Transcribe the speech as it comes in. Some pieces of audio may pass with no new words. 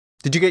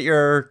Did you get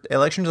your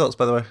election results,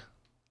 by the way?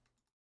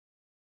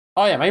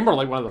 Oh yeah, mine were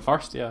like one of the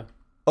first. Yeah.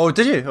 Oh,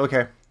 did you?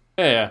 Okay.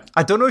 Yeah.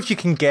 I don't know if you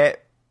can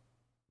get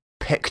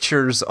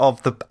pictures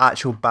of the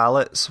actual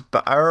ballots,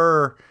 but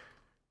our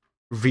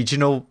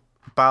regional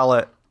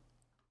ballot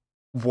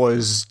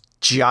was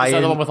giant. Is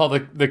that the one with all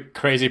the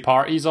crazy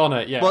parties on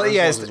it? Yeah. Well,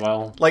 yeah, as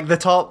well. Like the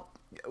top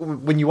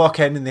when you walk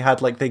in and they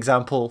had like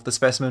the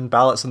specimen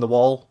ballots on the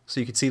wall so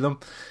you could see them.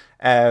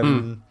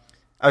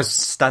 I was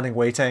standing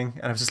waiting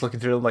and I was just looking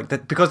through them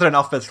because they're in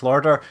alphabetical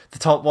order. The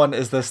top one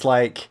is this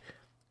like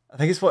I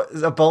think it's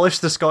abolish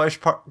the Scottish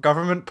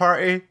government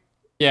party.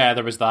 Yeah,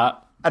 there was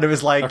that. And it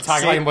was like... Their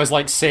tagline was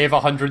like, save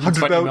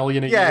 120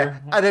 million a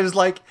year. And it was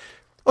like,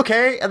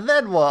 okay, and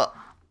then what?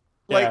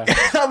 Like,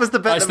 that was the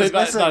bit that was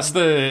missing. That's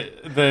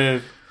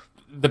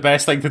the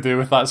best thing to do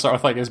with that sort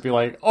of thing is be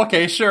like,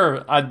 okay,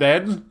 sure, and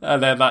then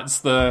that's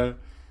the...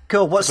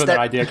 Cool, the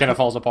idea kind of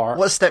falls apart.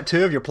 What's step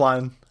 2 of your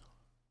plan?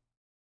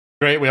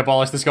 Great, we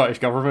abolish the Scottish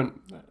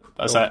government.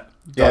 That's it.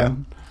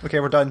 Done. Yeah. Okay,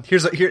 we're done. Here,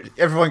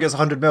 everyone gets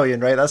 100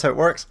 million, right? That's how it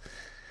works.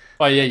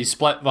 Oh yeah, you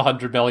split the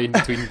 100 million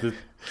between the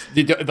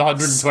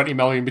 120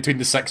 million between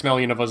the 6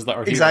 million of us that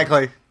are here.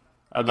 Exactly.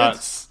 And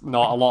that's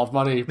not a lot of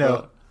money. No.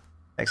 But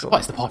excellent.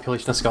 What's the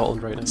population of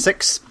Scotland right now?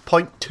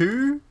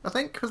 6.2, I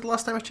think, was the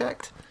last time I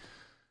checked.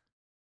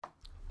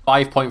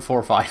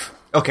 5.45.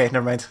 Okay,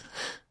 never mind.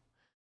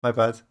 My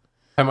bad.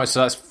 How much?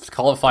 So that's,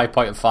 call it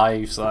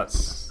 5.5, so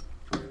that's...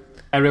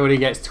 Everybody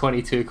gets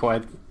 22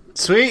 quid.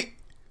 Sweet!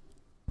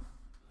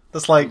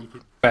 That's like...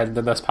 Spend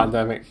in this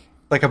pandemic.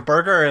 Like a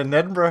burger in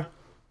Edinburgh.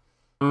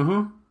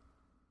 Mm-hmm.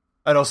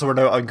 And also we're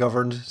now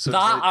ungoverned. So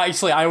that,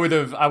 actually, I would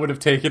have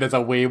taken as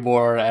a way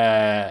more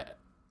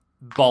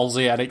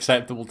ballsy and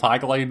acceptable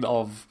tagline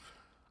of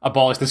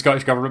abolish the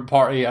Scottish Government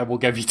Party and we'll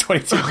give you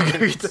 22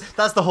 quid.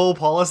 That's the whole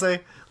policy.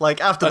 Like,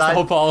 after That's the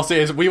whole policy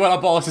is we want to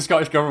abolish the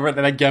Scottish Government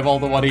and then give all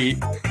the money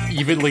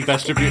evenly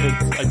distributed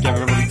and give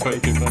everybody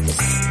 22 quid.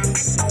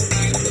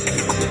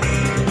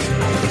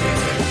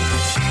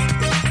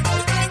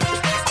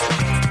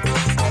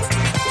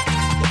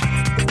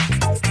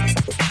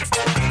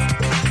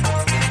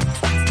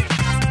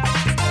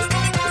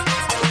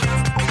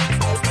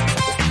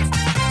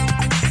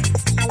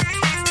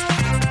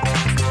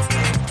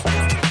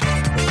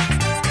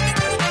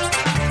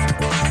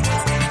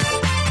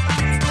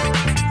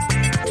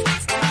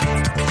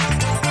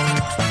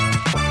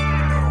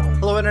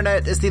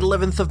 It's the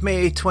 11th of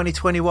May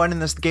 2021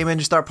 and this is the Game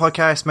Engine Start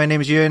podcast. My name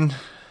is Ewan.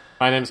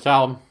 My name's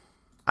Callum.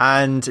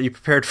 And are you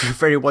prepared for a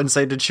very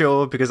one-sided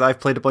show? Because I've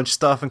played a bunch of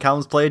stuff and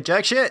Callum's played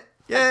jack shit.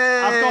 Yay!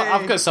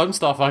 I've got some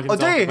stuff I can talk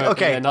about.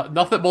 Okay. Yeah,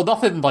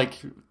 nothing like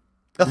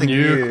nothing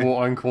new,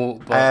 quote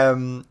unquote. But...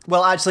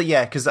 well, actually,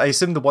 yeah, because I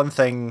assume the one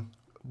thing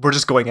we're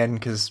just going in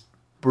because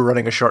we're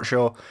running a short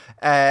show.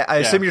 I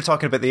assume you're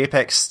talking about the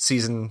Apex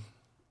season.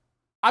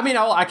 I mean,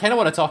 I kind of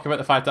want to talk about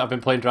the fact that I've been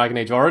playing Dragon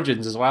Age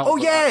Origins as well. Oh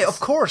yeah, of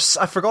course.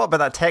 I forgot about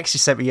that text you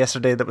sent me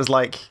yesterday that was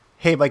like,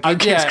 "Hey, my game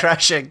keeps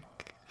crashing."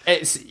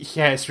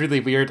 It's really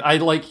weird. I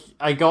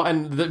got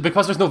in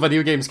because there's no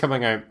video games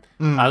coming out.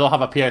 I don't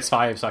have a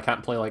PS5, so I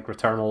can't play like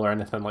Returnal or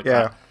anything like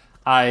that.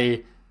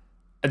 I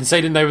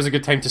decided now was a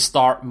good time to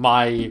start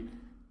my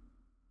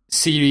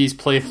series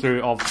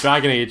playthrough of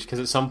Dragon Age because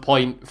at some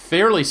point,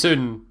 fairly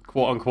soon,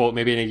 quote unquote,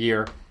 maybe in a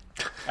year,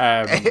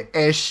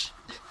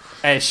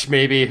 ish,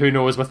 maybe, who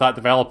knows, with that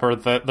developer,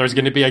 that there's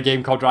going to be a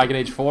game called Dragon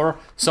Age 4.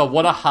 So I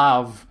want to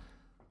have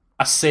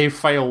a save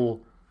file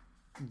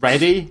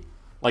ready.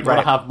 Like, I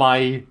want to have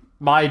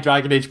my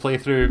Dragon Age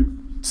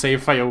playthrough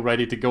save file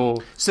ready to go.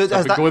 So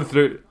I've been going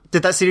through...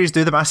 Did that series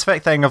do the Mass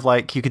Effect thing of,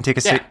 like, you can take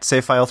a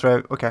save file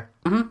throughout? Okay.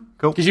 Mm-hmm.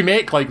 Cool. Because you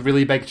make, like,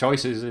 really big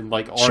choices, and,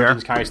 like,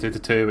 Origins carries through to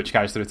 2, which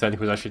carries through to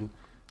Inquisition.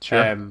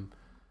 Sure.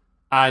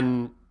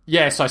 And,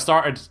 yeah, so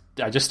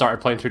I just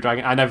started playing through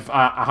Dragon, and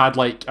I had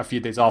like a few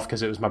days off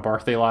because it was my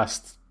birthday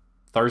last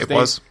Thursday. It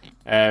was.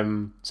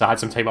 So I had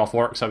some time off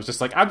work, so I was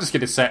just like, I'm just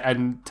going to sit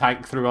and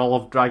tank through all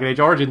of Dragon Age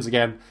Origins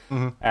again.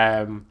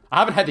 Mm-hmm. I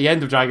haven't hit the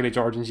end of Dragon Age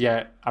Origins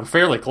yet. I'm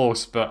fairly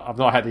close, but I've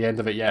not hit the end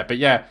of it yet. But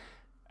yeah,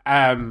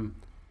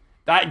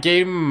 that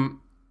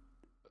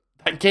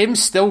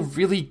game's still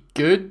really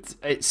good.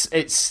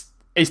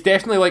 It's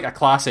definitely like a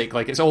classic.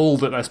 Like, it's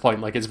old at this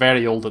point. Like, it's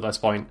very old at this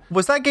point.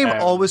 Was that game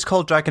always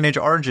called Dragon Age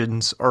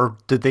Origins, or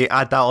did they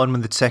add that on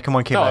when the second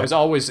one came out?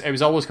 No, it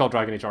was always called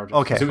Dragon Age Origins.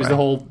 Okay, it was the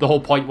whole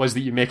point was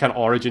that you make an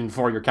origin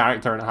for your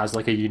character and it has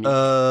like a unique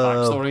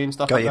backstory and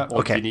stuff like that.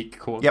 Or unique,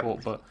 quote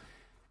unquote. But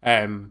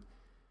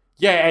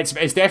yeah, it's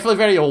definitely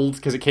very old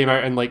because it came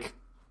out in like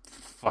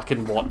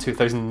fucking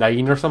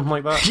 2009 or something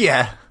like that.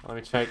 Yeah. Let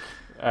me check.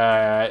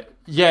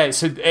 Yeah,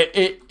 so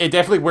it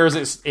definitely wears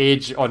its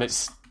age on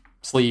its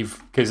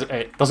sleeve because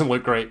it doesn't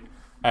look great.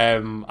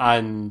 And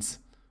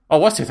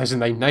what's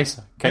 2009? Nice.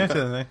 Yeah,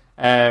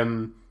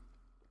 2009.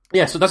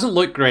 Yeah, so it doesn't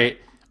look great,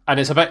 and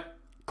it's a bit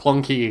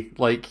clunky.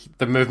 Like,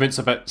 the movement's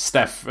a bit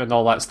stiff and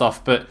all that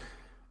stuff. But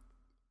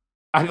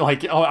I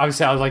was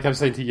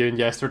saying to you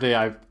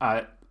yesterday,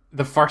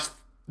 the first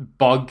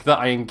bug that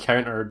I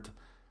encountered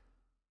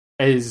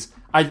is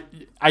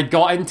I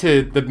got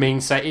into the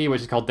main city,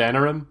 which is called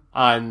Denerim,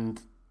 and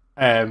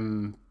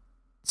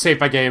saved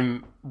my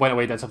game, went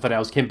away, did something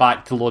else, came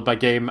back to load my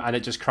game, and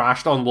it just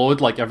crashed on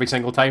load like every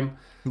single time.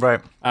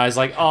 Right. I was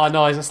like, oh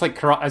no, is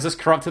this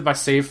corrupted my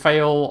save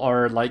file,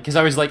 or like, because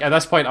I was like, at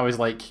this point I was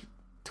like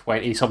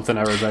 20 something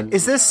hours in.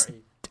 Is this?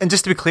 And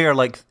just to be clear,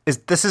 like,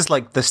 this is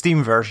like the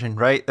Steam version,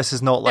 right? This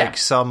is not like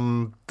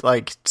some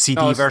like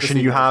CD version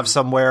you have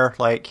somewhere.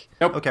 Like,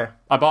 nope. Okay,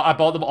 I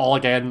bought them all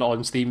again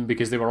on Steam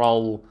because they were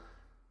all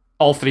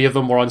three of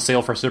them were on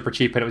sale for super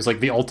cheap, and it was like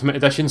the Ultimate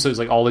Edition, so it was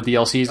like all the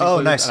DLCs included.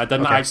 Oh, nice. And I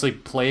didn't actually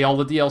play all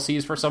the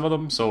DLCs for some of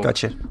them, so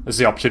gotcha. This is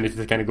the opportunity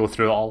to kind of go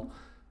through it all.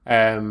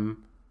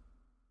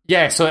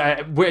 Yeah, so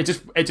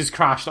it just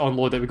crashed on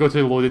load. It would go to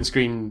the loading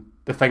screen,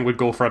 the thing would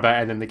go for a bit,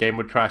 and then the game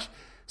would crash.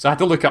 So I had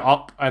to look it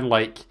up and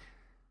like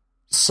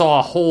saw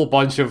a whole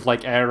bunch of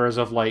like errors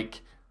of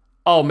like,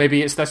 oh,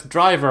 maybe it's this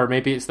driver,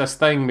 maybe it's this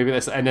thing, maybe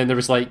this, and then there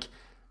was like,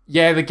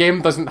 yeah, the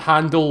game doesn't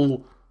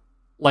handle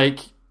like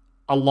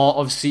a lot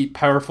of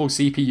powerful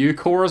CPU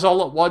cores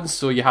all at once,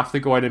 so you have to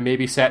go in and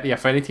maybe set the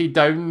affinity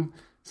down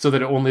so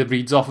that it only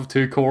reads off of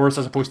 2 cores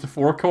as opposed to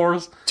 4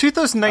 cores.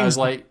 2009 is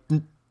like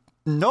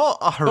not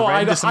a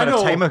horrendous amount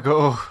of time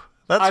ago.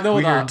 That's I know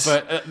weird.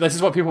 that, but this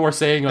is what people were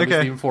saying on the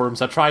Steam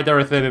forums. I tried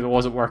everything and it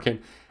wasn't working.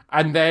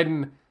 And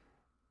then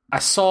I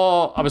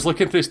was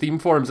looking through Steam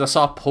forums, I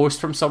saw a post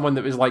from someone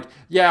that was like,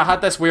 yeah, I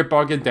had this weird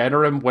bug in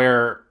Denerim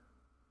where,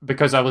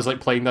 because I was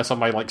like playing this on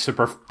my like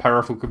super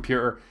powerful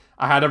computer,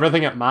 I had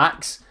everything at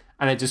max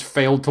and it just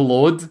failed to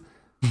load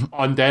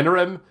on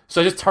Denerim.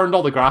 So I just turned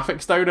all the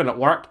graphics down and it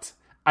worked.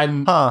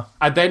 And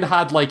I then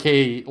had like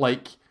a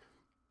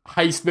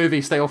heist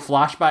movie style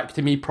flashback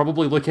to me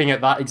probably looking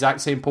at that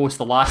exact same post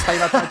the last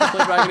time I tried to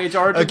play Dragon Age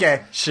Origins.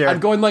 Okay, sure. And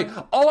going like,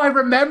 oh, I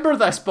remember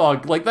this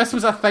bug. Like, this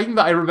was a thing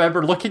that I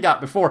remember looking at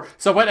before.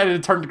 So I went in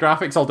and turned the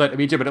graphics all down to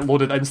medium and it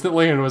loaded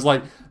instantly and was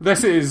like,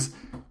 this is...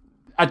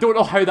 I don't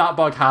know how that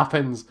bug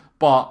happens,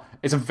 but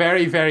it's a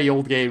very, very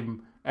old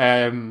game.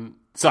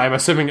 So I'm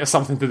assuming it's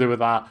something to do with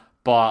that.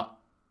 But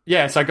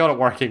yeah, so I got it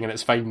working and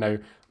it's fine now.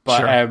 But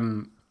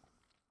sure.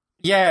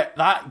 Yeah,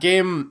 that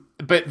game...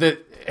 But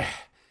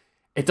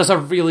it does a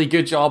really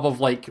good job of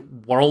like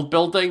world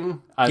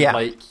building and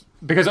like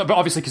but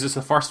obviously because it's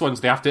the first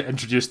ones, they have to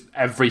introduce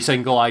every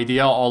single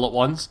idea all at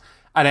once,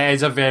 and it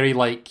is a very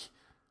like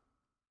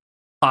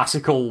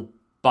classical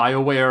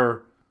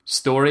BioWare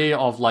story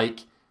of like,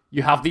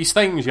 you have these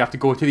things, you have to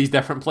go to these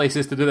different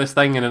places to do this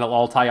thing, and then it'll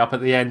all tie up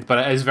at the end.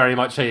 But it is very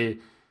much a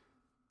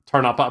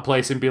turn up at a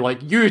place and be like,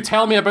 you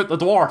tell me about the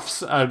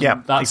dwarfs and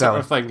that sort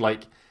of thing.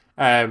 Like,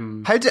 how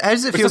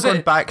does it feel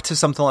going back to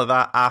something like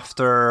that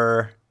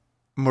after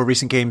more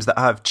recent games that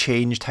have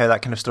changed how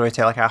that kind of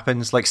storytelling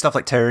happens, like stuff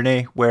like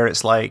Tyranny, where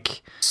it's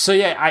like... So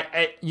yeah,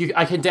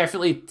 I can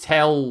definitely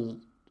tell...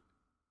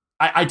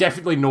 I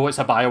definitely know it's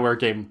a BioWare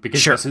game,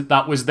 because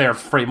that was their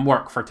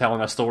framework for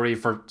telling a story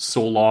for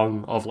so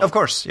long. Of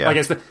course, yeah.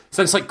 Like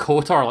since like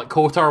KOTOR,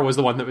 KOTOR was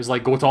the one that was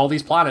like, go to all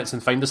these planets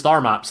and find the star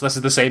maps. This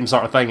is the same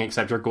sort of thing,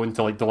 except you're going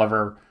to like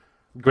deliver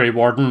Grey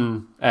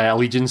Warden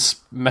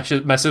allegiance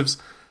missives.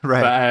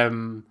 Right. But,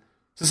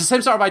 so it's the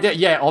same sort of idea.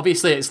 Yeah,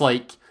 obviously it's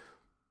like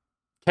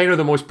kind of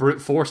the most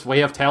brute force way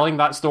of telling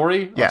that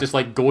story. Yeah. Just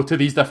like go to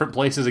these different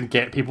places and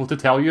get people to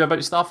tell you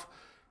about stuff.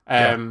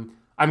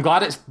 I'm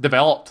glad it's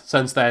developed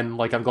since then.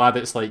 Like, I'm glad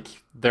it's like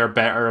they're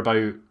better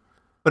about.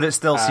 But it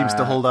still seems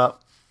to hold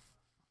up.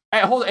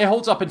 It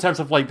holds up in terms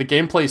of like the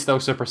gameplay is still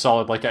super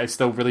solid. Like, it's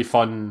still really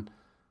fun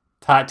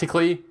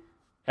tactically.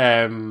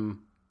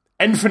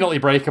 Infinitely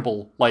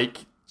breakable. Like,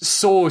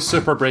 so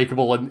super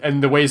breakable in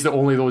the ways that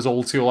only those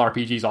old school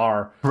RPGs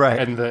are. Right.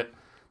 And that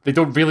they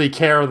don't really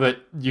care that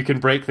you can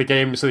break the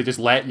game, so they just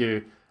let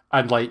you.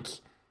 And like,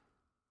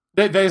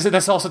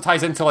 this also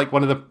ties into like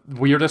one of the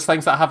weirdest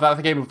things that I have at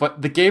the game.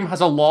 But the game has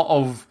a lot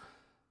of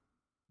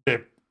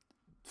the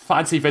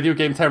fancy video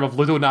game term of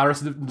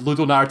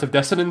ludonarrative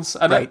dissonance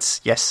in it.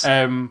 Right. Yes.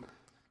 Not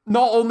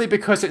only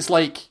because it's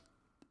like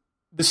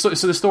the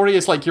story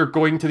is like you're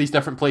going to these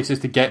different places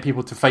to get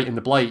people to fight in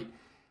the Blight.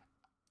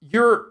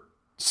 You're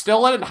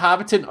still an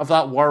inhabitant of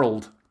that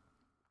world,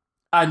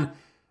 and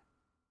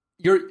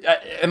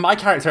and my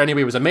character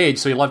anyway was a mage,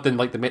 so he lived in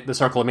like the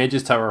Circle of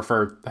Mages Tower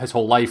for his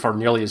whole life, or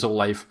nearly his whole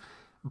life.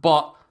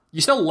 But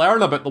you still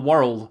learn about the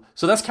world.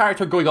 So this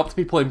character going up to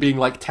people and being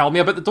like, "Tell me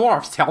about the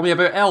dwarves. Tell me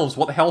about elves.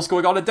 What the hell's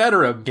going on in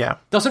Denerim?" Yeah,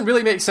 doesn't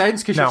really make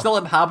sense because you're still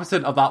an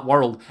inhabitant of that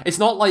world. It's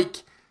not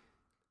like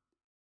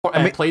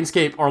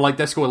Planescape or like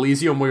Disco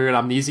Elysium where you're an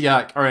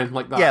amnesiac or anything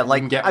like that. Yeah,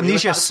 like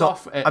Amnesia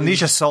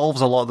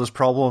solves a lot of those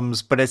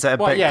problems, but it's a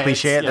bit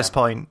cliche at this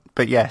point.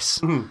 But yes.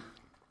 Mm-hmm.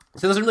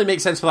 So it doesn't really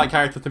make sense for that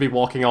character to be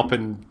walking up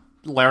and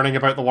learning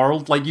about the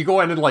world. Like, you go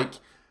in and like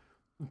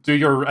do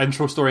your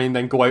intro story and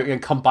then go out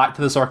and come back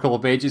to the Circle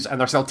of Mages, and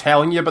they're still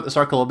telling you about the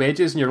Circle of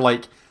Mages, and you're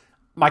like,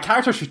 my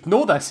character should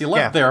know this. He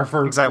lived there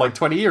for like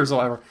 20 years or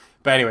whatever.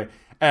 But anyway,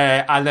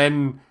 and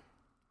then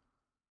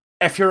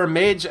if you're a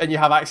mage and you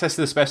have access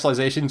to the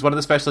specializations, one of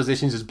the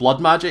specializations is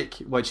blood magic,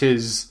 which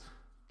is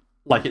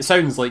like, it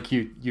sounds like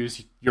you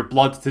use your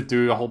blood to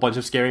do a whole bunch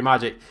of scary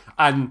magic.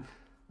 And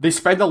they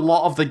spend a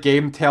lot of the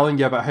game telling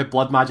you about how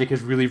blood magic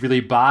is really,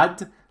 really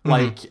bad.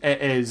 Like,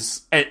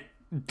 it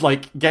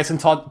gets in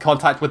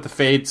contact with the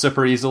Fade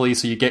super easily,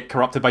 so you get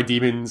corrupted by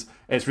demons.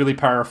 It's really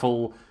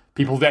powerful.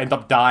 People that end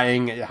up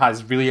dying. It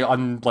has really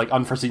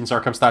unforeseen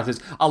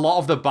circumstances. A lot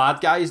of the bad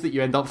guys that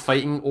you end up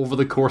fighting over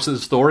the course of the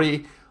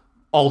story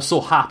also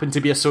happen to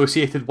be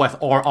associated with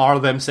or are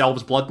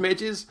themselves blood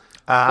mages.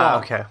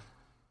 Okay.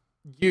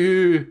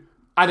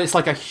 And it's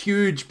like a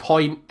huge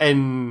point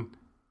in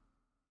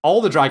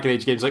all the Dragon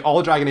Age games. Like, all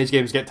the Dragon Age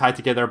games get tied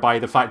together by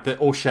the fact that,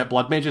 oh shit,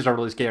 blood mages are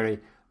really scary.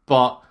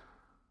 But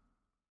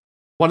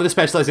one of the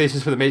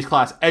specializations for the mage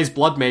class is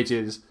blood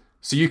mages.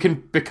 So you can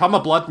become a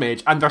blood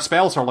mage, and their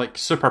spells are like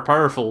super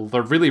powerful.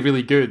 They're really,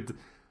 really good.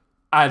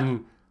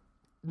 And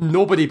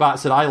nobody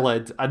bats an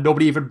eyelid, and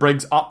nobody even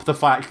brings up the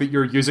fact that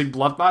you're using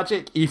blood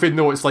magic, even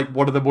though it's like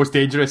one of the most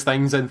dangerous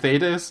things in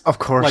Thedas. Of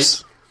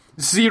course. Like,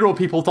 zero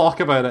people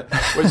talk about it,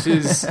 which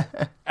is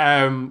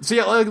so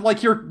yeah,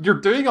 like you're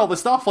doing all the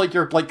stuff, like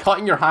you're like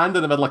cutting your hand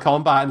in the middle of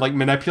combat and like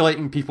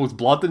manipulating people's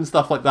blood and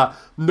stuff like that.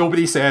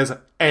 Nobody says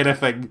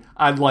anything,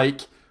 and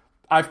like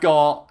I've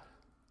got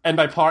in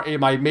my party,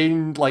 my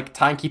main like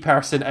tanky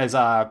person is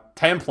a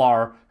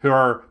Templar, who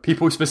are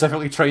people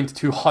specifically trained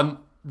to hunt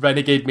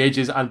renegade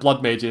mages and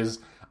blood mages,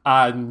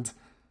 and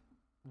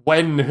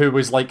Wynn, who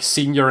was like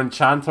senior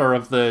enchanter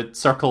of the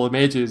Circle of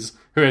Mages,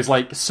 who is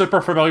like super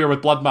familiar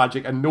with blood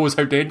magic and knows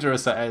how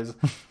dangerous it is.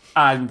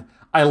 And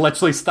I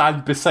literally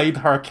stand beside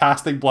her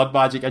casting blood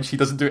magic, and she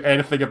doesn't do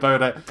anything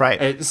about it.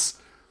 Right. So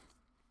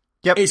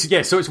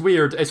it's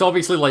weird. It's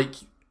obviously like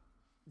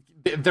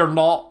they're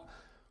not.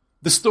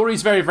 The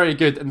story's very, very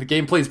good, and the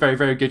gameplay is very,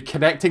 very good.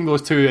 Connecting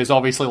those two is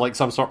obviously like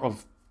some sort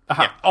of.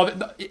 I'm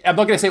not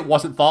going to say it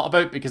wasn't thought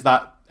about, because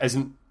that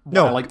isn't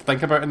what I like to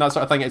think about and that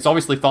sort of thing. It's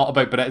obviously thought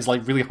about, but it is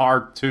like really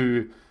hard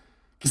to.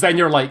 Because then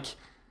you're like,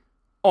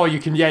 oh, you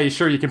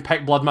can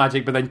pick blood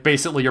magic, but then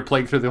basically you're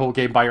playing through the whole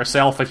game by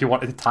yourself if you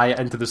wanted to tie it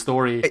into the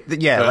story.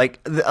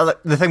 Like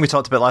the thing we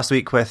talked about last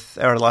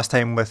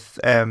time with,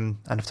 and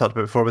I've talked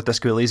about before with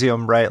Disco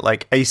Elysium, right?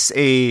 Like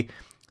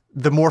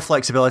the more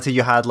flexibility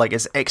you had, like,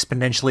 it's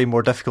exponentially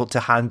more difficult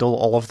to handle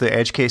all of the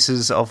edge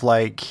cases of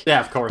like, yeah,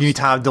 of course, you need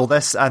to handle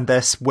this and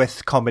this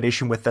with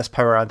combination with this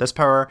power and this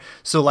power.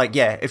 So like,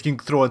 yeah, if you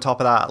throw on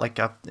top of that like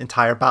an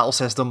entire battle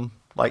system,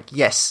 like,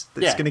 yes,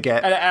 it's going to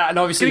get and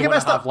obviously you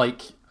want to have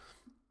like.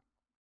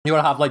 You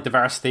want to have like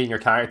diversity in your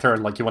character,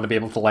 and like you want to be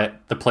able to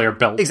let the player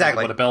build exactly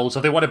what they want to build. So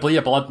if they want to be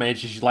a blood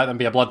mage, you should let them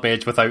be a blood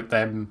mage without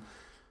them,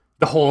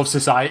 the whole of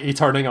society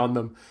turning on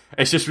them.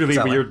 It's just really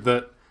weird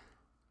that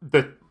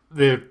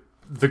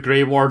the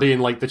Grey Warden,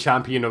 like the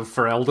champion of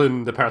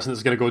Ferelden, the person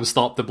that's going to go and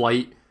stop the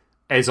Blight,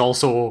 is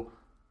also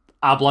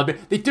a blood mage.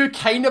 They do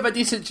kind of a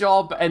decent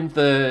job in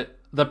the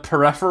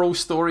peripheral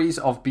stories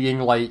of being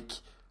like,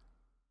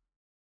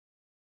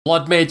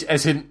 blood mage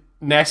isn't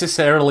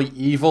necessarily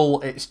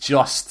evil. It's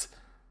just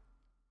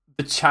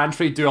the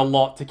Chantry do a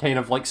lot to kind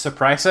of like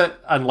suppress it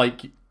and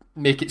like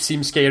make it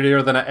seem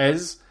scarier than it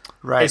is.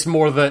 Right. It's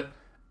more that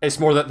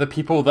the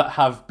people that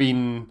have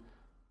been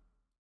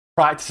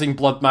practicing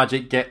blood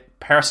magic get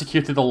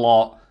persecuted a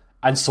lot,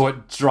 and so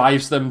it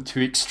drives them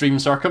to extreme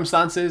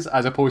circumstances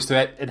as opposed to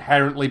it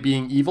inherently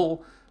being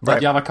evil.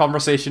 Like, you have a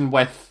conversation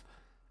with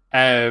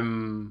a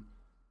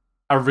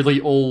really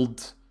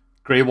old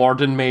Grey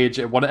Warden mage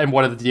in one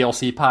of the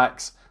DLC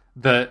packs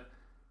that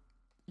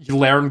you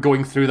learn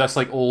going through this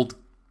like old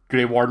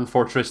Grey Warden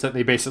fortress that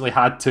they basically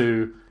had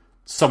to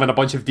summon a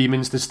bunch of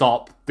demons to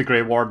stop the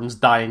Grey Wardens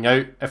dying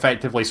out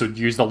effectively, so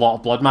used a lot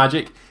of blood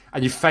magic.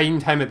 And you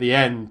find him at the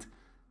end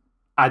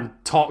and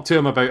talk to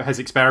him about his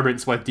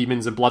experiments with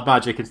demons and blood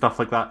magic and stuff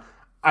like that.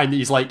 And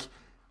he's like,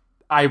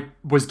 I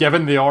was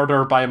given the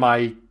order by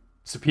my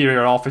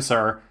superior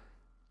officer.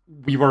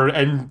 We were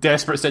in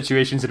desperate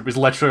situations and it was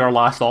literally our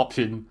last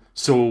option,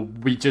 so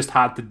we just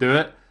had to do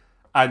it.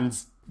 And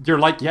you're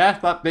like, yeah,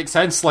 that makes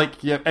sense.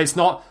 Like, yeah, it's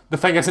not, the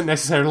thing isn't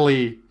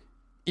necessarily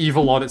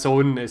evil on its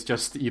own. It's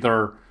just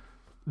either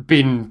you've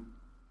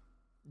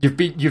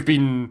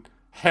been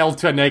held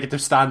to a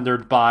negative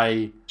standard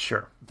by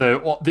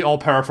the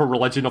all-powerful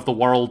religion of the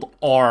world,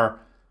 or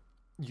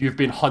you've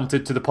been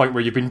hunted to the point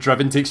where you've been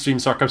driven to extreme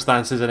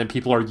circumstances, and then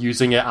people are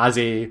using it as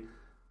a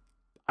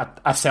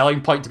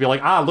selling point to be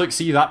like, look,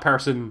 see, that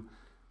person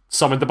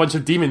summoned a bunch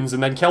of demons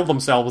and then killed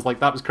themselves.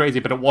 Like, that was crazy,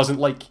 but it wasn't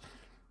like,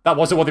 that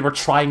wasn't what they were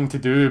trying to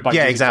do by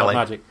using blood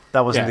magic.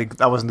 That wasn't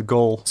the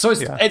goal. So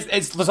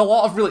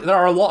there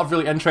are a lot of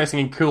really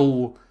interesting and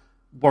cool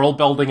world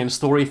building and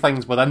story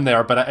things within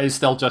there, but it is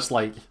still just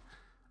like,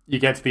 you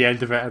get to the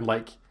end of it and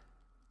like,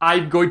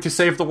 I'm going to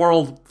save the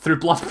world through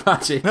blood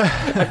magic,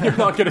 and you're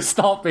not going to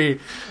stop me,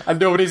 and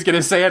nobody's going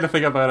to say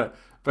anything about it.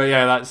 But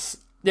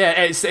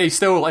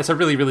it's a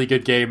really, really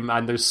good game,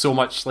 and there's so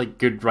much like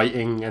good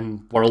writing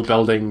and world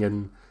building,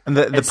 and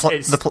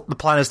the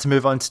plan is to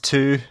move on to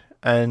 2.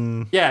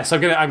 And so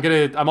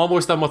I'm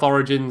almost done with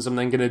Origins. I'm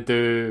then gonna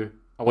do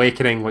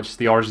Awakening, which is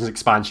the Origins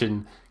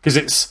expansion,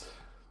 because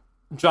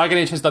Dragon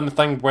Age has done the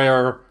thing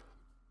where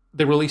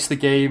they release the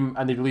game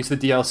and they release the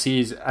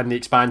DLCs and the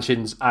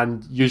expansions,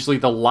 and usually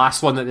the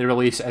last one that they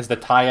release is the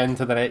tie-in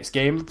to the next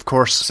game. Of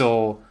course.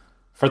 So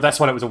for this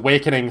one, it was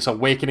Awakening. So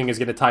Awakening is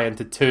going to tie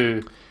into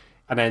 2,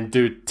 and then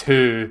do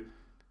 2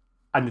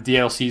 and the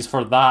DLCs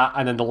for that.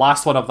 And then the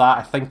last one of that,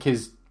 I think,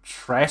 is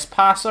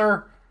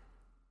Trespasser,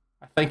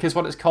 I think is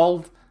what it's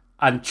called.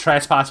 And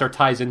Trespasser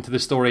ties into the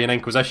story in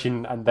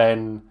Inquisition, and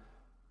then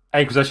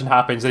Inquisition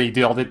happens, and you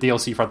do all the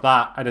DLC for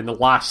that. And then the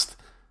last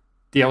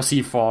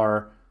DLC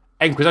for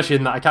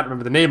Inquisition, that I can't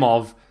remember the name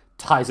of,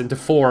 ties into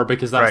 4,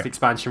 because that's the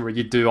expansion where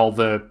you do all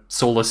the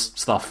Solus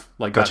stuff.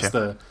 Like, that's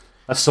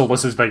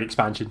Solus's big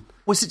expansion.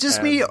 Was it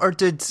just me, or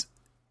did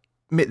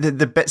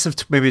the bits of,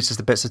 maybe it's just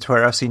the bits of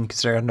Twitter I've seen,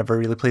 considering I've never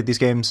really played these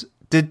games,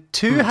 did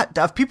 2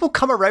 have people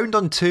come around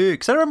on 2?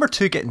 Because I remember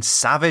 2 getting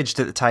savaged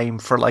at the time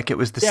for, like, it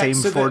was the same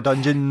 4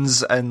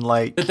 dungeons, and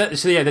like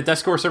the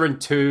discourse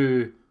around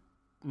 2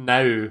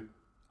 now,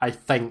 I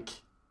think,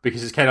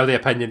 because it's kind of the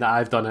opinion that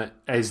I've done it,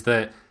 is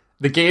that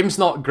the game's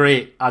not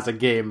great as a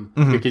game,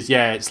 because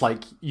it's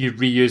like you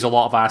reuse a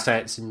lot of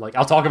assets, and like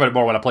I'll talk about it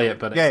more when I play it,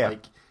 but it's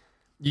like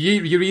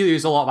you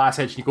reuse a lot of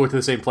assets, and you go to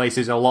the same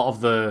places, and a lot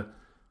of the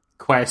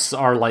quests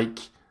are like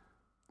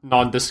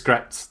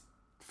nondescript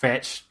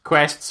fetch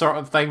quest sort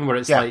of thing, where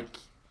it's like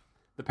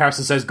the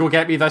person says, go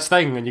get me this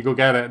thing, and you go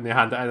get it, and they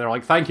hand it in, and they're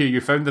like, thank you, you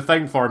found the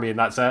thing for me, and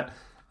that's it.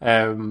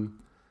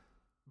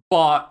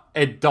 But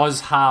it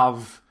does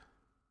have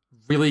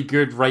really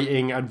good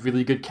writing and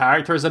really good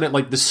characters in it.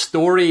 Like,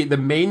 the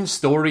main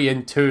story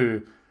in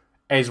 2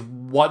 is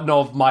one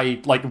of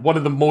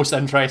the most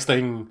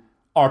interesting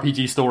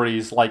RPG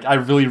stories. Like, I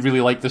really,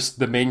 really like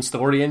the main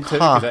story in 2,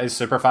 because it is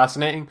super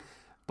fascinating.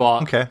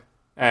 But,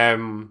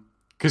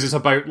 because it's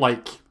about,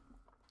 like,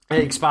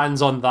 it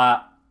expands on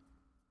that,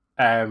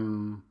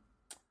 the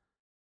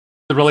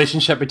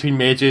relationship between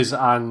mages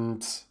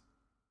and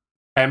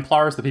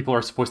Templars, the people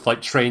are supposed to,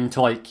 like, train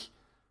to, like,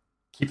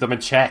 keep them in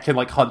check and,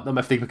 like, hunt them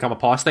if they become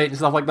apostate and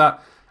stuff like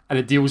that. And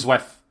it deals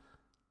with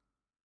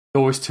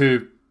those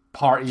 2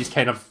 parties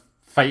kind of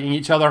fighting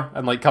each other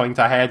and, like, coming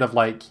to a head of,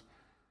 like,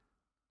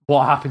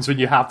 what happens when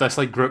you have this,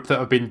 like, group that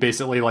have been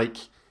basically, like,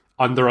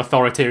 under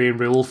authoritarian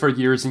rule for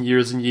years and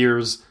years and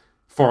years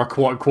for,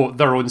 quote-unquote,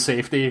 their own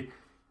safety,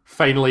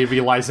 finally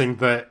realising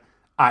that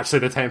actually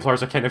the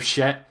Templars are kind of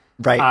shit.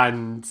 Right.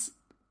 And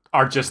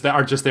are just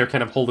there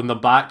kind of holding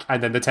them back,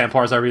 and then the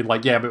Templars are really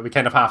like, yeah, but we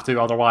kind of have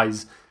to,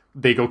 otherwise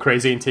they go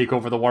crazy and take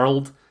over the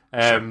world.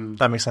 Sure.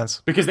 That makes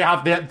sense. Because they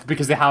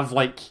have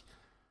like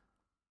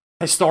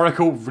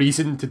historical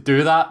reason to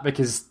do that,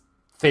 because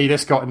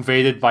Thedas got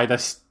invaded by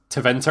this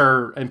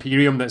Tevinter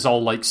Imperium that's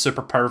all like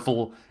super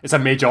powerful. It's a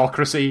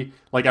magocracy.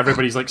 Like,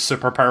 everybody's like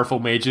super powerful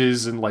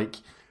mages, and like,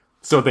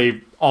 so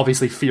they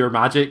obviously fear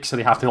magic, so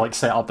they have to like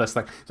set up this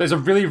thing. So it's a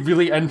really,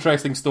 really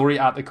interesting story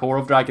at the core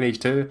of Dragon Age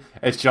 2.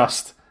 It's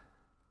just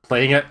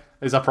playing it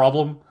is a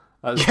problem.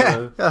 That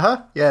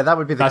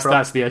would be the problem.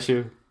 That's the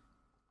issue.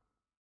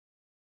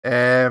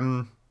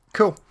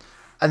 Cool.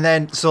 And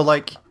then, so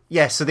like,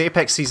 so the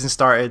Apex season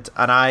started,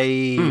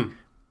 and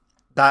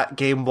that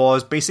game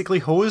was basically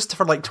hosed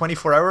for like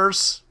 24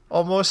 hours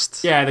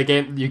almost. Yeah, the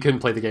game, you couldn't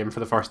play the game for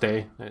the first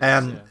day.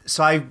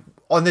 So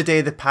on the day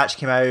the patch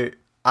came out,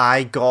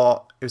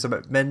 it was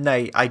about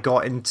midnight, I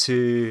got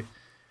into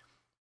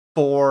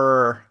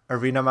 4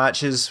 arena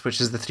matches,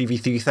 which is the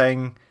 3v3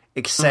 thing,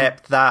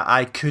 except that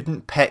I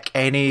couldn't pick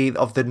any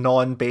of the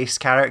non-base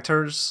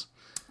characters.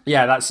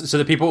 Yeah, that's so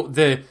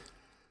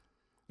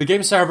the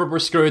game server were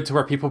screwed to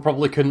where people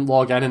probably couldn't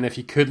log in, and if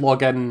you could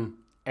log in,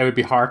 it would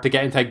be hard to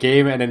get into a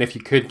game, and then if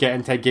you could get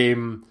into a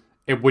game,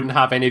 it wouldn't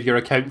have any of your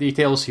account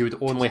details, so you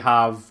would only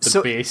have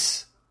the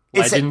base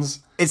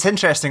legends. It's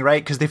interesting,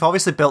 right? Because they've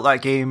obviously built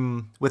that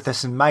game with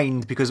this in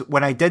mind, because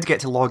when I did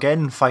get to log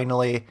in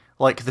finally,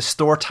 like the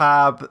store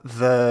tab,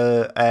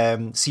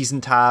 the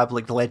season tab,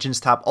 like the legends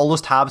tab, all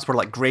those tabs were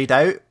like grayed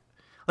out.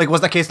 Like, it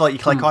wasn't a case of, like, you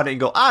click on it and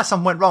go,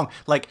 something went wrong.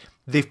 Like,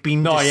 they've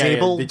been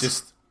disabled. They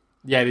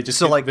just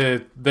so like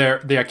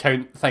the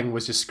account thing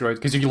was just screwed,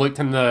 because if you looked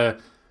in the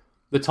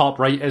top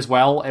right as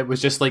well, it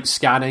was just like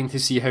scanning to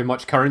see how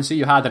much currency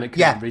you had, and it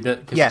couldn't read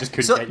it because you just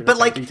couldn't get your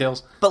account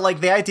details. But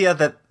like, the idea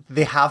that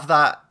they have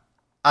that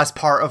as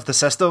part of the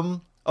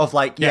system of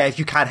like, if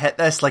you can't hit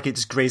this, like, it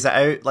just grays it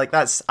out. Like,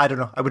 that's, I don't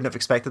know, I wouldn't have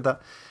expected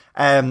that.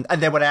 And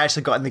then when I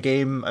actually got in the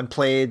game and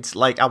played,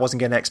 like, I wasn't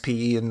getting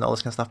XP and all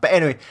this kind of stuff. But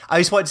anyway, I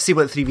just wanted to see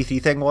what the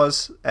 3v3 thing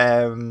was,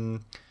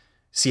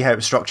 see how it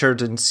was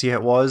structured and see how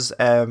it was.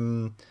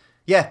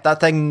 That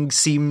thing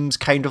seems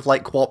kind of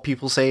like what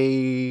people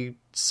say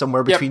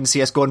somewhere between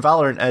CSGO and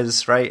Valorant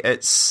is, right?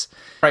 It's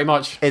pretty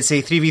much. It's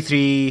a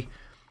 3v3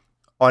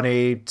 on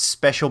a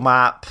special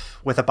map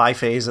with a buy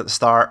phase at the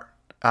start,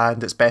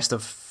 and it's best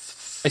of...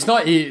 It's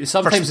not.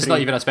 Sometimes it's not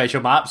even a special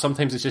map.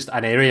 Sometimes it's just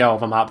an area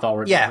of a map that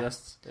already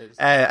exists.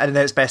 And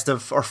then it's best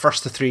of, or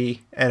first to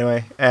 3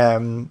 anyway,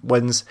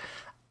 wins.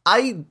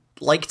 I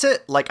liked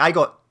it. Like, I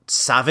got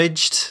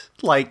savaged,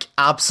 like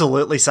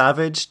absolutely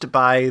savaged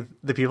by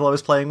the people I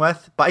was playing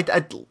with. But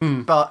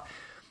but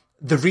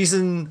the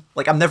reason,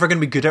 like, I'm never going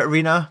to be good at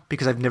Arena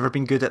because I've never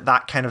been good at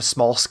that kind of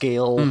small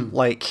scale,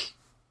 like,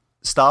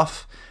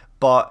 stuff.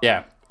 But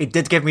it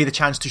did give me the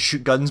chance to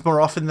shoot guns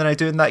more often than I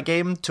do in that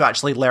game, to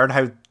actually learn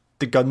how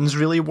the guns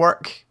really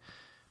work.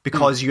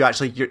 Because you're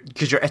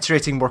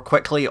iterating more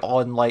quickly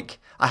on, like,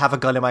 I have a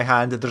gun in my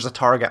hand and there's a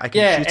target, I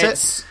can shoot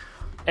it.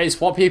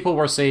 It's what people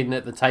were saying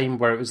at the time,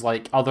 where it was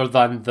like, other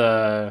than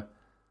the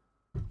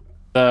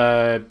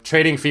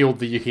training field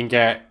that you can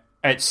get,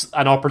 it's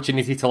an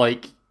opportunity to,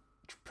 like,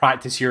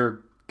 practice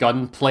your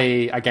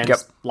gunplay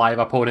against live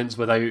opponents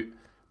without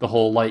the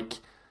whole, like,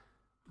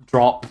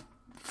 drop,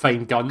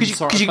 find guns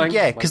sort of thing.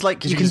 Yeah, because,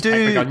 like, you can do...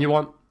 pick the gun you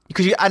want.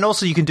 And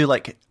also you can do,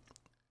 like,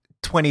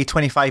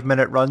 20-25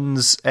 minute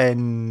runs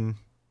in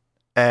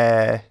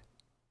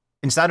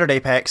standard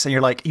Apex, and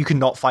you're like, you can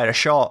not fire a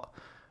shot.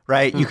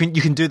 Right, you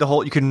can do the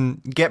whole. You can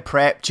get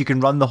prepped. You can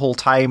run the whole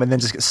time, and then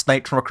just get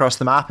sniped from across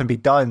the map and be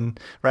done.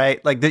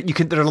 Right, like you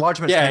can. There are large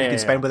amounts of time you can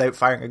spend without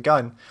firing a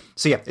gun.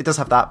 So yeah, it does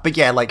have that. But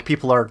yeah, like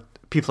people are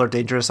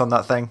dangerous on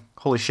that thing.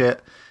 Holy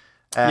shit.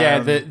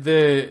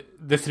 The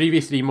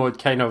 3v3 mode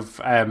kind of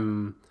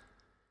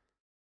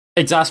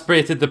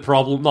exasperated the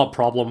problem. Not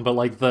problem, but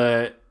like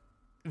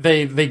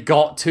they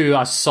got to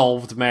a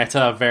solved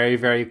meta very,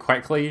 very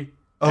quickly.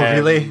 Oh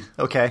really?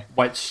 Okay.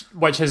 Which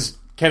has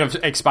kind of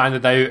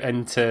expanded out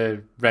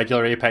into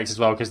regular Apex as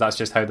well, because that's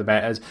just how the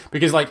meta is.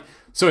 Because, like,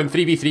 so in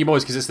 3v3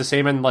 modes, because it's the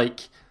same in, like,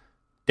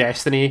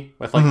 Destiny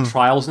with, like,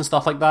 trials and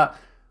stuff like that,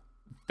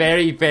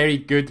 very, very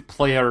good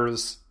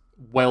players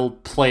will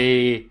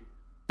play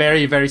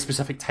very, very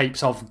specific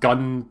types of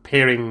gun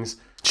pairings.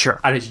 Sure.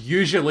 And it's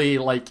usually,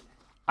 like,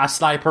 a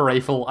sniper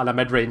rifle and a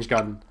mid-range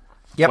gun.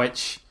 Yep.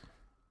 Which...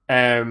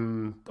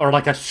 or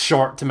like a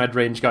short to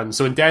mid-range gun.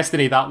 So in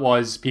Destiny, that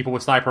was people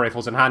with sniper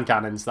rifles and hand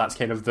cannons. That's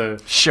kind of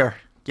the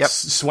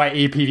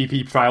sweaty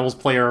PvP trials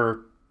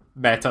player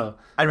meta.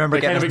 I remember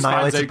getting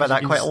annihilated by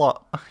that quite a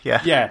lot.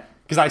 Yeah,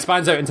 because that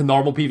expands out into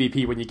normal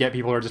PvP when you get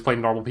people who are just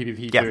playing normal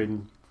PvP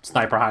doing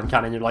sniper hand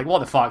cannon. You're like, what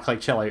the fuck?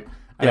 Like, chill out.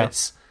 And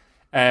it's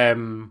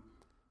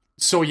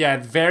so yeah,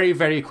 very,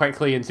 very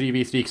quickly in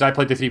 3v3, because I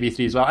played the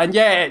 3v3 as well. And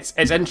yeah, it's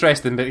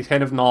interesting, but it's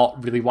kind of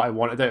not really what I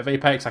wanted out of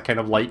Apex. I kind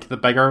of like the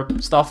bigger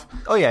stuff.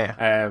 Oh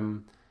yeah.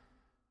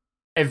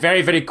 It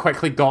very, very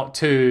quickly got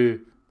to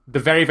the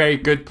very, very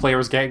good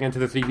players getting into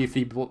the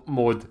 3v3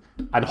 mode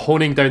and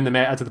honing down the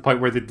meta to the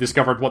point where they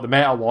discovered what the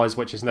meta was,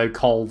 which is now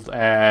called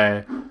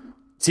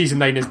Season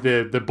 9 is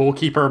the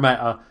Bowkeeper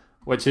meta,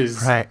 which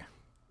is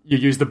you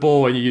use the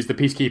bow and you use the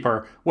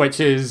Peacekeeper, which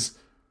is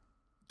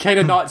kind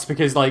of nuts,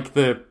 because like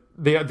the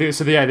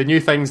new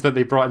things that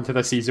they brought into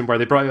this season, where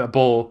they brought out a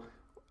bow,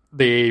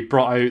 they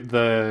brought out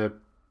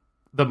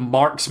the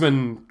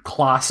marksman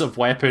class of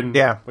weapon,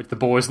 which the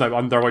bow is now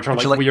under, which are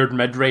like weird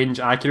mid-range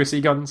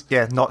accuracy guns.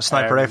 Yeah, not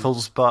sniper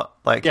rifles, but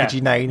like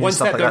G9 and one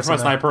stuff step like down that. from a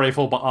sniper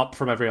rifle, but up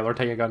from every other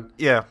type of gun.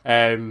 Yeah.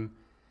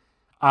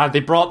 They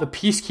brought the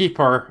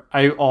Peacekeeper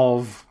out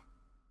of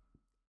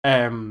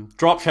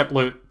dropship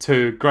loot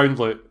to ground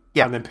loot,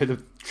 and then put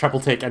the triple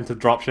take into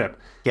dropship.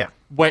 Yeah.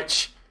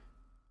 Which,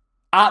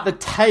 at the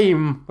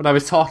time when I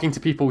was talking to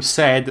people,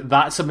 said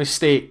that's a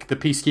mistake. The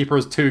Peacekeeper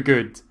is too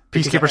good.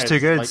 Peacekeeper's too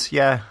good. Like,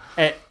 yeah,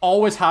 it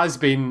always has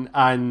been,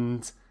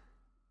 and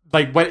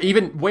like when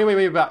even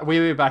way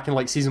back in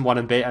like season 1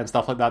 and beta and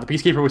stuff like that, the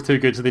Peacekeeper was too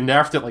good, so they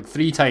nerfed it like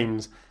 3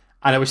 times,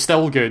 and it was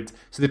still good.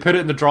 So they put it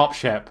in the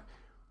dropship,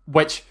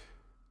 which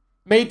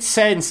made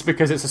sense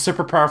because it's a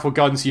super powerful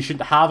gun, so you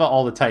shouldn't have it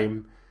all the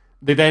time.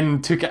 They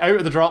then took it out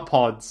of the drop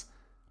pods,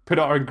 put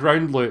it on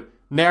ground loot,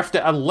 nerfed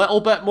it a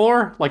little bit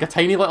more, like a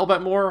tiny little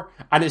bit more,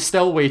 and it's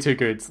still way too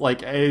good.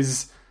 Like, it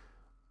is...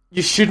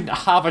 You shouldn't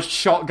have a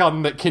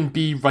shotgun that can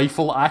be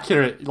rifle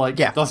accurate. Like,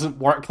 it doesn't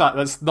work.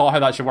 That's not how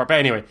that should work. But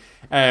anyway,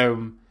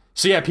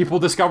 so yeah, people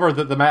discovered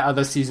that the meta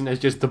this season is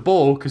just the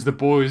bow, because the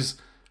bow is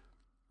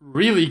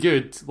really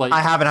good. Like,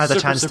 I haven't had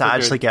the chance to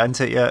actually get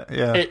into it yet.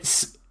 Yeah,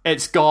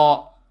 it's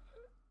got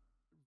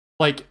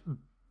like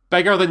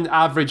bigger than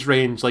average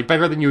range, like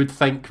bigger than you would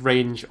think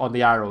range on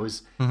the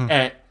arrows.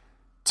 It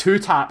 2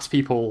 taps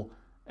people.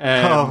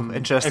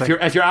 Interesting.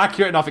 If you're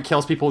accurate enough, it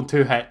kills people in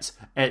 2 hits.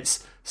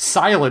 It's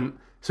silent.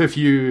 So if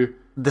you...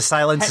 The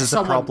silence is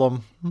a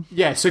problem.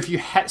 Yeah, so if you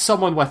hit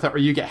someone with it or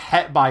you get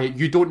hit by it,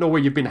 you don't know where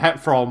you've been hit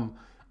from,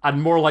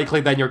 and more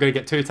likely then you're going to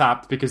get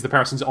 2-tapped because the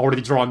person's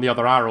already drawn the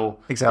other arrow.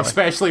 Exactly.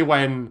 Especially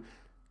when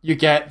you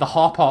get the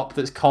hop-up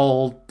that's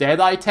called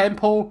Deadeye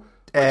Tempo.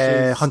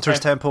 Hunter's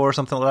Tempo or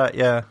something like that,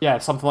 yeah. Yeah,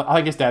 something like... I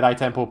think it's Deadeye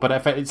Tempo,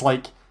 but it's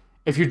like...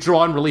 If you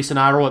draw and release an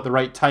arrow at the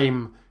right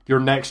time, your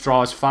next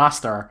draw is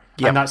faster,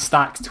 and that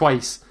stacks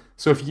twice.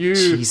 So if you...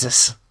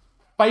 Jesus.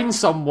 Find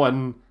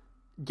someone...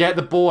 Get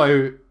the bow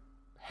out,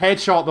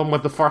 headshot them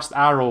with the first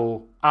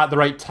arrow at the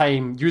right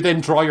time, you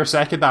then draw your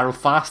second arrow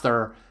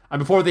faster, and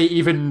before they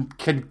even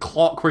can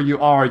clock where you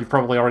are, you've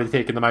probably already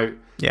taken them out.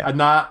 Yeah. And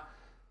that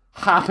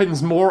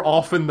happens more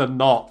often than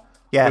not.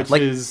 Yeah,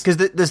 because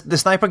the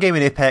sniper game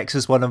in Apex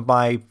is one of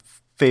my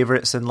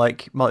favourites in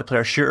like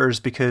multiplayer shooters,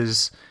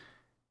 because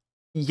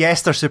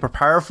yes, they're super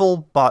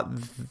powerful, but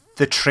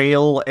the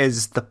trail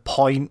is the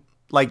point.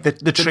 like the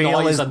trail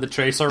noise is and the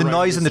tracer. The round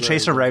noise is and the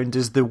tracer round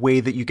is the way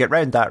that you get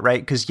round that,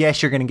 right? Because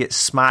yes, you're going to get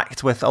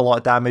smacked with a lot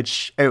of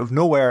damage out of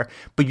nowhere,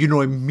 but you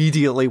know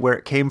immediately where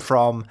it came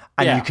from,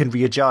 and you can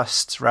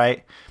readjust,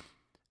 right?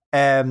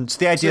 So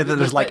the idea that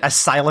there's like a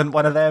silent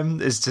one of them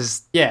is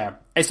just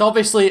it's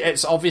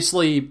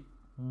obviously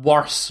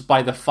worse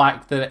by the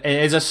fact that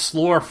it is a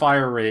slower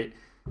fire rate,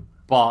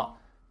 but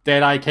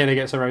Deadeye kind of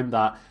gets around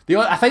that.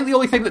 I think the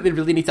only thing that they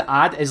really need to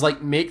add is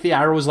like make the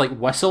arrows like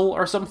whistle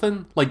or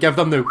something, like give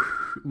them the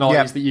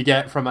noise that you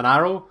get from an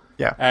arrow.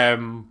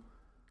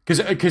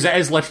 Because it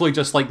is literally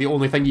just like the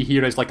only thing you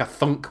hear is like a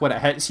thunk when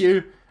it hits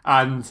you,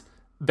 and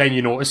then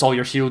you notice all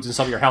your shields and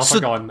some of your health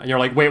are gone, and you're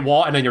like, wait,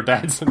 what? And then you're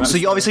dead. So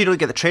you obviously don't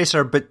get the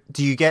tracer, but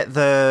do you get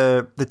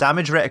the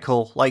damage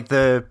reticle? Like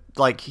the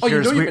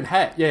you can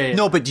hit. Yeah.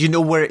 No, but do you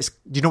know where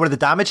the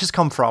damage has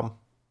come from?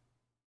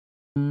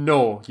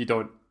 No, you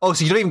don't. Oh,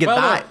 so you don't even get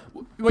that.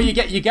 No. Well, you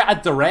get a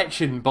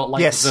direction, but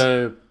like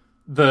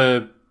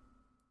the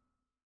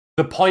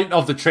point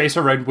of the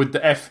tracer round would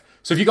if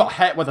you got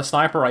hit with a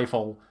sniper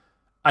rifle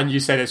and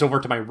you said it's over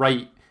to my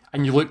right,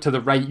 and you look to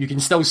the right, you can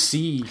still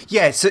see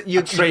so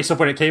a trace of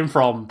where it came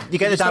from. You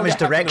get the damage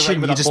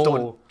direction, you just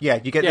don't. Yeah,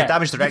 you get the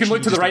damage direction. You can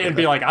look to the right and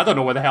be like, I don't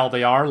know where the hell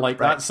they are.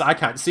 Like I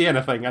can't see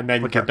anything, and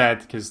then you're dead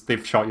because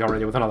they've shot you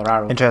already with another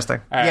arrow.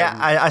 Interesting.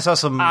 I saw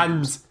some,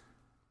 and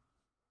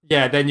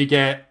then you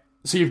get.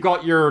 So you've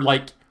got your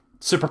like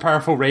super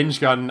powerful range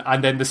gun,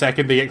 and then the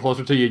second they get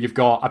closer to you, you've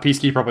got a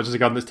Peacekeeper, which is a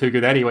gun that's too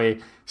good anyway.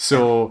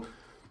 So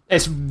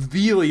it's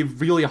really,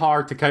 really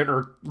hard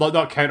to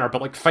not counter,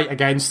 but like fight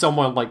against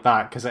someone like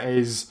that,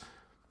 because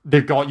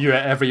they've got you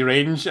at every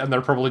range, and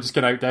they're probably just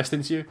going to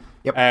outdistance you.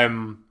 Yep.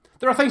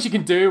 There are things you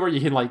can do where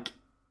you can like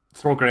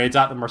throw grenades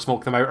at them or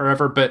smoke them out or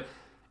whatever, but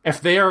if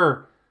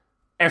they're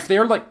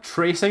like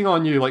tracing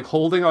on you, like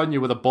holding on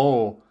you with a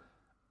bow,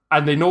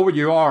 and they know where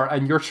you are,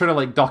 and you're trying to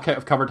like duck out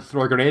of cover to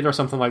throw a grenade or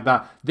something like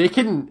that, they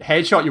can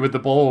headshot you with the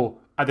bow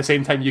at the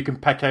same time you can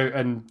pick out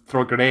and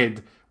throw a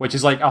grenade, which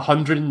is like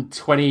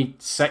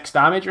 126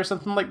 damage or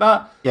something like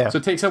that. Yeah. So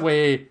it takes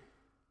away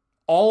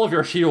all of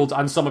your shields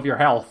and some of your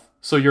health.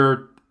 So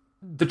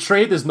the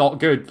trade is not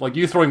good. Like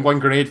you throwing one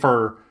grenade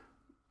for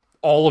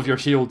all of your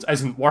shields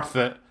isn't worth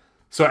it.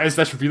 So it is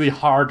this really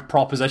hard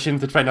proposition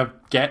to try to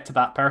get to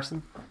that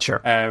person.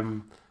 Sure.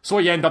 So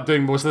what you end up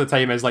doing most of the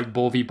time is like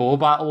bow v bow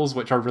battles,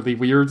 which are really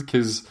weird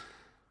because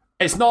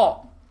it's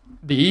not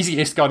the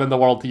easiest gun in the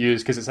world to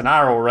use because it's an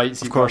arrow, right?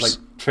 So you've got to like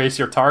trace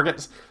your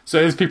targets. So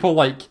there's people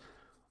like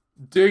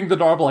doing the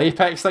normal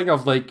Apex thing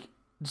of like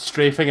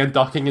strafing and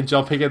ducking and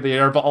jumping in the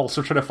air, but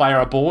also trying to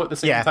fire a bow at the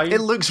same time. It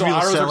looks really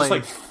arrows silly. Are just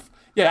like,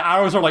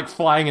 arrows are like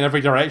flying in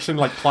every direction,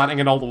 like planting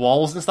in all the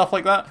walls and stuff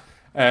like that.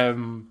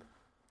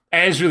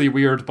 It is really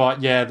weird, but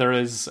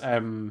there's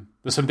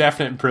some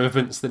definite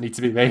improvements that need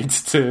to be made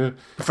to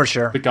for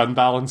sure the gun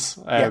balance.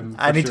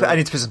 I need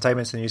to put some time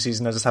into the new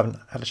season. I just haven't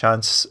had a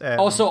chance.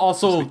 Also,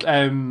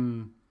 I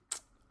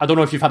don't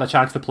know if you've had a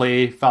chance to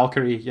play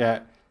Valkyrie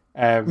yet.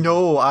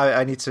 No,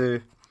 I need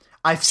to.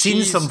 I've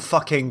seen some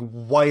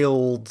fucking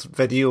wild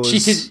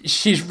videos.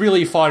 She's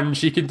really fun.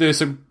 She can do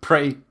some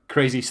pretty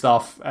crazy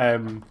stuff.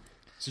 So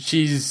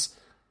she's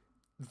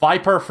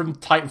Viper from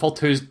Titanfall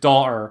 2's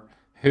daughter,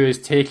 who has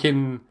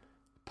taken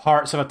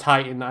parts of a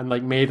Titan and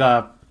like made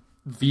a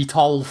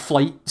VTOL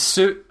flight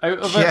suit out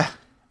of it.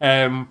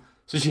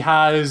 So she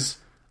has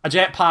a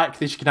jetpack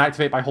that she can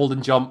activate by hold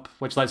and jump,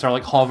 which lets her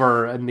like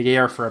hover in the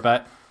air for a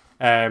bit.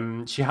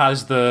 She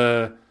has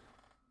the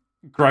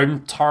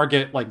ground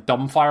target like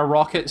dumbfire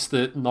rockets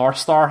that North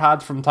Star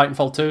had from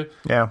Titanfall 2.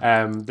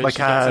 Like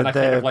kind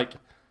of like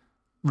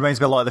reminds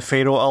me a lot of the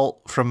Pharaoh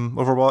ult from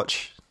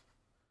Overwatch.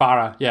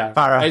 Farah,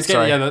 Farah,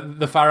 sorry.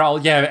 The Farah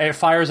ult, it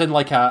fires in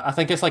like I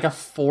think it's like a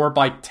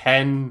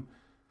 4x10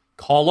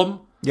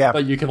 column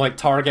that you can like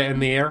target in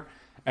the air,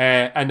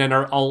 and then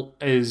her ult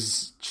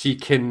is she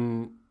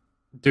can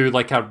do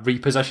like a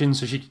reposition,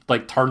 so she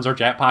like turns her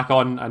jetpack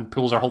on and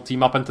pulls her whole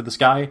team up into the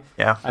sky,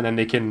 and then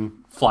they can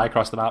fly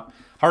across the map.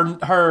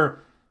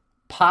 Her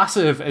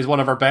passive is one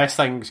of her best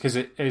things because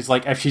it is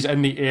like if she's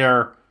in the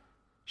air,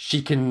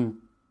 she can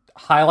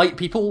highlight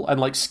people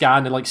and like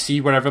scan and like see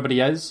where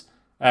everybody is.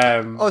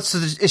 So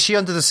is she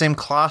under the same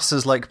class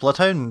as like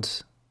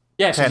Bloodhound?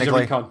 Yeah, so she's a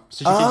recon.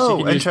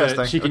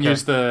 So she can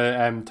use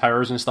the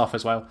towers and stuff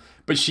as well.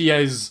 But she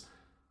is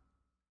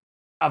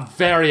a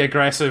very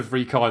aggressive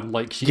recon.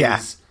 Like she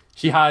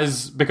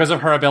has, because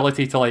of her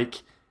ability to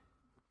like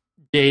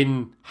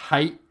gain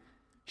height,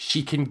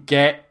 she can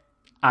get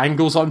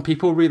angles on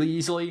people really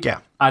easily. Yeah.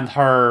 And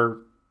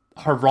her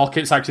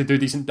rockets actually do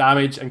decent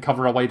damage and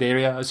cover a wide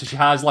area. So she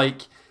has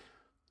like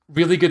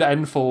really good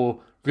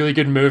info, really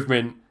good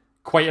movement,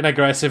 quite an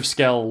aggressive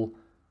skill.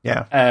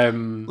 Yeah.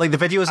 Like the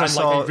videos I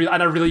saw,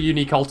 and a really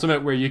unique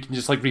ultimate where you can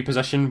just like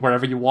reposition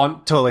wherever you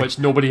want, totally, which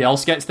nobody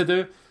else gets to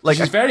do. Like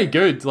she's very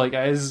good. Like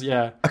it is,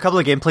 A couple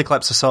of gameplay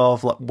clips I saw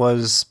of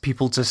was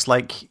people just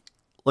like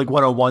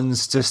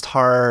one-on-ones, just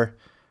her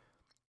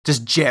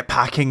just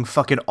jetpacking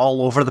fucking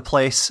all over the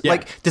place. Yeah.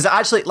 Like, does it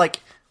actually like?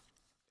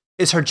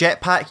 is her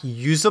jetpack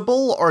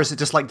usable, or is it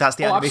just like that's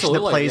the animation that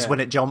plays when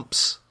it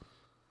jumps?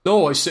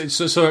 No,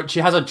 so she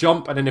has a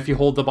jump, and then if you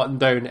hold the button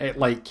down, it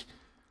like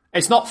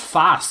it's not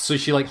fast, so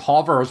she like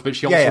hovers, but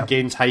she also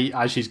gains height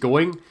as she's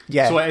going.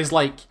 Yeah. So it is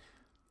like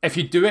if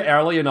you do it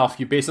early enough,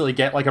 you basically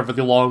get like a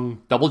really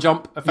long double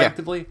jump.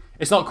 Effectively,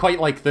 it's not quite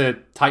like the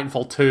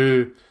Titanfall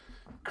 2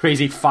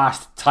 crazy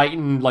fast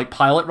Titan like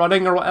pilot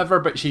running or whatever,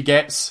 but she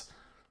gets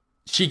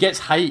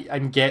height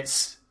and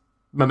gets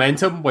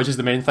momentum, which is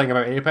the main thing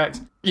about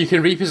Apex. You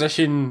can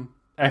reposition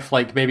if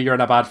like maybe you're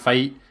in a bad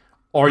fight,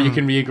 or you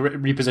can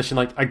reposition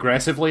like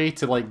aggressively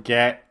to like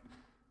get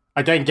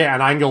an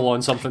angle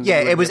on something.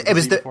 Yeah, it was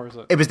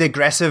the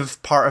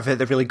aggressive part of it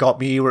that really got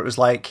me, where it was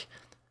like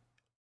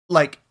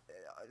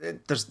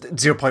there's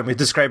 0 point me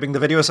describing the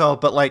video as well,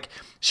 but like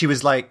she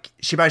managed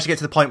to get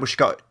to the point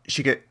where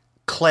she got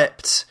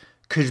clipped,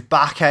 could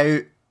back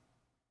out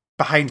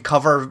behind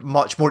cover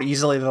much more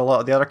easily than a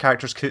lot of the other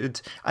characters could,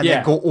 and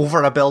then go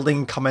over a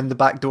building, come in the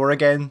back door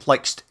again,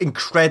 like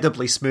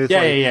incredibly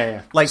smoothly.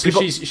 Yeah. Like so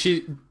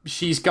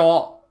she's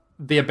got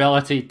the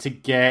ability to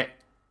get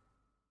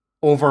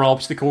over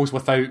obstacles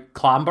without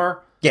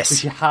clamber. Yes,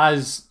 so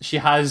she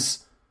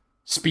has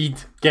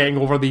speed getting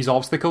over these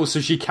obstacles,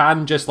 so she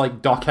can just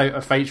like duck out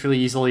of fights really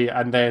easily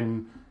and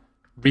then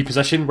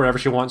reposition wherever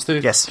she wants to.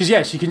 Yes.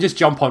 Because she can just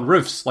jump on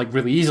roofs like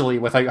really easily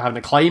without having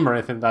to climb or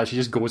anything like that. She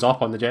just goes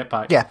up on the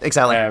jetpack. Yeah,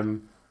 exactly.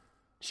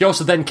 She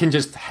also then can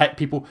just hit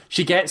people.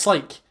 She gets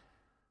like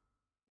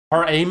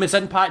her aim is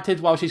impacted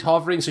while she's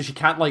hovering, so she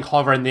can't like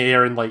hover in the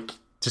air and like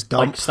just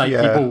dump, like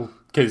snipe people.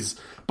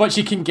 But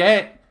she can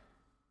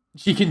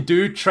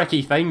do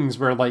tricky things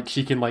where like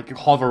she can like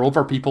hover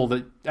over people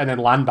and then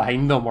land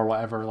behind them or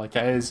whatever. Like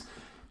it is,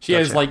 she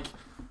is like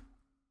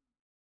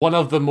one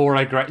of the more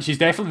aggressive. She's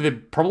definitely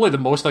probably the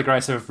most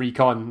aggressive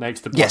recon next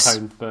to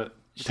Bloodhound, but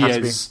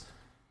she's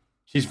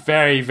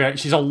very, very.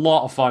 She's a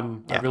lot of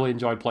fun. Yeah. I really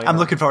enjoyed playing. I'm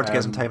looking forward to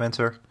getting some time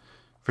into her,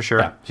 for sure.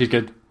 Yeah, she's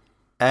good.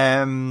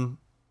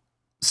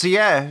 So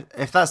yeah,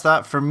 if that's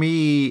that for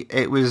me,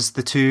 it was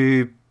the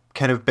two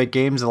kind of big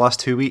games the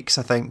last 2 weeks,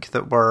 I think,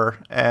 that were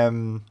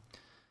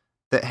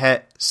that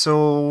hit.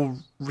 So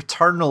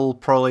Returnal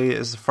probably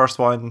is the first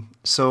one.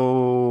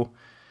 So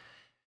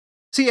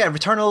yeah,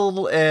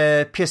 Returnal,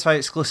 PS5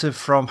 exclusive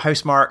from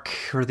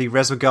Housemarque, or the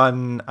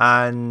Resogun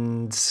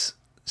and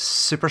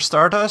Super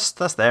Stardust.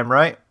 That's them,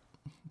 right?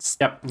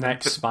 Yep,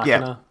 Nex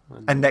Machina. Yeah,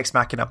 and Nex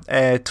Machina.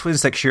 Twin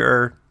stick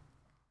shooter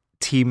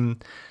team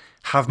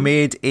have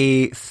made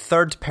a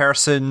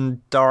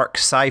third-person dark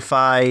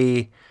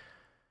sci-fi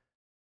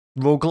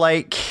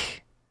roguelike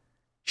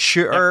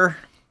shooter.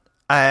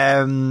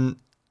 Yep.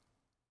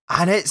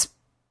 And it's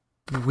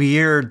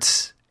weird.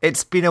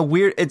 It's been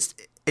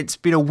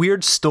a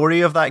weird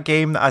story of that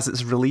game as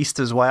it's released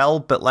as well,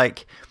 but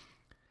like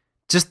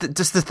just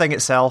the thing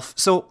itself.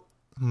 So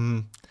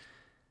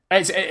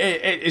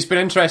it's been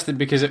interesting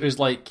because it was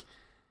like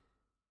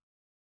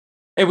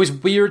it was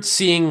weird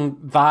seeing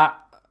that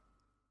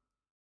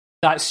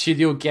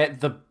studio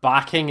get the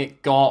backing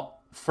it got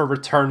for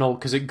Returnal,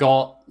 because it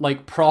got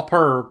like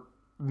proper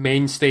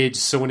main stage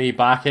Sony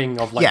backing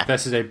of like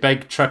this is a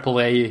big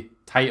AAA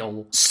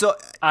title. So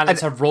and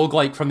it's a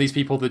roguelike from these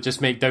people that just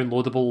make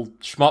downloadable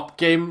shmup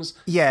games.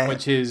 Yeah.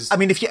 Which is, I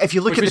mean, if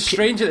you look at was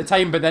strange at the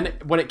time, but then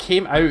when it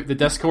came out, the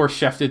discourse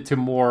shifted to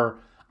more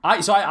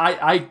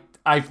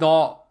I've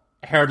not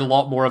heard a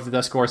lot more of the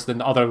discourse than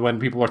when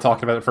people were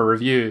talking about it for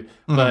review.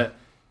 But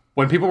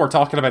when people were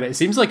talking about it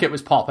seems like it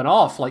was popping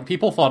off. Like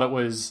people thought it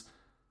was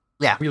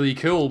really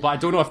cool, but I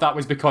don't know if that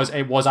was because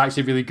it was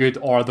actually really good,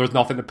 or there's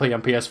nothing to play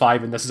on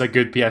PS5 and this is a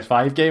good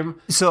PS5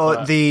 game.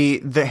 So the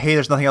hey,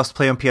 there's nothing else to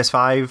play on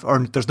PS5,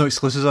 or there's no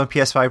exclusives on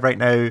PS5 right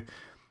now,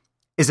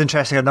 is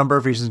interesting a number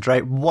of reasons,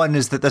 right? One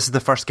is that this is the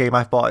first game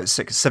I've bought at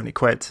 70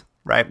 quid,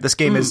 right? This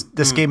game is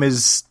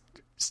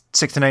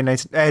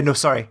 69.99. No,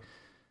 sorry.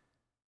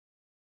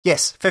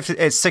 Yes,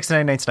 it's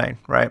 69.99,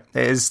 right?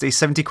 It is a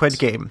 70 quid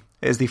game.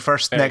 It is the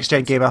first next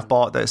gen game I've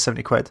bought that is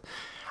 70 quid.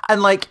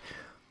 And like,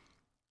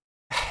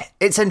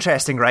 it's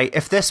interesting, right?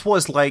 If this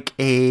was like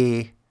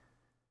an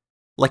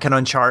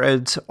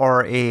Uncharted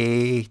or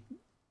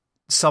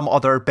some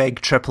other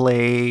big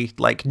AAA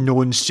like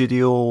known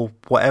studio,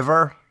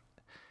 whatever,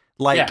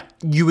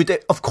 you would,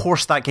 of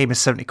course that game is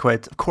 70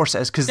 quid. Of course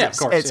it is, because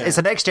it's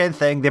a next gen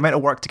thing. The amount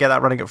of work to get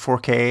that running at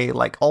 4K,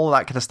 like all of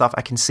that kind of stuff,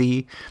 I can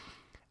see.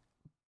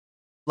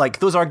 Like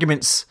those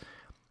arguments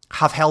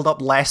have held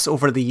up less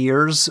over the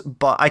years,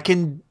 but I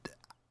can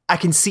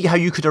see how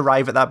you could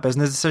arrive at that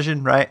business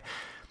decision, right?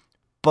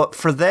 But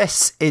for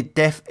this, it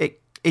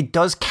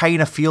does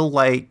kind of feel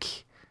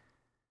like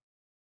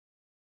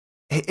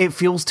it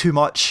feels too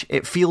much.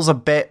 It feels a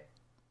bit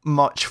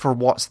much for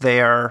what's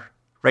there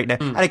right now.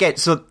 And again,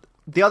 so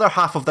the other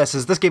half of this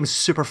game is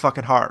super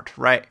fucking hard,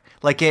 right?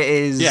 Like it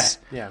is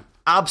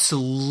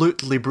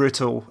absolutely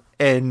brutal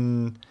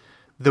in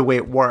the way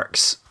it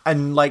works.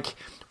 And like,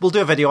 we'll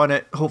do a video on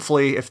it,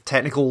 hopefully, if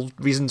technical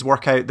reasons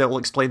work out, that will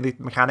explain the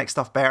mechanic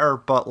stuff better.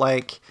 But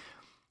like,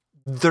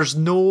 there's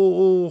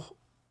no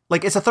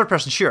like, it's a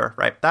third-person shooter,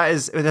 right? That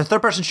is a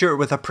third-person shooter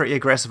with a pretty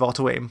aggressive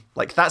auto-aim.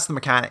 Like, that's the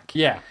mechanic.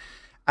 Yeah.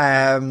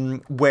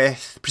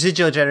 With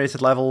procedurally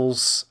generated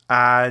levels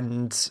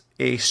and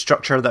a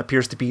structure that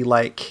appears to be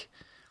like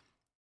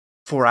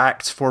 4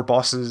 acts, 4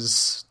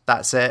 bosses,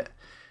 that's it.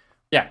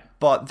 Yeah.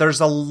 But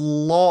there's a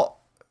lot...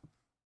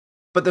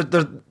 But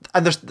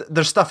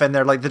there's stuff in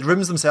there. Like, the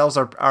rooms themselves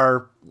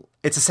are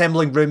it's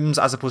assembling rooms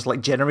as opposed to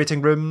like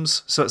generating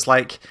rooms. So it's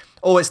like,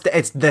 oh,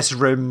 it's this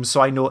room, so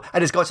I know.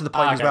 And it's got to the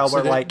point as well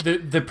where like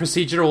the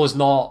procedural is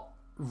not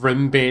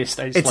room based;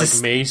 it's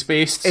like maze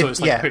based. So it's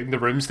like putting the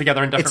rooms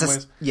together in different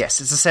ways. Yes,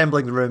 it's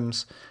assembling the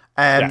rooms,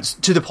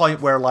 to the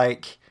point where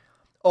like,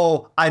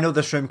 oh, I know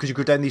this room because you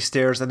go down these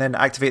stairs and then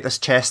activate this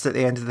chest at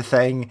the end of the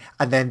thing,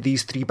 and then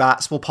these 3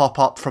 bats will pop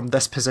up from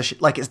this position.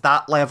 Like, it's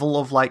that level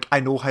of like, I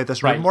know how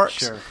this room works.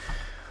 Sure.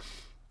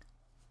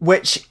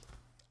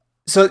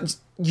 So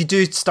you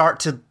do start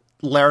to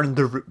learn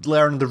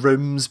the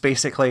rooms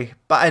basically,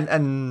 but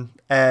and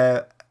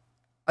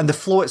the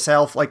flow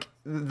itself, like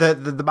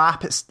the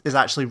map is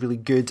actually really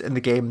good in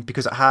the game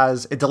because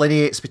it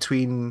delineates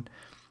between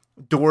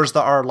doors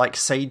that are like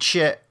side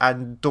shit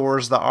and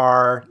doors that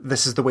are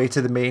this is the way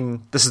to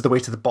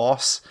the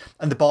boss,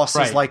 and the boss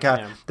is like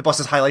the boss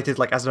is highlighted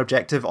like as an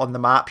objective on the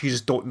map. You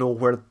just don't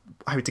know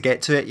how to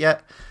get to it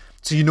yet,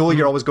 so you know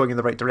you're always going in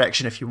the right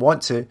direction if you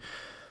want to.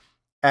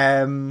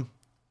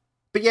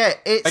 But yeah,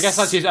 I guess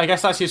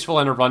that's useful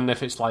in a run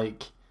if it's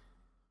like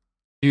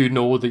you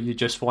know that you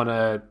just want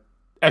to.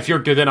 If you're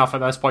good enough at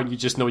this point, you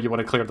just know you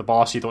want to clear the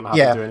boss. You don't have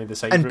to do any of the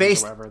side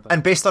rooms or whatever.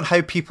 And based on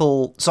how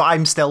people, so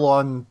I'm still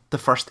on the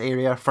first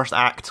area, first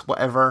act,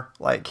 whatever.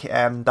 Like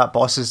that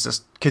boss is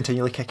just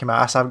continually kicking my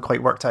ass. I haven't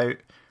quite worked out,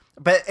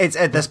 but it's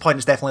at this point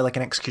it's definitely like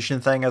an execution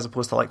thing as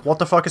opposed to like what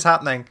the fuck is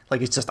happening.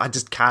 Like it's just I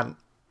just can't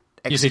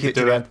execute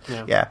it.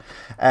 Yeah.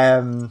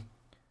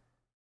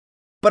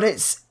 But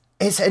it's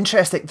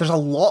interesting. There's a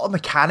lot of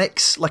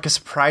mechanics, like a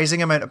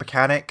surprising amount of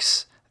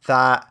mechanics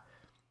that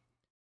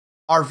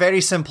are very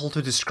simple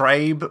to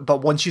describe,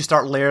 but once you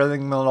start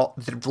layering them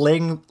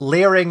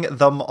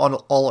on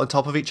all on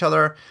top of each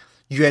other,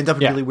 you end up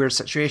in really weird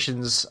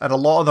situations, and a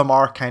lot of them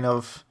are kind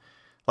of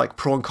like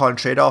pro and con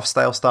trade-off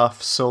style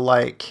stuff. So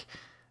like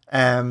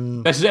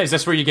is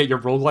this where you get your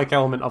roguelike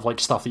element of like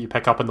stuff that you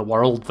pick up in the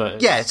world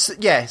that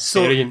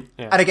so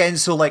and again,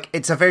 so like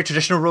it's a very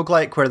traditional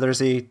roguelike where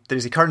there's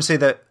a currency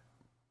that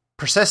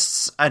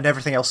persists and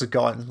everything else is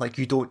gone. Like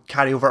you don't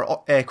carry over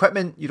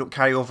equipment, you don't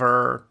carry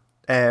over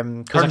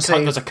currency.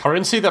 There's a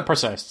currency that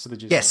persists.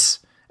 Did you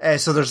say?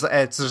 So there's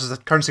a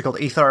currency called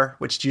Aether,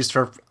 which is used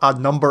for a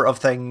number of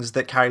things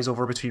that carries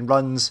over between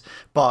runs.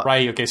 But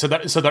right, okay, so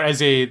there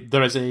is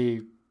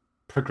a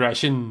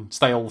progression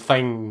style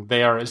thing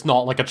there. It's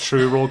not like a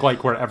true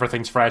roguelike where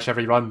everything's fresh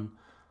every run.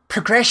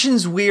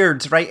 Progression's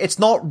weird, right? It's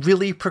not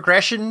really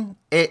progression.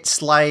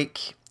 It's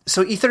like,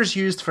 so Aether's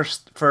used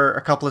for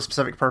a couple of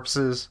specific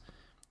purposes.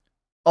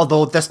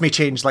 Although this may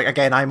change, like,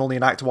 again, I'm only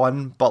in Act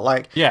 1, but,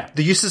 like, the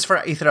uses for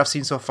Aether I've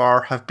seen so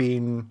far have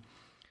been,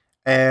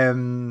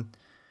 there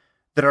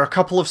are a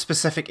couple of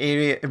specific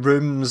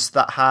rooms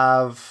that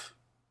have,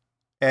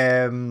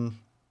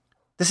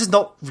 this is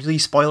not really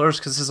spoilers,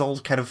 because this is all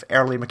kind of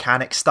early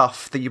mechanic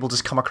stuff that you will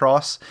just come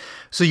across.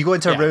 So you go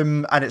into a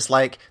room, and it's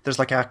like, there's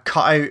like a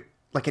cutout,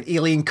 like an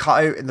alien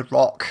cutout in the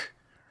rock,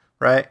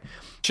 right?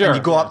 Sure. And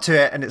you go up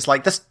to it, and it's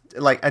like this,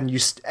 like, and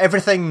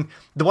everything.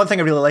 The one thing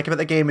I really like about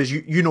the game is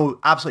you know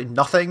absolutely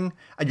nothing,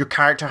 and your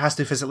character has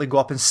to physically go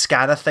up and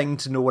scan a thing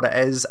to know what it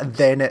is, and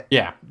then it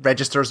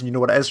registers, and you know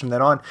what it is from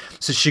then on.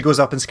 So she goes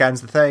up and scans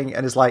the thing,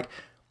 and is like,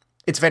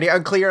 it's very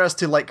unclear as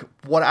to like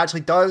what it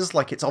actually does.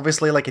 Like it's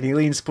obviously like an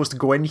alien supposed to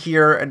go in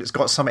here, and it's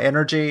got some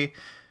energy,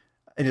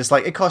 and it's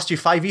like it costs you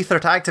 5 ether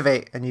to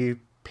activate, and you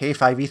pay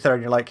 5 ether,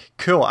 and you're like,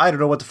 cool, I don't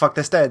know what the fuck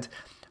this did,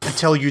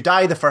 until you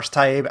die the first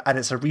time, and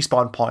it's a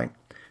respawn point.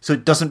 So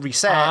it doesn't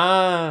reset.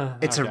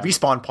 It's a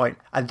respawn point,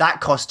 and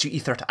that costs you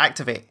ether to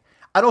activate,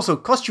 and also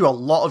costs you a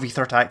lot of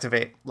ether to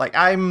activate. Like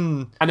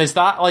and is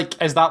that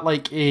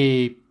like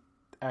a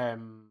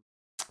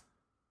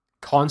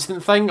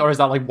constant thing, or is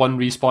that like one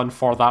respawn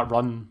for that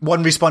run?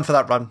 One respawn for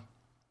that run.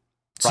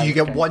 So you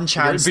get one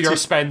chance. But you're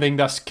spending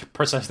this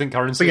persistent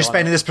currency. But you're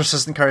spending this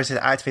persistent currency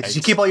to activate. So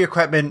you keep all your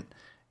equipment.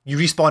 You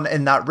respawn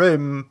in that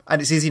room,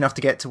 and it's easy enough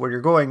to get to where you're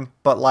going.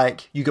 But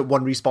like you get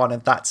one respawn,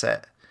 and that's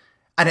it.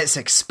 And it's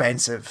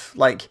expensive.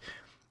 Like,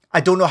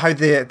 I don't know how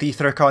the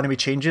ether economy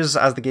changes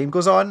as the game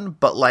goes on,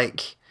 but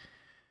like,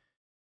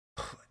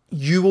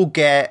 you will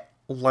get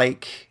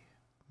like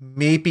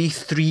maybe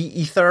 3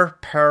 ether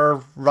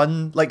per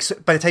run. Like, so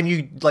by the time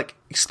you like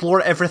explore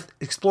like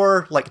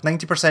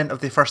 90% of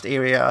the first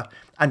area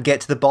and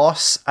get to the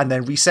boss and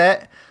then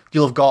reset,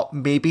 you'll have got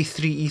maybe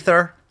 3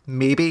 ether,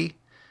 maybe.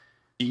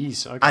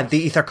 Jeez, okay. And the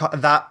ether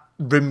that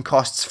room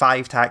costs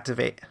 5 to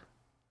activate.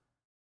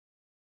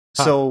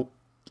 So.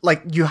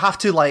 Like, you have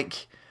to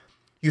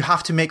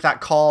make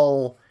that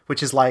call,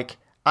 which is like,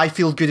 I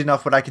feel good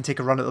enough when I can take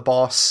a run at the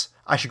boss,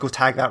 I should go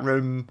tag that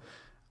room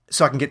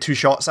so I can get 2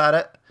 shots at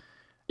it.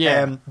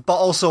 Yeah. But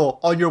also,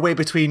 on your way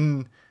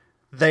between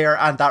there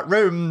and that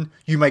room,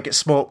 you might get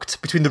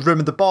smoked. Between the room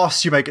and the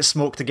boss, you might get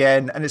smoked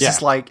again. And it's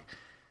just like,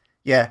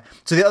 yeah.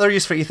 So the other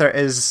use for ether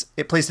is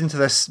it plays into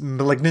this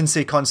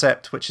malignancy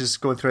concept, which is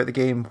going throughout the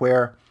game,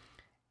 where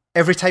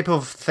most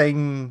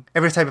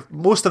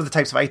of the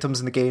types of items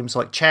in the game, so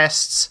like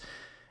chests,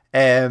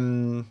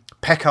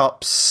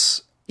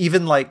 pickups,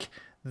 even like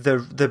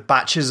the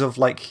batches of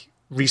like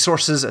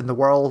resources in the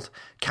world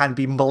can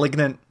be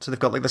malignant. So they've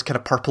got like this kind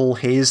of purple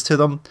haze to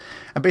them.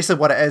 And basically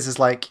what it is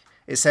like,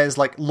 it says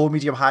like low,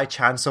 medium, high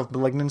chance of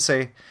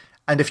malignancy.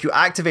 And if you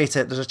activate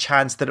it, there's a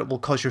chance that it will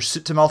cause your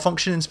suit to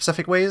malfunction in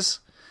specific ways.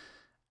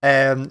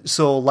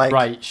 So like,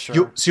 right,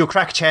 sure. You'll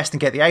crack a chest and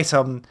get the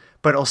item,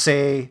 but it'll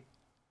say,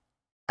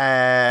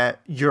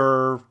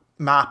 your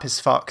map is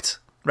fucked,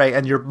 right?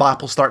 And your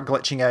map will start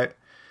glitching out.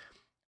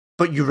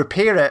 But you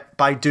repair it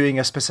by doing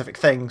a specific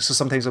thing. So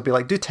sometimes it'll be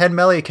like, do 10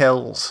 melee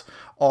kills,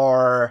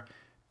 or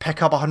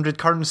pick up 100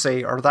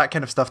 currency, or that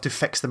kind of stuff to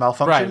fix the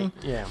malfunction.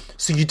 Right, yeah.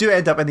 So you do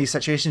end up in these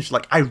situations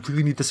where, like, I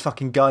really need this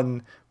fucking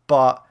gun,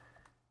 but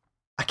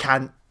I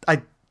can't.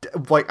 I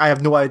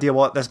have no idea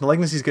what this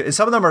malignancy is good. And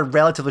some of them are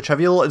relatively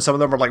trivial, and some of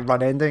them are like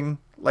run ending.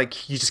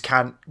 Like you just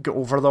can't get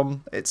over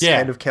them. It's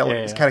kind of killer.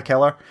 It's kind of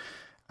killer.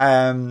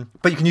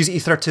 But you can use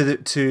ether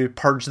to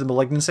purge the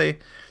malignancy.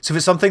 So if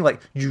it's something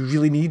like you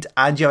really need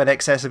and you have an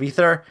excess of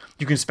ether,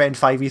 you can spend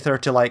 5 ether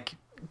to like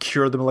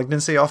cure the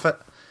malignancy off it.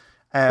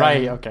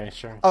 Right. Okay.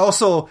 Sure.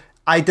 Also,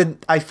 I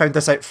found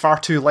this out far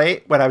too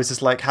late when I was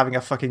just like having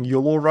a fucking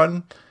YOLO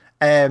run.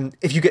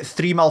 If you get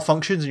 3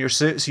 malfunctions in your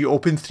suit, so you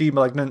open 3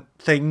 malignant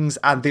things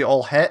and they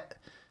all hit,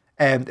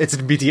 it's an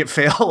immediate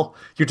fail.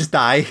 You just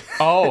die.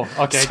 Oh,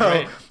 okay, so,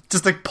 great.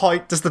 Just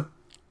a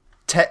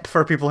tip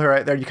for people who are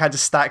out there: you can't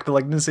just stack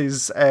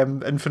malignancies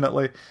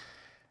infinitely.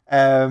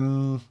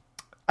 And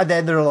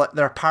then there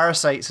are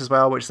parasites as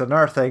well, which is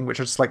another thing,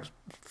 which are just like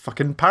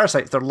fucking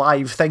parasites. They're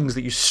live things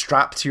that you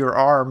strap to your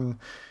arm,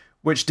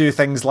 which do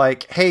things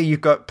like, hey,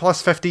 you've got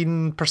plus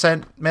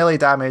 15% melee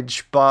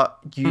damage, but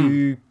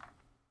you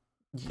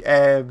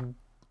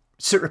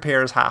suit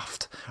repair is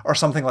halved, or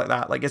something like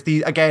that. Like it's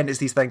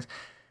these things.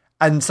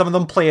 And some of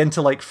them play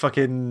into like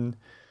fucking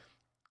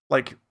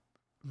like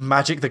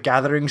Magic the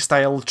Gathering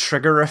style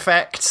trigger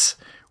effects,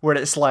 where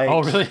it's like,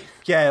 oh really?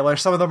 Yeah, where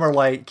some of them are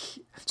like,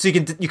 so you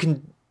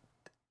can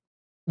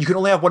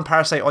only have one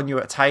parasite on you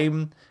at a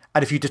time,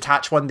 and if you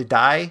detach one, they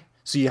die.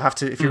 So you have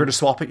to, if you're going to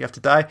swap it, you have to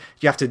die.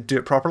 You have to do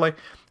it properly.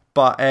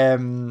 But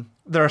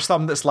there are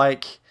some that's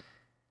like,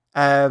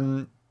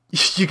 you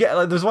get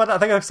like, there's one, I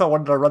think I saw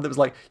one in a run that was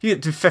like, you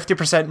get to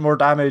 50% more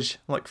damage.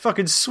 I'm like,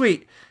 fucking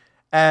sweet.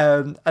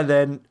 And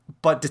then,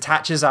 but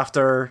detaches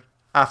after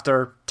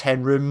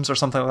 10 rooms or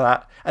something like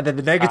that. And then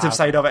the negative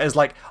side of it is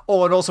like,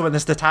 oh, and also when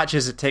this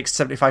detaches, it takes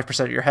 75%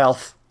 of your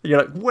health.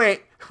 You're like,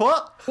 wait,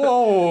 what?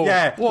 Whoa.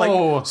 Yeah,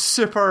 whoa. Like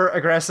super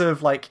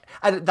aggressive, like,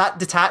 and that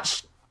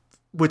detach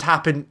would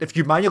happen if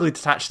you manually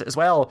detached it as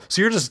well.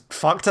 So you're just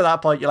fucked at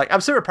that point. You're like,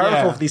 I'm super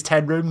powerful for these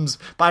 10 rooms,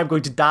 but I'm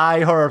going to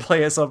die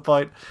horribly at some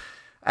point.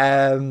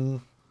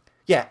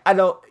 Yeah, I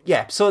know.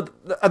 Yeah, so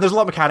and there's a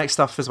lot of mechanic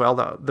stuff as well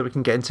that we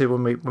can get into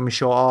when we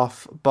show it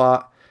off,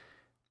 but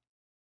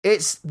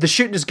the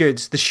shooting is good.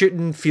 The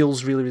shooting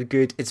feels really, really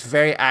good. It's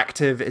very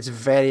active. It's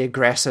very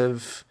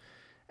aggressive.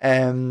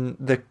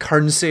 The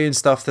currency and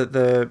stuff that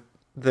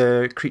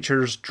the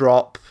creatures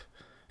drop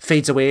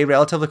fades away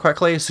relatively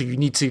quickly, so you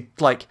need to,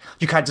 like,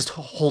 you can't just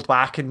hold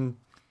back and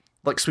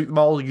like sweep them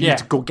all. You need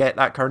to go get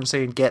that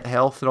currency and get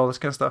health and all this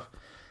kind of stuff.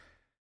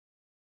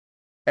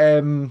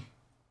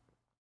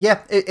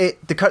 Yeah,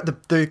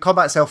 the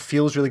combat itself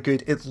feels really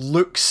good. It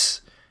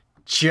looks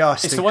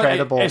just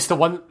incredible. It's the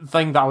one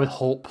thing that I would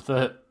hope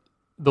that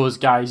those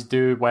guys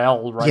do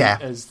well, right? Yeah,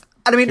 is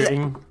and I mean,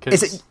 shooting,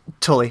 is it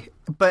totally?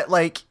 But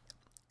like,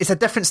 it's a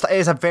different. It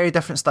is a very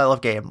different style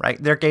of game,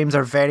 right? Their games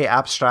are very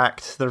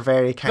abstract. They're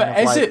very kind of.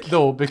 But is it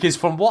though? Because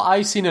from what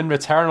I've seen in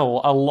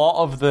Returnal, a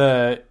lot of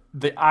the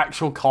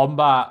actual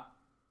combat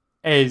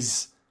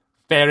is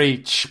very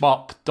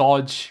shmup,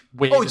 dodge,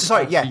 wave.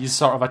 These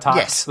sort of attacks.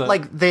 Yes,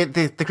 like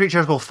the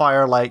creatures will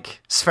fire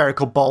like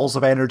spherical balls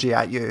of energy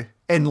at you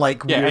in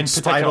like weird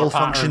spiral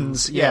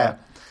functions. Yeah.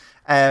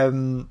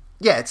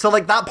 Yeah, so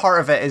like that part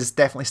of it is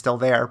definitely still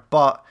there,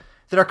 but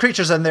there are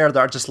creatures in there that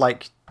are just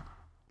like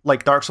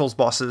Dark Souls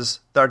bosses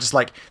that are just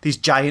like these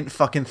giant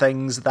fucking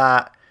things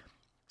that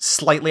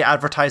slightly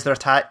advertise their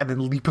attack and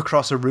then leap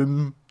across a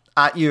room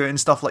at you and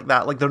stuff like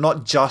that. Like they're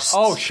not just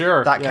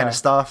that kind of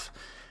stuff.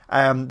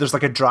 There's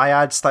like a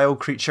dryad style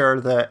creature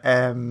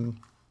that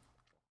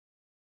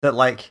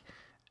like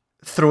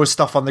throws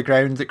stuff on the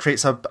ground that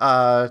creates an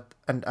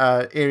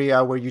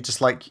area where you just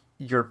like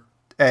you're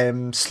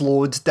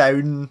slowed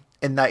down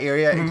in that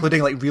area,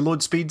 including like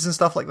reload speeds and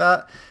stuff like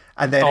that.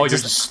 And then you're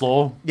just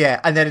slow. Yeah,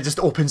 and then it just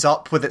opens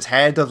up with its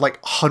head of like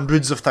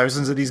hundreds of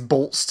thousands of these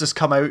bolts just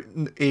come out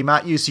and aim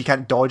at you, so you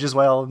can't dodge as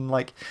well. And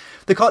like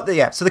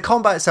so the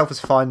combat itself is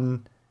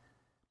fun.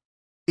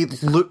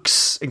 It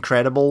looks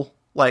incredible.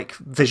 Like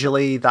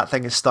visually, that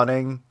thing is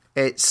stunning.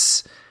 They're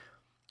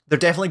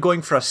definitely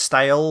going for a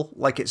style.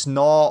 Like it's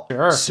not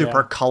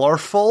super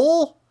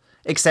colorful.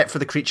 except for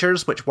the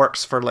creatures, which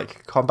works for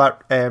like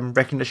combat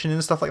recognition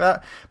and stuff like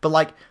that. But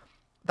like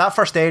that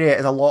first area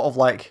is a lot of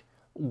like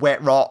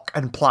wet rock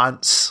and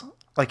plants.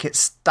 Like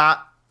it's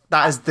that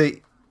is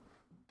the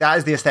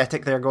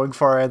aesthetic they're going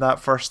for in that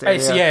first area.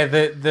 It's, yeah,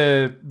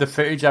 the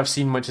footage I've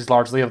seen, which is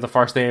largely of the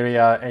first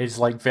area, is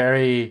like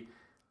very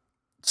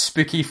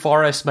spooky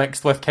forest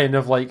mixed with kind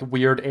of like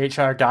weird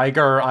H.R.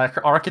 Geiger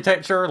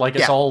architecture. Like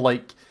it's all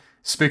like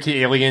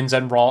spooky aliens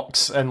and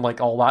rocks and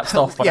like all that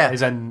stuff, but it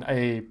is in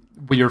a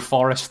weird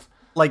forest.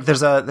 Like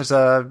there's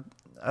a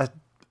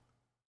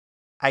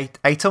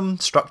item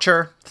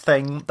structure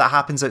thing that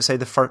happens outside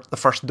the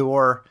first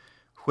door,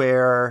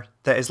 where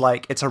that is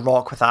like it's a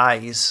rock with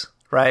eyes,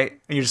 right?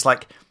 And you're just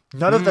like,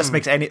 none of this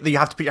makes any. You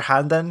have to put your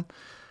hand in,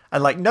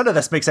 and like none of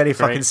this makes any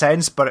fucking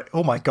sense. But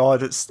oh my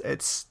god,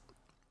 it's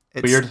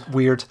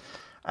weird.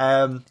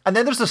 And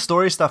then there's the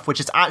story stuff, which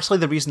is actually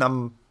the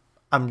reason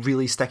I'm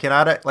really sticking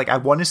at it. Like I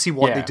want to see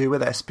what they do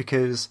with this,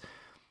 because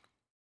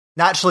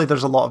naturally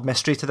there's a lot of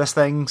mystery to this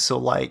thing. So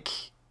like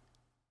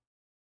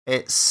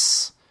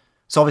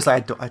obviously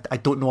I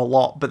don't know a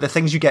lot, but the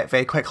things you get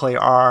very quickly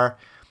are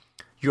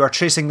you are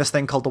tracing this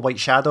thing called the White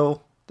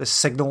Shadow, this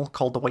signal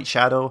called the White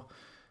Shadow.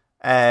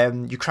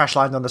 You crash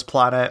land on this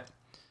planet.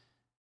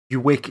 You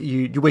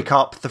wake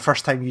up the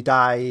first time you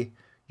die.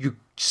 You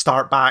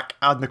start back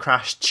on the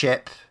crashed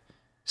ship,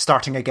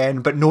 starting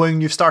again, but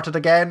knowing you've started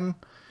again.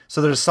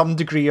 So there's some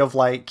degree of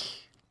like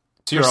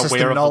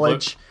persistent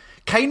knowledge,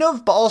 kind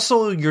of, but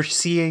also you're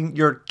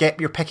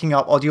picking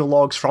up audio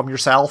logs from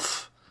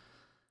yourself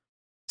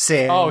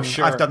saying, "Oh,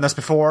 sure, I've done this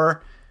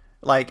before."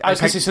 Like I was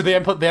going to say, so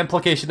the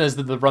implication is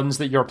that the runs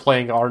that you're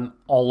playing aren't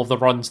all of the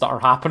runs that are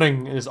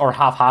happening or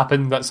have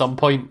happened at some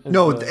point.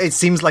 No, it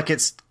seems like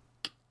it's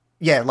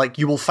like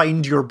you will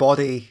find your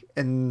body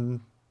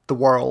in the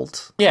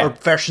world, or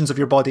versions of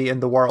your body in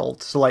the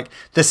world. So like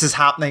this is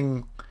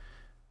happening.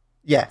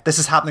 Yeah, this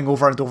is happening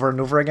over and over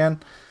and over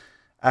again.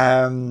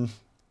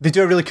 They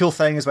do a really cool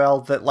thing as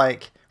well, that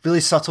like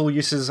really subtle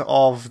uses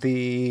of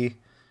the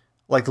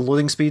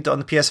loading speed on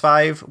the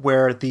PS5,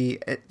 where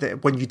the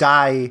when you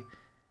die,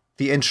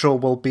 the intro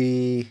will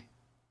be,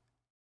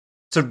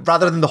 so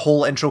rather than the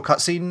whole intro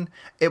cutscene,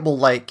 it will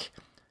like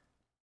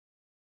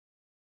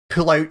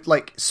pull out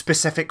like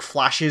specific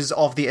flashes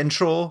of the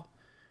intro.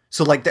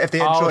 So like if the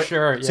intro,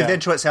 so the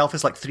intro itself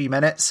is like 3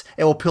 minutes,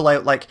 it will pull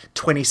out like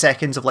 20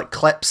 seconds of like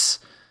clips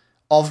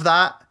of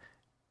that,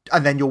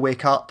 and then you'll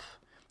wake up,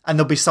 and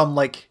there'll be some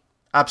like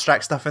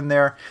abstract stuff in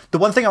there. The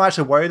one thing I'm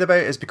actually worried about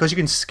is because you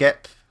can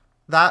skip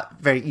that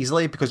very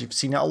easily because you've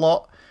seen it a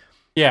lot.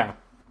 Yeah.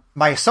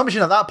 My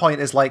assumption at that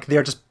point is like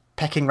they're just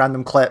picking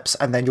random clips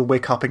and then you'll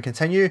wake up and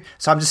continue.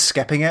 So I'm just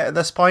skipping it at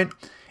this point.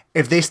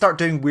 If they start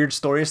doing weird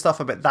story stuff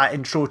about that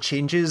intro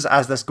changes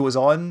as this goes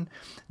on,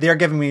 they're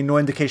giving me no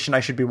indication I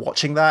should be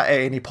watching that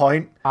at any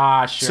point.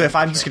 Sure. So if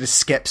I'm just going to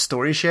skip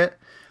story shit.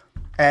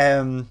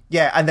 And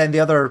then the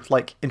other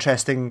like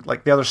interesting,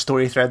 like the other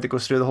story thread that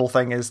goes through the whole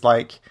thing is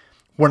like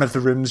one of the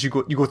rooms you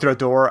go through a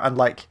door, and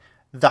like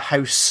the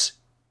house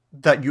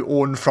that you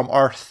own from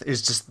Earth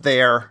is just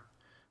there,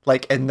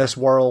 like in this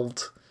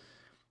world,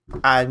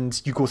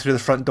 and you go through the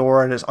front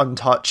door and it's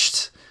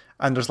untouched,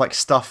 and there's like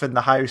stuff in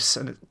the house,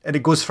 and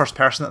it goes first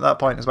person at that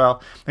point as well.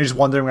 And you're just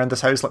wandering around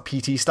this house like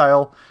PT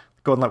style,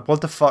 going like,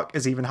 what the fuck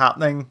is even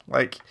happening?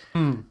 Like,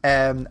 and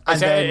then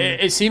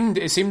it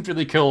seemed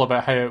really cool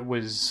about how it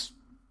was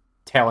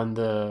telling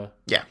the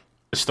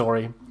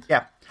story.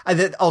 Yeah, and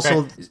then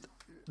also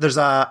there's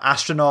a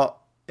astronaut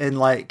in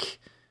like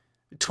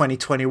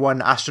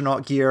 2021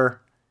 astronaut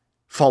gear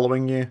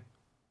following you,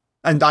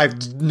 and I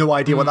have no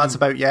idea what that's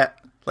about yet.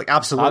 Like,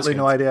 absolutely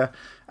no idea.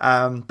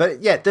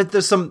 But yeah,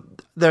 there's some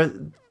they're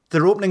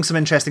opening some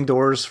interesting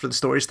doors for the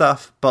story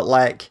stuff, but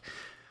like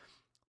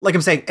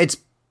I'm saying, it's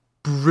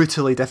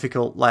brutally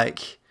difficult.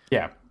 Like,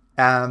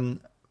 but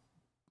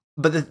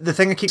the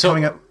thing I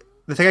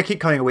keep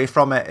coming away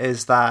from it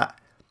is that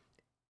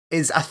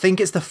I think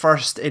it's the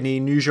first in a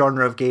new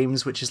genre of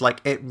games, which is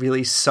like, it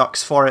really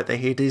sucks for it that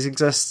Hades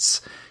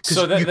exists.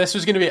 So this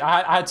was going to be,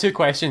 I had two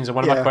questions, and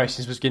one of my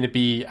questions was going to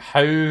be,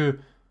 how do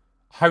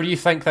you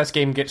think this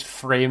game gets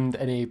framed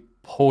in a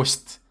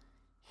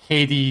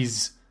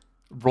post-Hades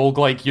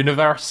roguelike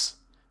universe,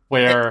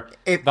 where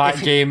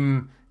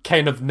game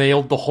kind of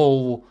nailed the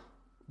whole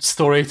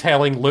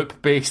storytelling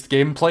loop-based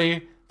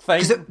gameplay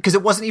thing? Because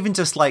it wasn't even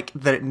just like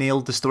that it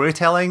nailed the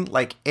storytelling,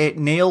 like it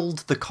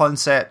nailed the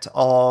concept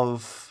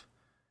of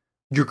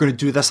you're going to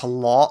do this a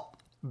lot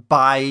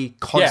by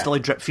constantly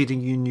drip feeding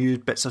you new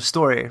bits of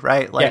story,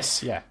 right? Like,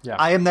 yes, yeah.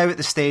 I am now at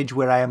the stage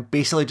where I am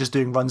basically just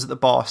doing runs at the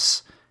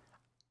boss,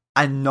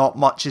 and not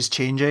much is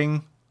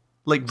changing.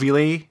 Like,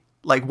 really,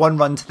 like one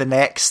run to the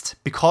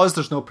next, because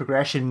there's no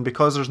progression,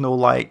 because there's no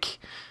like,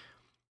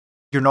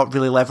 you're not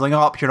really leveling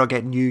up, you're not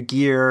getting new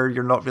gear,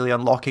 you're not really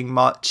unlocking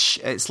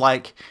much. It's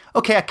like,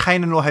 okay, I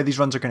kind of know how these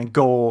runs are going to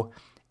go.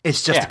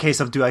 It's just a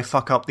case of, do I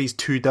fuck up these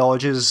 2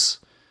 dodges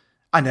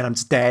and then I'm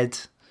just dead,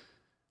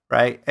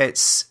 right?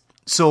 It's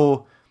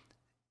so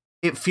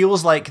it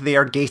feels like they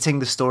are gating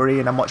the story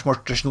in a much more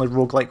traditionally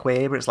roguelike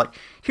way, where it's like,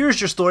 here's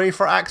your story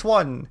for Act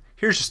 1,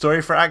 here's your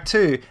story for Act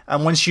 2,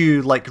 and once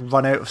you like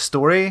run out of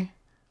story,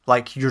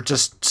 like you're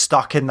just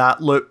stuck in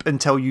that loop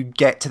until you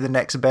get to the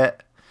next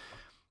bit.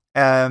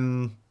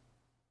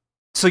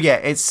 So yeah,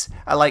 it's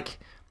like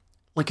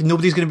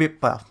nobody's going to be,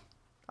 well,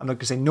 I'm not going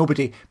to say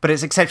nobody, but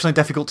it's exceptionally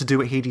difficult to do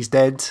what Hades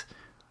did.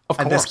 Of course,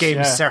 and this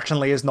game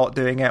certainly is not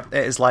doing it.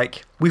 It is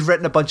like, we've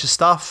written a bunch of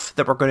stuff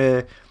that we're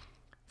going to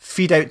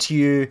feed out to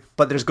you,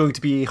 but there's going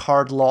to be a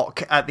hard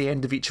lock at the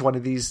end of each one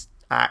of these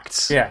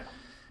acts. Yeah.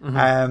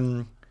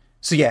 Mm-hmm.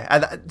 So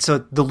yeah, so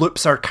the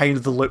loops are kind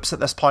of the loops at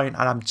this point,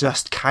 and I'm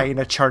just kind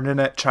of churning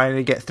it, trying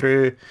to get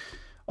through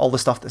all the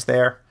stuff that's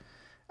there.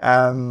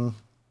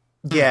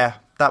 Yeah,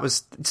 that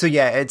was, so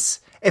yeah,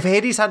 it's, if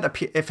Hades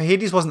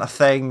wasn't a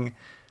thing,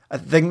 I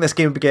think this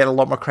game would be getting a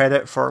lot more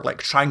credit for like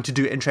trying to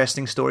do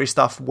interesting story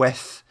stuff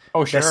with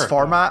this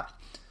format.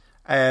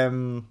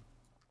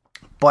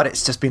 But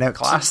it's just been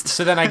outclassed.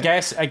 So then I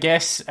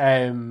guess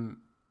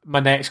my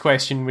next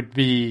question would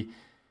be,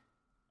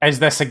 is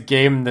this a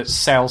game that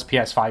sells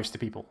PS5s to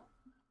people?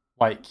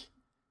 Like,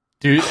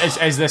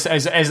 is this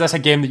a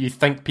game that you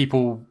think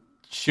people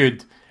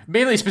should,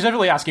 mainly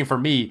specifically asking for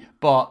me,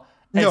 but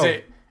is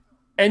it,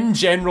 in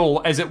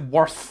general, is it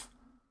worth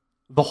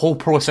the whole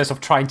process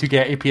of trying to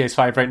get a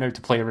PS5 right now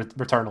to play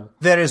Returnal?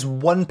 There is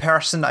one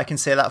person I can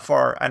say that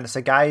for, and it's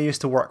a guy I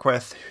used to work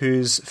with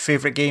whose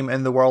favourite game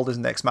in the world is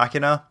Nex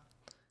Machina.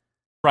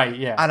 Right,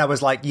 yeah. And I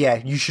was like, yeah,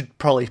 you should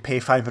probably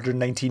pay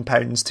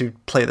 £519 to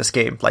play this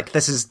game. Like,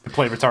 this is... To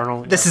play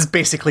Returnal. This is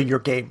basically your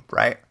game,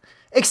 right?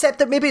 Except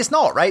that maybe it's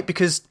not, right?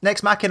 Because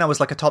Nex Machina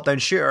was like a top-down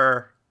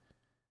shooter,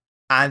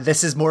 and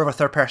this is more of a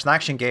third-person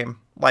action game.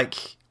 Like,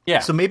 yeah.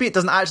 So maybe it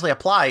doesn't actually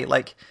apply.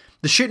 Like,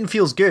 the shooting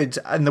feels good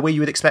in the way you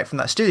would expect from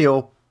that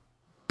studio,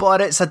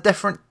 but it's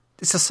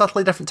a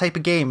subtly different type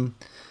of game.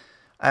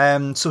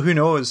 So who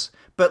knows?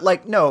 But,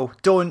 like, no,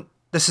 don't...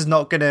 This is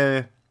not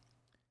gonna...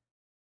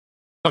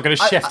 Not going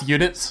to shift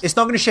units? It's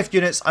not going to shift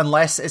units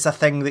unless it's a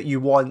thing that you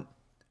want.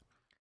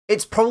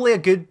 It's probably a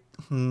good...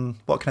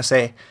 what can I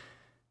say?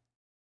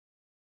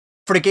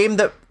 For a game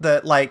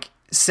that like,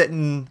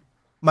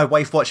 my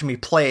wife watching me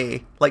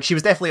play, like, she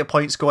was definitely at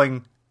points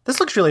going, this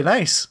looks really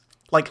nice.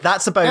 Like,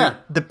 that's about...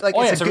 Yeah.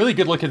 It's a really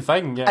good-looking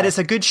thing, yeah. And it's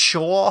a good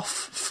show-off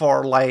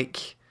for,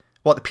 like,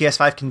 what the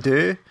PS5 can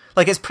do.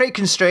 Like, it's pretty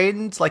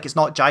constrained. Like, it's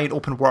not giant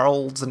open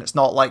worlds, and it's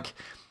not, like,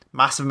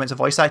 massive amounts of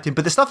voice acting.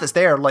 But the stuff that's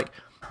there, like...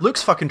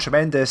 looks fucking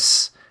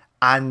tremendous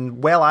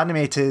and well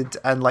animated,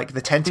 and like the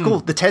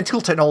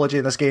tentacle technology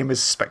in this game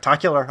is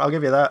spectacular. I'll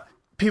give you that.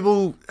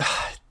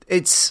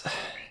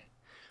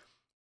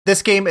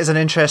 This game is an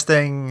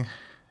interesting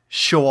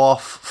show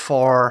off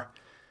for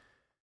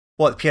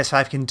what the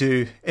PS5 can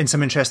do in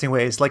some interesting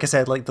ways. Like I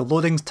said, like the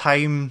loading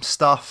time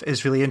stuff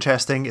is really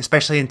interesting,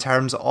 especially in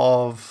terms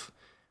of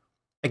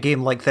a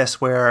game like this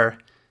where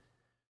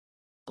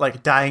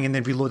like dying and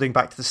then reloading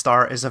back to the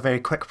start is a very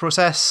quick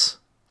process.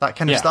 That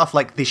kind of stuff,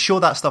 like, they show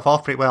that stuff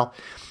off pretty well.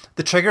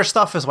 The trigger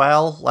stuff as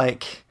well,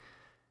 like,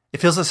 it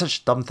feels like such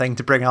a dumb thing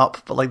to bring up,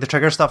 but, like, the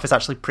trigger stuff is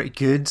actually pretty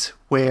good,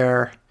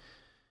 where...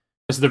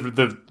 Is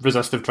the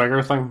resistive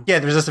trigger thing? Yeah,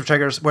 the resistive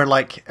triggers, where,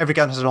 like, every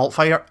gun has an alt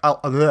fire,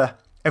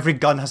 every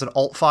gun has an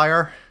alt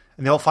fire,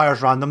 and the alt fire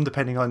is random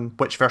depending on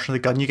which version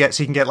of the gun you get,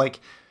 so you can get, like,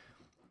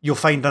 you'll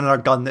find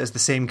another gun that is the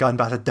same gun,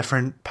 but has a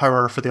different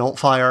power for the alt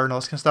fire and all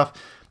this kind of stuff.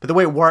 But the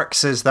way it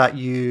works is that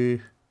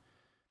you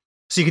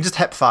can just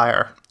hip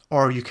fire,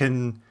 or you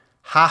can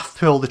half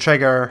pull the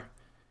trigger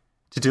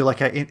to do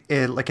like an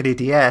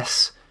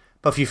ADS.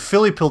 But if you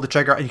fully pull the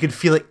trigger and you can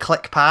feel it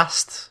click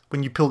past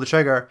when you pull the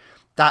trigger,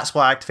 that's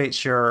what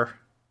activates your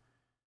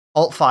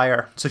alt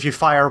fire. So if you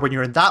fire when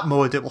you're in that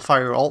mode, it will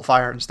fire your alt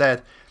fire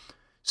instead.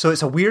 So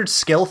it's a weird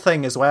skill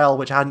thing as well,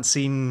 which I hadn't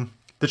seen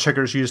the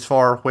triggers used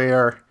for,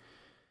 where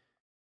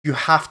you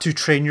have to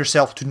train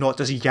yourself to not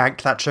just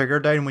yank that trigger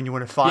down when you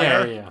want to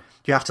fire. Yeah.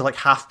 You have to like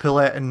half pull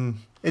it, and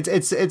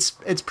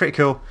it's pretty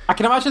cool. I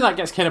can imagine that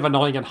gets kind of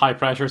annoying in high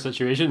pressure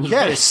situations.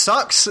 Yeah, it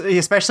sucks,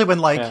 especially when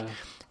like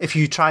if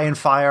you try and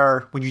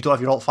fire when you don't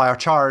have your alt fire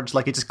charged,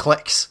 like it just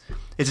clicks,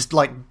 it just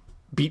like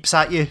beeps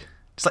at you.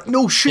 It's like,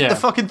 no, shoot the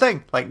fucking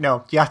thing. Like,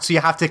 no, so you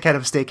have to kind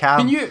of stay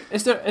calm.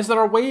 Is there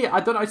a way? I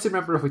don't actually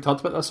remember if we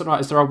talked about this or not.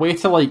 Is there a way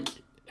to like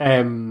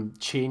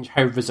change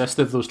how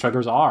resistive those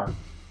triggers are,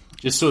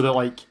 just so that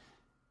like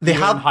in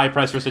high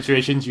pressure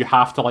situations you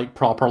have to like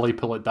properly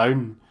pull it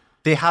down?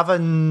 They have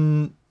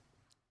the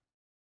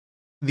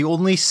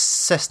only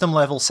system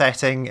level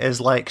setting is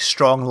like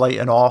strong, light,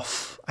 and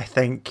off, I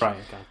think. Right,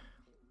 okay.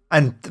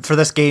 And for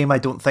this game, I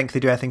don't think they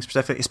do anything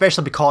specific,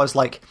 especially because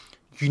like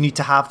you need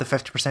to have the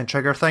 50%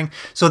 trigger thing.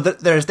 So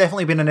there's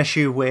definitely been an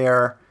issue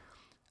where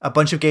a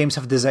bunch of games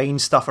have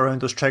designed stuff around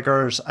those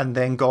triggers and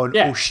then gone,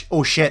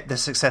 oh shit,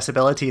 this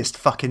accessibility is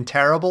fucking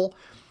terrible.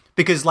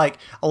 Because like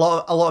a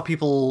lot of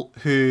people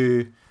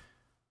who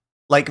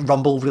like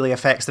Rumble really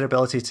affects their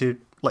ability to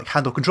like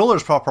handle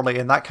controllers properly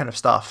and that kind of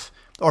stuff.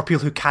 Or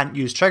people who can't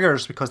use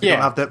triggers because they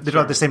don't have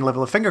the same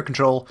level of finger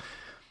control.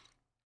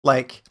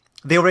 Like,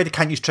 they already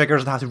can't use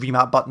triggers and have to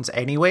remap buttons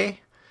anyway.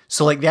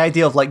 So like the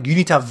idea of like you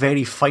need to have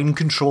very fine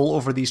control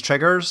over these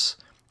triggers,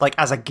 like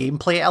as a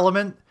gameplay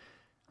element.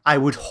 I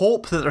would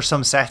hope that there's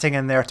some setting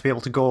in there to be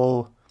able to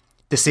go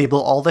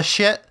disable all this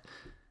shit.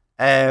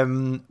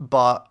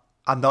 But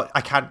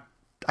I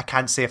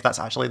can't say if that's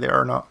actually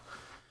there or not.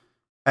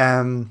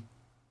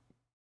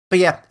 But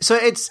yeah, so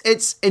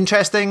it's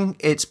interesting.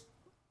 It's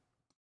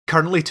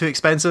currently too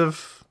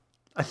expensive,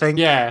 I think.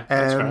 Yeah,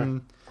 that's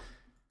fair.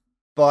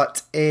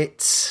 But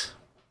it's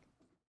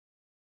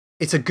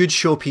a good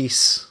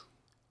showpiece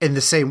in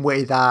the same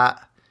way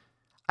that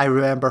I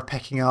remember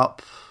picking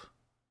up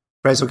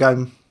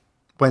Resogun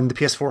when the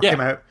PS4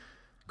 came out,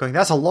 going,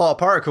 that's a lot of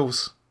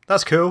particles.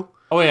 That's cool.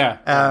 Oh yeah.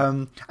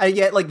 And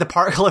yet, like the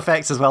particle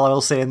effects as well, I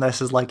will say in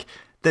this is like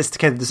this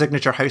kind of the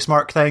signature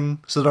Housemarque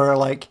thing. So there are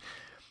like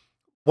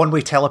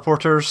one-way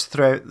teleporters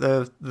throughout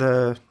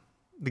the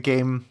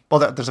game.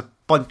 Well, there's a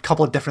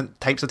couple of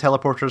different types of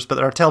teleporters, but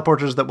there are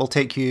teleporters that will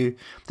take you.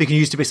 They can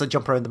use to basically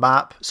jump around the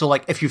map. So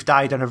like if you've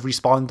died and have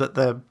respawned at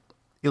the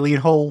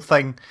alien hole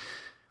thing,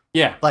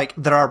 like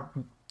there are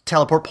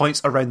teleport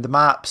points around the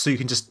map, so you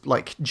can just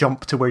like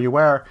jump to where you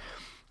were.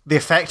 The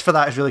effect for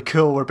that is really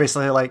cool. Where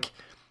basically like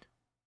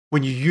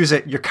when you use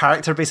it, your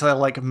character basically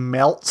like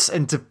melts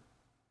into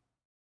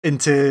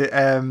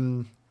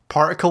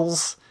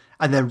particles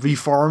and then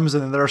reforms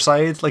on the other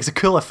side. Like it's a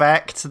cool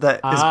effect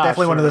that is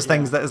definitely one of those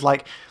things that is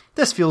like,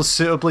 this feels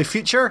suitably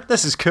future.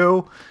 This is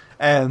cool.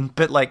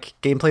 But like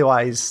gameplay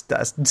wise,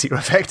 that's zero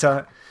effect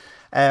on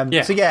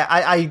it. So yeah,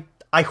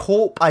 I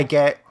hope I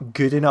get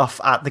good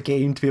enough at the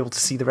game to be able to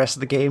see the rest of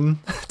the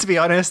game, to be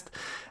honest.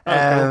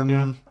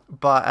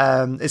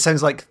 But it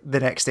sounds like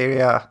the next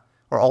area,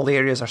 or all the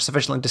areas, are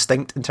sufficiently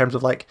distinct in terms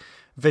of like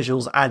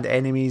visuals and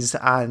enemies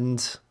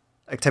and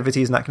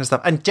activities and that kind of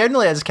stuff. And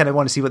generally, I just kind of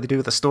want to see what they do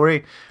with the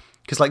story,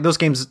 because like those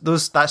games,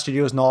 that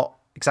studio is not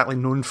exactly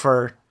known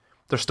for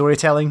their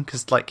storytelling,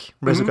 because like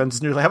Resogun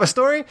doesn't really have a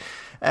story.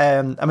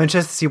 I'm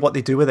interested to see what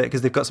they do with it,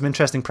 because they've got some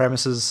interesting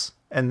premises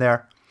in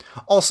there.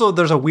 Also,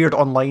 there's a weird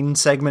online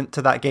segment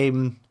to that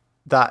game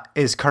that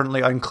is currently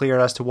unclear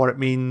as to what it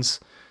means.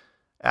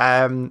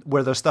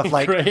 Where there's stuff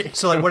like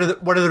so like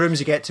one of the rooms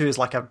you get to is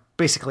like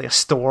basically a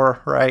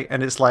store, right?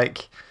 And it's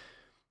like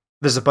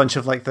there's a bunch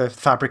of like the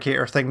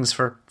fabricator things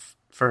for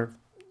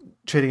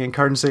trading in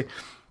currency.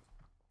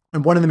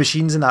 And one of the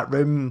machines in that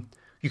room,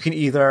 you can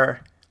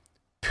either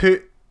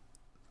put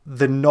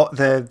the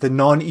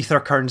non-ether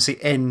currency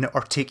in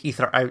or take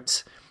ether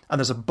out, and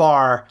there's a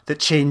bar that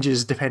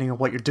changes depending on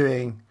what you're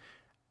doing.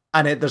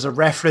 And there's a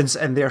reference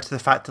in there to the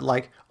fact that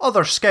like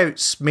other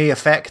scouts may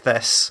affect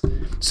this.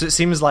 So it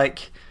seems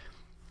like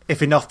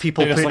if enough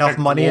people put enough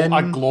money in,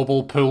 a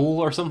global pool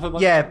or something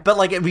like that. Yeah, but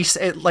like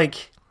it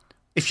like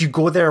if you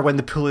go there when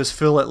the pool is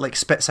full, it like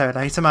spits out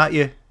an item at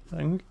you.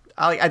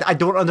 I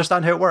don't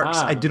understand how it works.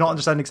 I do not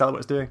understand exactly what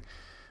it's doing.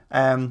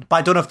 But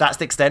I don't know if that's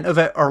the extent of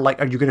it, or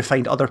like, are you going to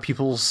find other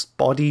people's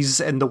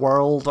bodies in the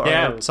world, or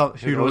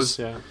who knows?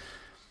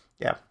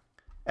 Yeah.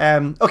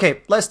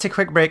 Okay, let's take a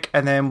quick break,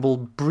 and then we'll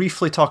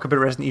briefly talk about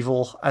Resident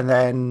Evil, and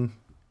then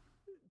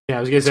I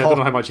was going to say I don't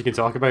know how much you can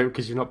talk about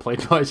because you've not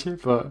played much,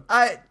 but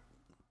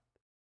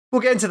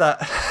we'll get into that.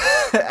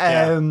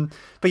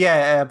 But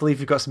yeah, I believe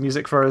you've got some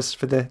music for us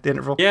for the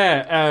interval.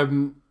 Yeah,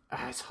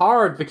 it's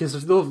hard because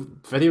there's no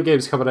video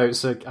games coming out,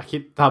 so I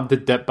keep having to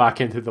dip back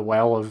into the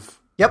well of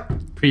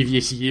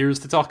previous years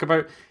to talk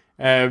about.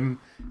 So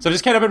I've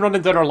just kind of been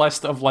running down our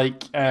list of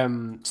like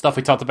stuff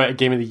we talked about at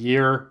Game of the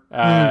Year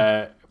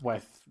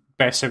with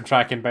best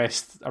soundtrack and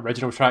best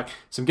original track.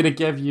 So I'm going to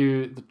give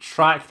you the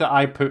track that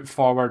I put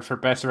forward for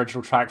best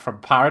original track from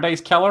Paradise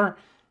Killer.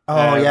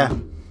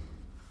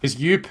 Because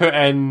you put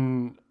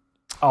in...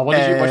 which one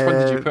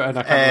did you put in?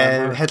 I can't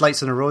remember.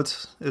 Headlights on the Road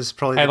is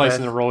probably Headlights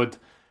on the Road.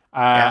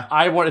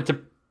 I wanted to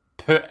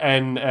put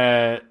in...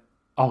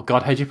 how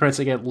do you pronounce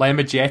it again?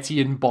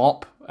 Lemajettian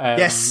Bop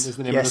is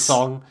the name of the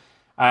song.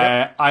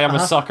 I am a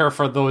sucker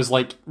for those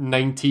like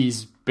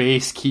 90s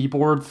bass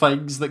keyboard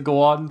things that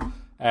go on.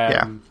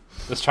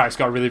 This track's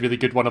got a really, really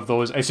good one of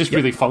those. It's just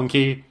really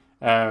funky.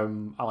 I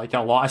like it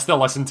a lot. I still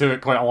listen to it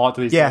quite a lot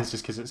these days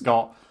just because it's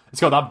got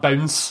that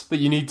bounce that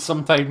you need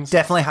sometimes.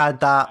 Definitely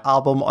had that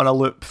album on a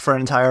loop for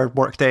an entire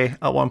workday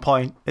at one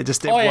point. It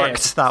just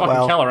worked that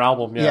well. Killer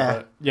album,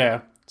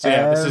 So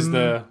this is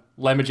the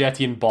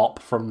Lemajettian Bop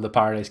from the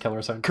Paradise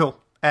Killer sound. Cool.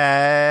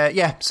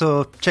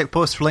 So check the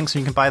post for links so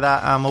you can buy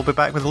that, and we'll be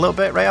back with a little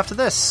bit right after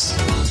this.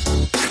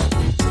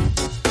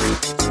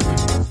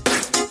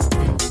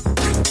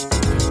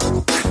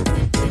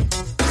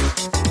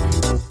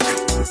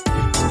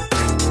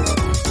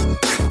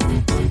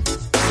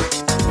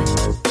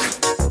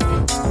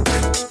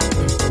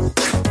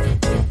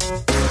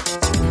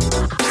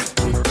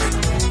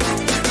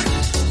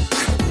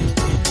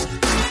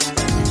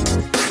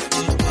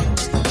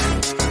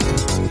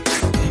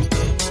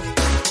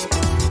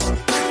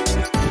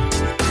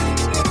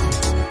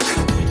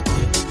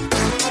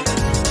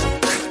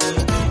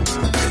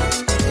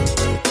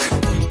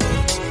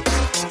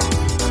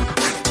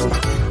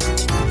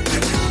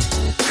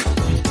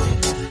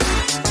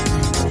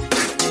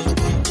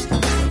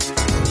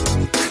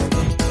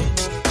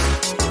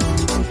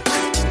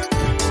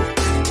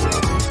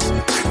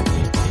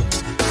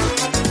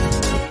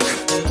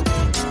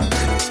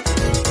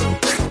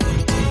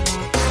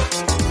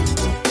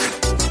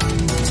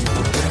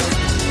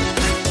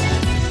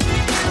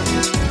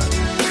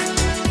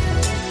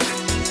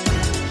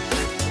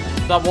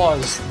 that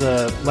was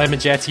the Lemon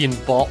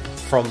Bop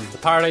from the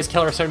Paradise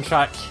Killer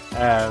soundtrack.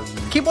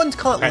 Keep wanting to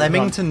call it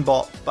Leamington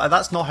Bop, but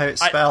that's not how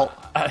it's spelled.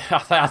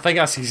 I think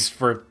that's his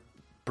for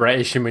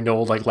British, and we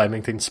know like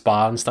Leamington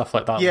Spa and stuff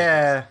like that.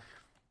 Yeah.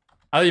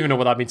 I don't even know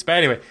what that means. But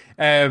anyway,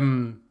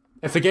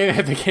 if the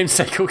game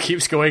cycle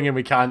keeps going and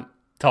we can't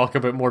talk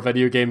about more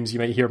video games, you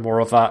might hear more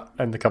of that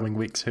in the coming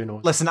weeks. Who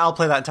knows? Listen, I'll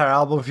play that entire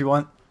album if you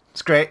want.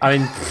 It's great. I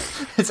mean,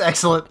 it's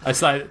excellent.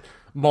 It's like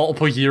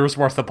multiple years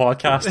worth of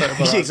podcast out of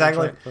that.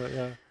 Exactly.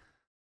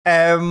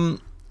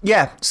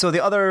 Yeah. So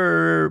the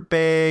other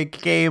big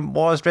game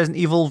was Resident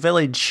Evil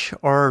Village,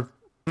 or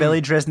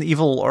Village Resident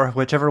Evil, or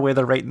whichever way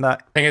they're writing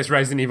that. I think it's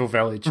Resident Evil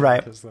Village,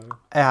 right?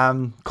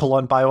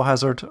 Colon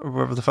Biohazard, or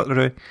whatever the fuck they're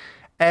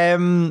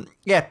doing.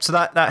 Yeah. So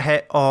that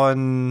hit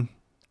on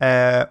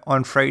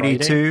Friday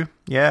too.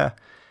 Yeah.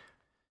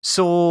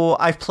 So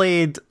I've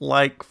played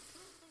like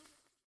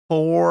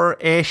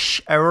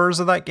 4-ish hours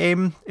of that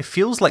game. It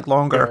feels like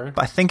longer,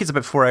 but I think it's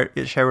about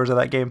 4-ish hours of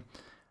that game.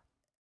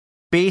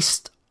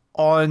 Based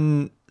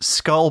on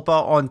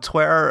Skullbutt on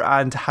Twitter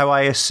and how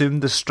I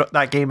assume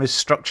that game is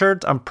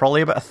structured, I'm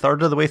probably about a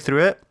third of the way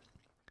through it.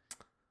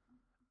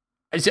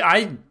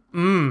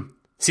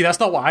 See, that's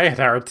not what I had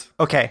heard.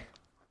 Okay.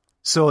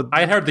 So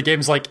I had heard the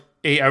game's like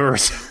 8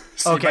 hours.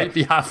 So okay. You might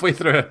be halfway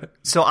through it.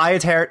 So I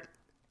had heard,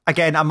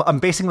 again, I'm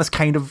basing this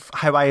kind of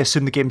how I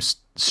assume the game's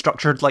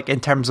structured, like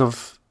in terms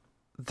of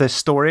the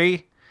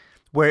story,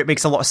 where it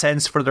makes a lot of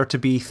sense for there to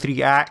be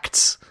 3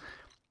 acts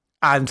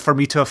and for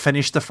me to have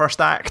finished the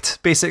first act,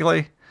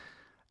 basically.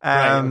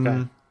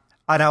 And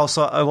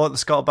also, a lot of the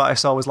scuttlebutt I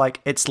saw was like,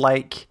 it's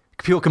like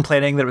people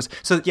complaining that it was...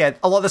 So yeah,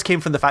 a lot of this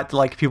came from the fact that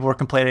like people were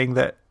complaining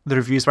that the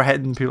reviews were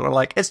hitting. People are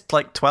like, it's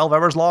like 12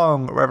 hours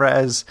long, or whatever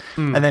it is.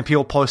 And then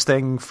people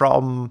posting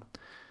from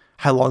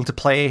how long to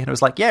play, and it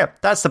was like, yeah,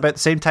 that's about the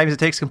same time as it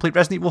takes to complete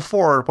Resident Evil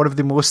 4, one of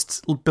the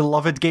most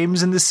beloved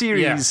games in the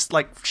series. Yeah.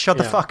 Like, shut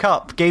the fuck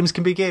up. Games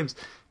can be games.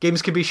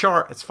 Games can be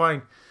short. It's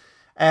fine.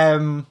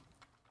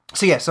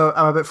 So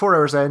I'm about 4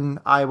 hours in.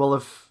 I will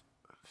have...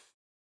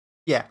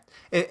 Yeah.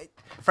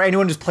 For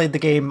anyone who's played the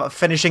game,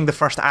 finishing the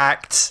first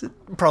act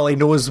probably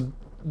knows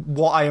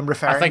what I am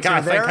referring to there.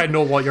 I think I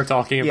know what you're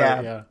talking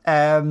about, yeah.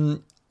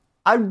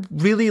 I'm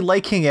really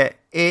liking it.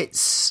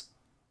 It's...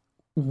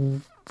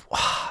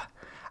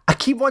 I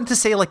keep wanting to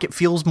say like it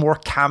feels more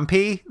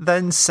campy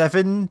than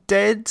 7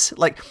 did.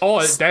 Like,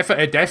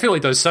 it definitely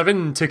does.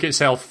 7 took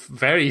itself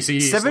very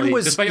seriously. 7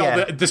 was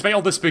despite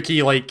all the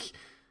spooky like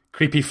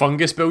creepy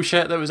fungus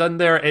bullshit that was in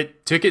there.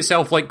 It took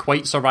itself like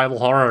quite survival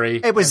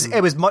horror-y. It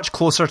was much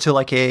closer to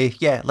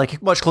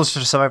much closer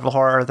to survival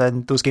horror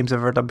than those games I've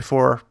ever done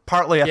before.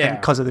 Partly I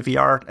think because of the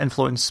VR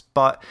influence,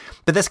 but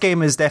this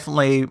game is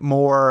definitely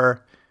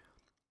more.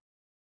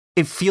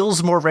 It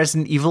feels more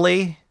Resident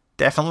Evil-y.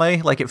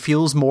 Definitely. Like, it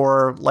feels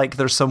more like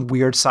there's some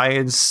weird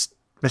science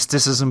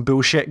mysticism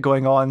bullshit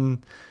going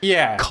on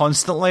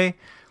constantly.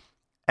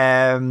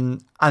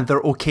 And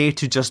they're okay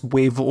to just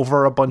wave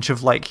over a bunch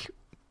of, like,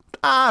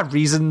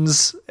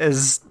 reasons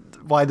is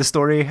why the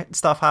story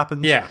stuff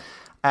happens. Yeah.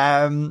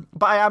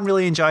 But I am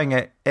really enjoying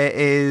it. It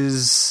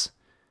is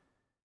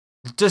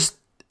just,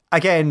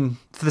 again,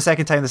 for the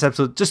second time this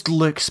episode, just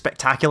looks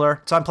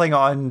spectacular. So I'm playing it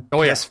on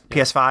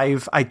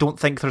PS5. I don't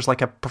think there's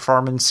like a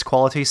performance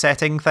quality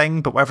setting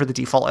thing, but whatever the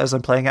default is,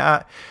 I'm playing it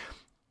at.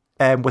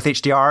 With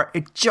HDR,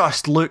 it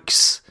just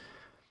looks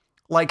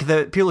like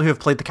the people who have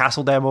played the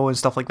Castle demo and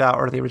stuff like that,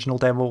 or the original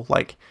demo,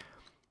 like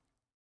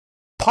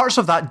parts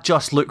of that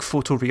just look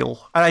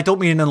photoreal. And I don't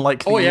mean in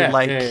like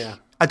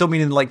I don't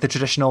mean in like the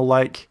traditional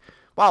like,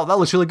 wow, that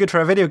looks really good for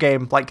a video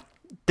game. Like,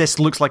 this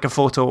looks like a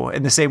photo,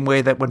 in the same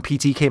way that when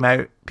PT came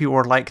out, people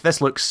were like,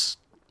 this looks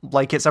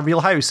like it's a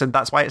real house, and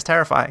that's why it's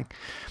terrifying.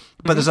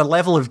 But there's a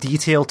level of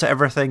detail to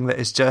everything that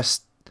is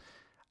just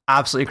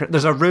absolutely...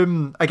 There's a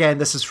room, again,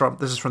 this is from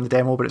the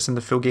demo, but it's in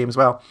the full game as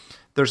well.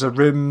 There's a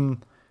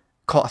room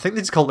called, I think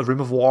they just call it the Room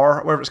of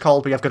War, or whatever it's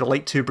called, where you've got to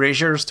light 2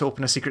 braziers to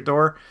open a secret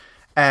door.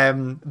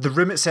 The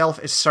room itself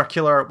is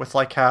circular with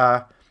like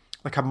a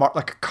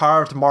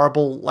carved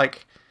marble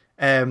like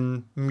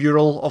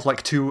mural of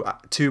like two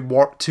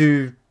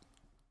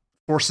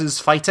forces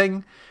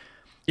fighting.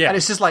 Yeah. And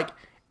it's just like,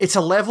 it's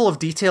a level of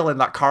detail in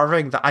that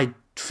carving that I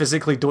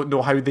physically don't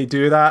know how they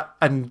do that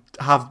and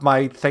have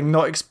my thing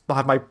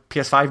have my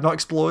PS5 not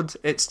explode.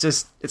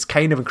 It's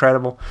kind of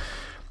incredible.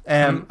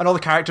 And all the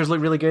characters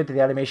look really good. The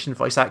animation,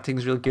 voice acting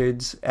is really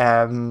good.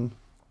 So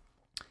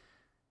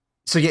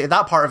yeah,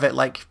 that part of it,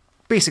 like,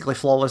 basically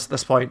flawless at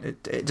this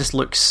point. It just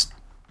looks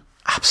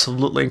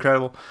absolutely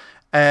incredible.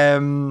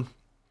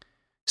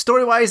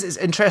 Story-wise, it's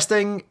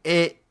interesting.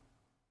 It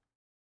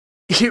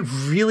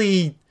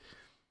really,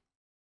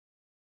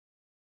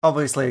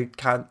 obviously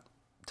can't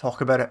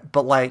talk about it,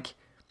 but like,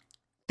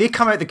 they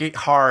come out the gate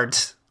hard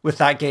with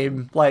that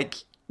game. Like,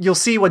 you'll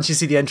see once you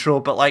see the intro,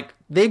 but like,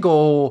 they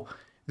go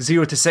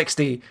 0 to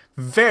 60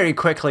 very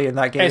quickly in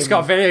that game. It's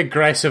got a very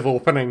aggressive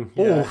opening.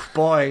 Yeah. Oh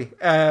boy.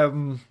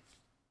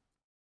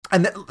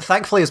 And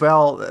thankfully as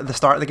well, at the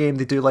start of the game,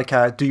 they do like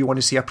a, do you want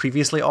to see a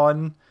previously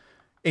on,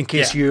 in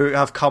case you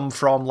have come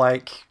from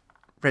like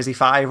Resi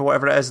 5 or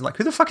whatever it is, and like,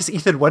 who the fuck is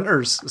Ethan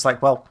Winters? It's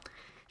like, well,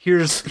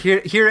 here's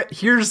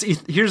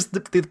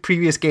the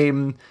previous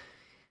game,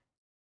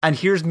 and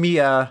here's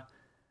Mia,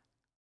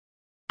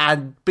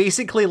 and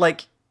basically,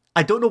 like,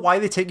 I don't know why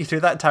they take you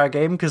through that entire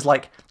game, because,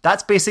 like,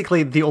 that's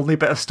basically the only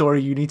bit of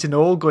story you need to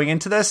know going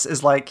into this,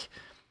 is like,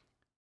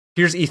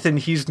 here's Ethan,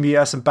 here's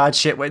Mia, some bad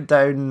shit went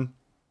down,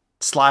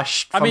 / I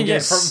mean, yeah,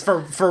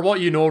 fungus. for what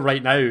you know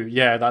right now,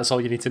 yeah, that's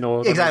all you need to know.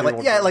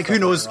 Exactly. Yeah, like, who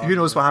knows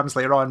what happens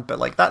later on, but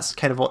like, that's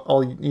kind of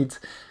all you need.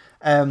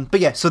 But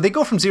yeah, so they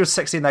go from 0 to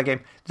 60 in that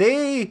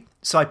game.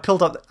 So I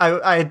pulled up,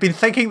 I had been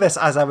thinking this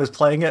as I was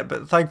playing it,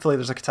 but thankfully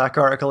there's a Kotaku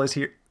article is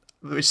here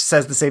which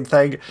says the same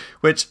thing,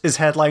 which is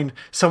headlined,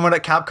 "Someone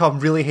at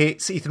Capcom really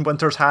hates Ethan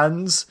Winters'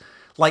 hands."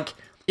 Like,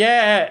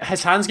 yeah,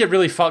 his hands get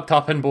really fucked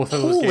up in both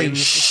of those games. Holy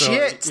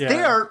shit! So, yeah.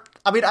 They are,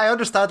 I mean, I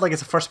understand, like,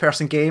 it's a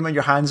first-person game and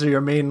your hands are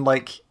your main,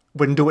 like,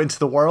 window into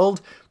the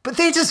world, but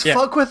they just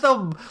fuck with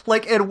them,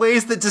 like, in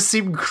ways that just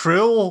seem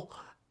cruel.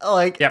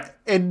 Like,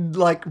 in,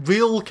 like,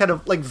 real kind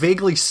of, like,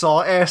 vaguely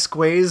Saw-esque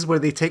ways where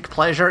they take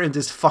pleasure in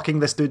just fucking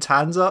this dude's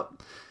hands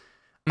up.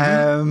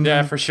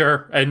 Yeah, for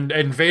sure, and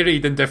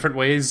varied in different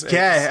ways.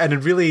 And it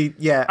really,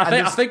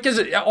 I think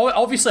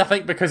obviously, I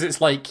think because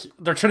it's like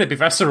they're trying to be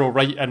visceral,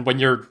 right? And when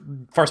you're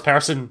first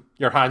person,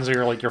 your hands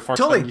are like your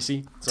first thing you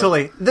see. So.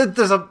 Totally.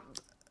 There's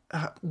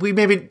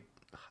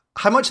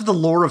how much of the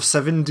lore of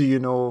Seven do you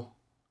know?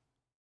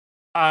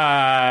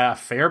 A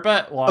fair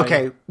bit. Why?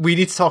 Okay, we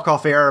need to talk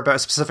off air about a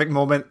specific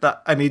moment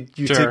that I need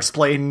you to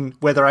explain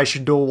whether I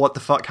should know what the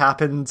fuck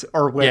happened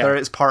or whether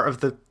it's part of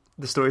the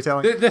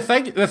storytelling. The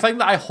thing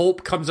that I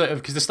hope comes out of,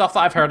 because the stuff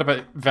that I've heard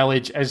about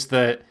Village is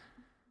that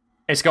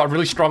it's got a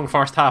really strong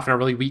first half and a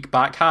really weak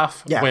back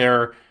half,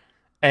 where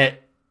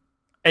it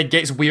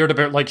gets weird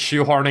about like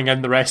shoehorning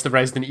in the rest of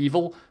Resident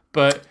Evil.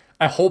 But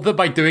I hope that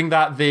by doing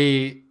that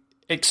they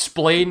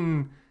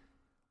explain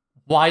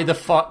why the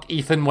fuck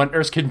Ethan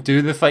Winters can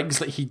do the things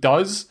that he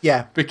does.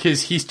 Yeah,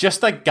 because he's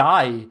just a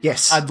guy.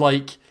 Yes, and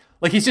like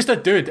he's just a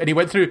dude, and he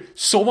went through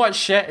so much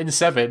shit in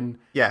 7.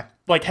 Yeah.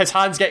 Like, his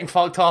hands getting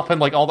fucked up and,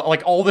 like,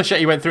 all the shit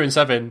he went through in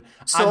 7.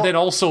 So, and then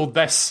also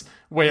this,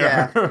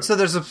 where... Yeah. So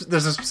there's a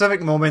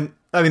specific moment...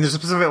 I mean, there's a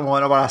specific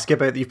moment I want to ask you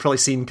about that you've probably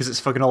seen because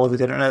it's fucking all over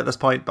the internet at this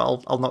point,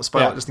 but I'll not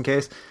spoil it just in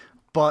case.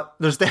 But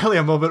there's definitely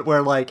a moment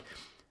where, like,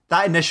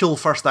 that initial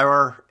first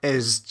hour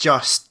is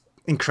just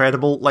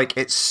incredible. Like,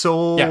 it's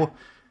so... Yeah.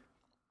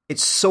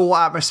 It's so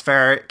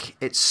atmospheric.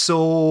 It's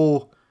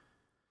so...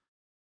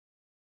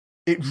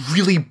 It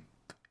really...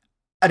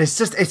 And it's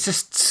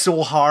just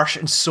so harsh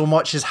and so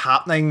much is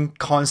happening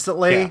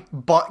constantly,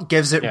 but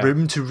gives it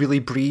room to really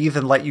breathe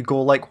and let you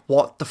go, like,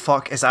 what the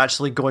fuck is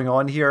actually going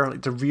on here?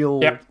 Like, the real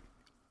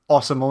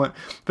awesome moment.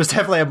 But it's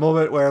definitely a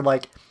moment where,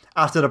 like,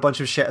 after a bunch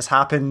of shit has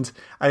happened,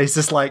 and he's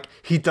just like,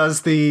 he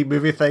does the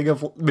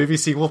movie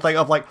sequel thing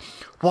of like,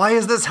 why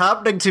is this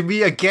happening to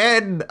me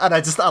again? And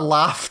I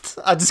laughed.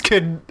 I just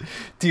couldn't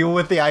deal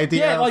with the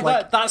idea. Yeah,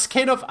 like that's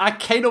kind of, I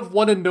kind of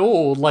want to know,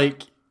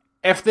 like,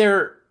 if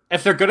they're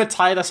going to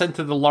tie this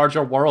into the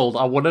larger world,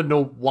 I want to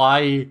know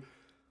why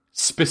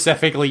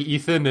specifically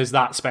Ethan is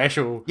that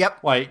special.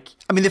 Yep. Like,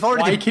 I mean,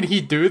 why can he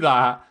do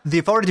that?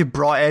 They've already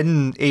brought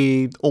in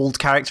a old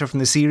character from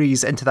the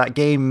series into that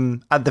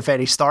game at the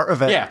very start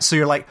of it. Yeah. So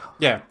you're like,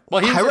 yeah.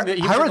 Well, he was in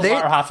the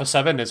latter half of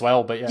 7 as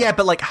well, but yeah. Yeah,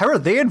 but like, how are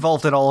they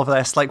involved in all of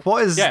this? Like,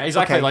 what is? Yeah,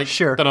 exactly. Okay, like,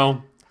 sure.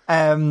 Don't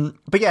know.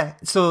 But yeah,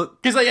 so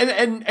because like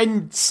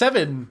in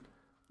 7,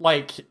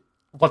 like,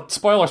 well,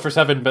 spoilers for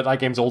 7, but that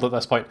game's old at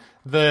this point.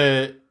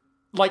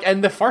 Like,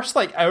 in the first,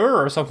 like,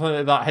 hour or something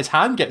like that, his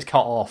hand gets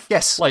cut off.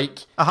 Yes. Like,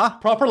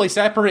 properly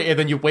separated,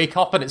 and you wake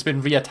up and it's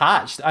been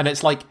reattached, and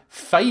it's, like,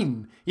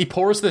 fine. He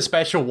pours the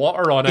special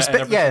water on it and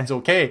everything's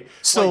okay.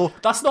 So,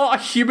 like, that's not a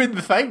human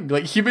thing.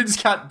 Like, humans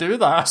can't do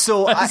that.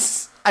 So,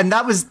 and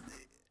that was...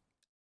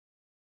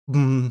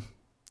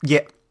 yeah.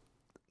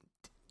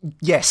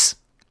 Yes.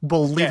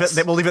 We'll leave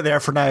it there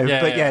for now.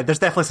 But yeah, there's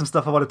definitely some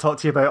stuff I want to talk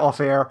to you about off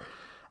air.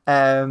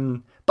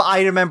 But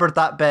I remembered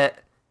that bit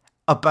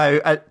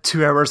about at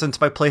 2 hours into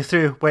my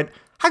playthrough, went,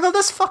 hang on,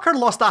 this fucker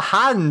lost a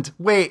hand.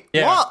 Wait,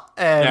 what?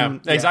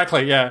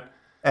 Exactly. Yeah.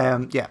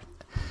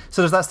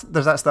 So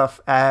there's that stuff.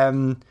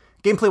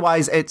 Gameplay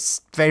wise,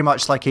 it's very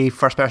much like a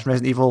first person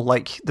Resident Evil.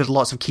 Like, there's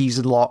lots of keys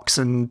and locks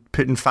and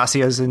putting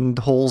fascias and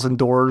holes in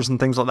doors and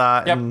things like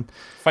that. Yep. And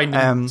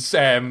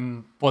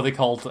finding what are they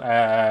called?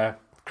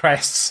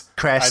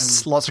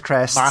 Crests, lots of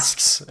crests,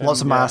 masks,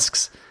 lots of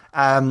masks.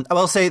 I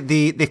will say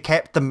they've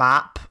kept the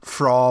map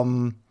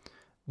from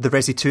the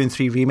Resi 2 and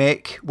 3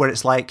 remake, where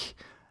it's like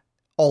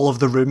all of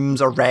the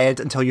rooms are red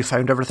until you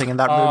found everything in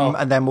that room,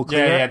 and then we'll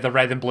clear it. Yeah, the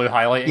red and blue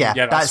highlighting. Yeah,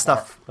 that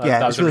stuff.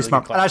 It's really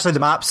smart. And actually, the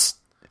map's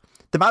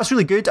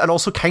really good and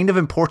also kind of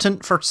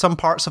important for some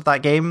parts of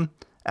that game,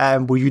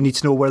 where you need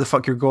to know where the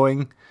fuck you're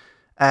going,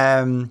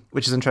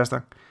 which is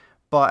interesting.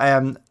 But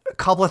a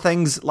couple of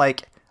things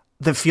like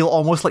that feel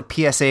almost like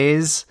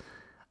PSAs.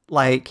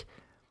 Like,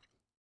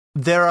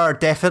 there are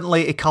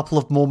definitely a couple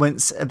of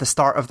moments at the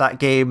start of that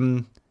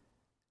game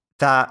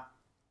that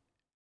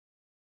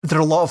there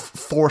are a lot of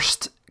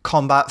forced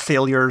combat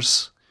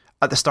failures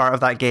at the start of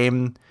that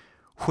game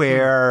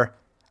where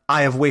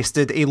I have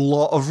wasted a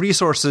lot of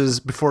resources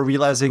before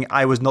realizing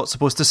I was not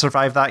supposed to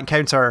survive that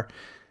encounter.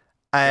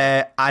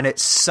 And it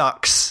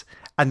sucks.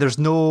 And there's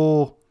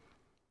no...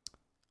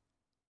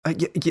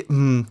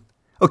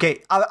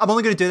 Okay, I'm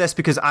only going to do this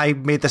because I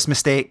made this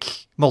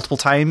mistake multiple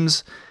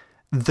times.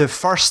 The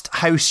first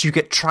house you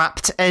get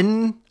trapped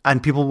in,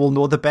 and people will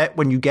know the bit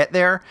when you get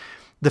there,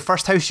 the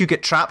first house you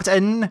get trapped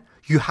in,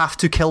 you have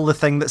to kill the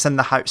thing that's in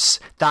the house.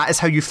 That is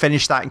how you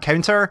finish that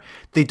encounter.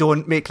 They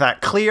don't make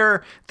that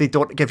clear. They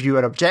don't give you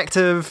an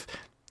objective.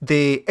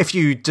 If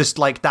you just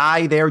like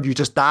die there, you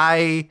just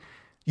die.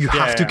 You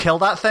have to kill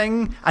that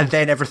thing, and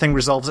then everything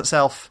resolves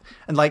itself.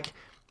 And like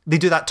they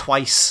do that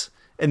twice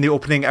in the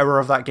opening hour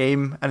of that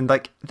game, and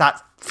like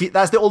that's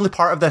the only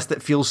part of this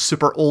that feels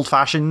super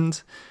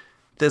old-fashioned.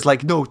 That's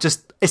like, no,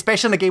 just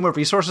especially in a game where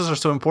resources are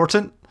so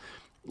important,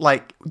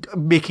 like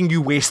making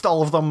you waste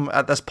all of them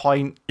at this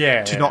point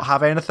to not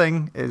have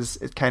anything is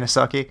kind of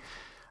sucky.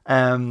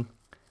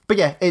 But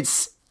yeah,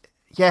 it's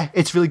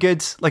really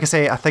good. Like I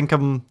say, I think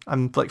I'm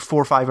like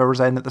 4 or 5 hours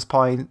in at this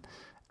point.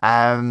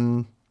 I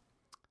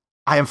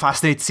am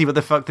fascinated to see what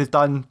the fuck they've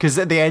done, because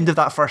at the end of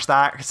that first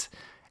act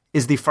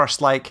is the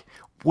first like,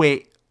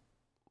 wait,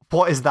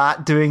 what is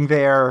that doing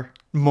there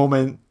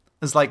moment.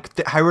 It's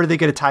like, how are they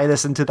going to tie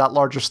this into that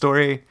larger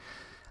story?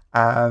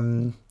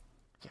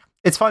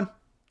 It's fun.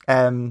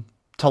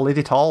 Tall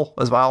Lady Tall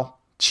as well.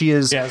 She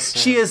is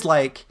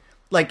like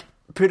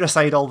put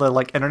aside all the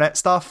like internet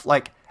stuff,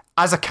 like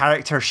as a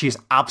character she's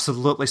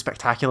absolutely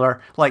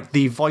spectacular. Like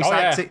the voice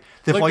acting,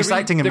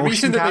 and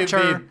motion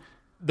capture.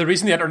 The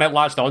reason the internet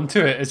latched onto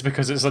it is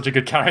because it's such a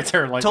good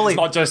character. Like, totally. It's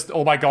not just,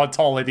 oh my god,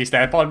 Tall Lady,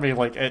 step on me.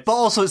 Like, but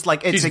also it's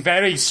like she's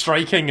very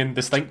striking and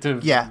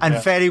distinctive. Yeah,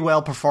 and very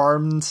well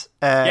performed.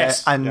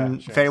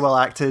 Very well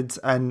acted.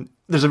 And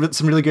there's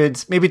some really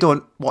good. Maybe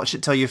don't watch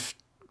it till you've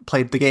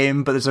played the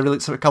game, but there's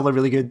a couple of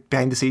really good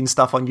behind the scenes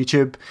stuff on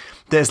YouTube.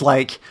 There's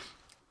like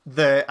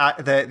the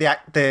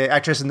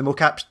actress in the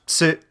mocap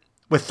suit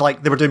with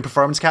like they were doing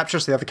performance capture,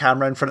 so they have the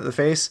camera in front of the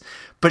face,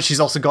 but she's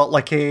also got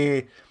like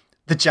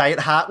the giant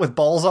hat with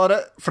balls on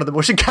it for the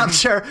motion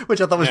capture, which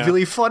I thought was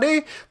really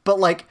funny. But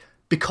like,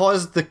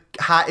 because the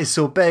hat is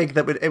so big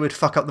that it would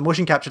fuck up the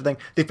motion capture thing,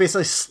 they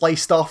basically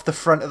sliced off the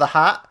front of the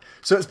hat,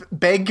 so it's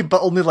big,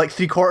 but only like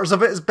 3/4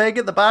 of it is big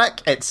at the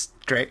back. It's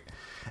great.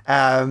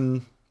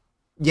 They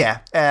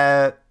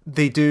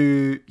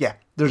do. Yeah,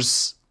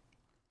 there's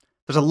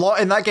a lot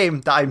in that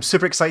game that I'm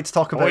super excited to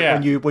talk about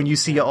when you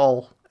see it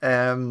all.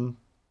 And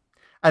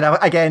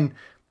again,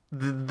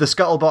 the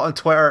scuttlebutt on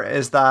Twitter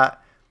is that,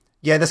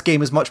 yeah, this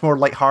game is much more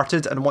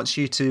lighthearted and wants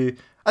you to...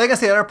 I think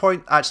that's the other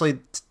point, actually,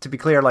 to be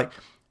clear. Like,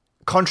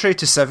 contrary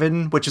to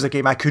 7, which is a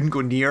game I couldn't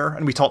go near,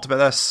 and we talked about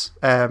this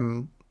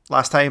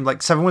last time,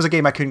 like, 7 was a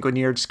game I couldn't go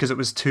near just because it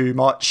was too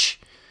much,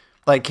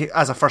 like,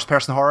 as a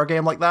first-person horror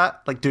game like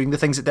that, like, doing the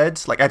things it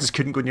did. Like, I just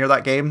couldn't go near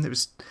that game. It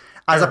was...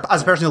 As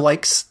a person who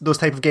likes those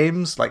type of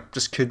games, like,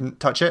 just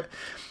couldn't touch it.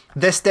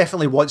 This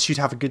definitely wants you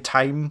to have a good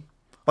time.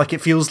 Like,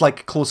 it feels,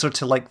 like, closer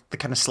to, like, the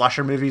kind of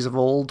slasher movies of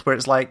old, where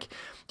it's like...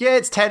 Yeah,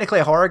 it's technically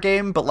a horror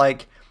game, but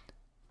like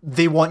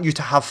they want you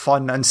to have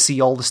fun and see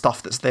all the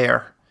stuff that's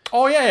there.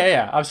 Oh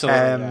yeah,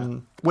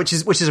 absolutely. Which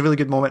is a really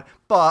good moment,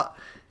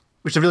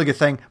 which is a really good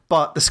thing.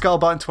 But the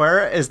scuttlebutt on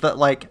Twitter is that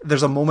like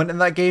there's a moment in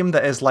that game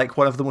that is like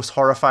one of the most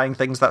horrifying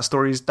things that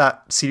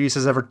series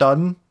has ever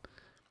done,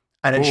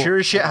 and it sure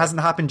as shit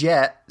hasn't happened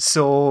yet.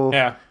 So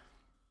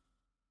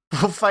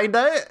we'll find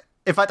out.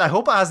 In fact, I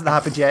hope it hasn't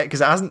happened yet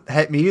because it hasn't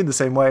hit me in the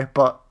same way.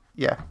 But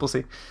yeah, we'll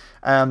see.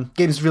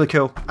 Game's really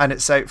cool, and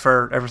it's out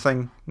for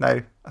everything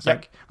now. I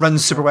think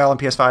runs super well on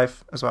PS5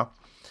 as well.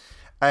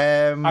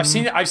 I've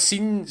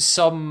seen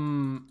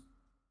some.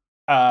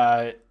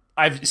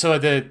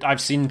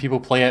 I've seen people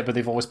play it, but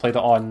they've always played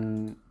it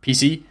on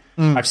PC.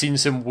 I've seen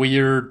some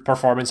weird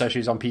performance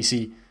issues on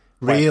PC.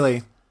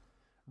 Really,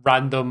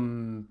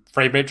 random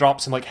frame rate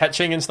drops and like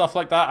hitching and stuff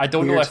like that. I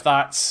don't know if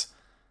that's.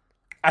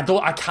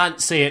 I can't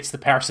say it's the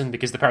person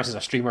because the person's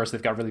a streamer, so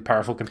they've got a really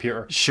powerful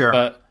computer. Sure,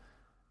 but.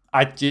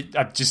 I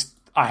just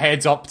a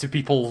heads up to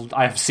people.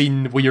 I have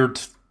seen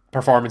weird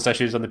performance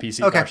issues on the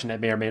PC version.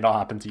 It may or may not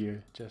happen to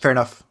you. Fair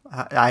enough.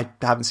 I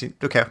haven't seen.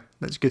 Okay,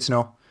 that's good to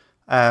know.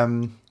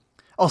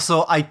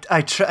 Also, I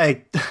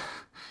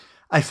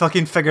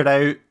fucking figured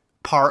out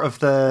part of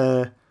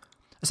the.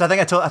 So I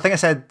think I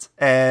said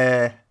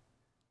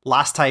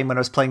last time when I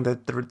was playing the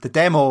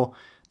demo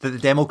that the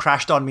demo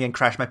crashed on me and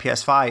crashed my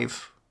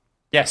PS5.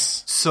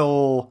 Yes.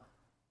 So.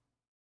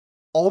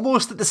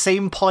 Almost at the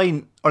same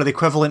point, or the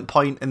equivalent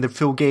point in the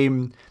full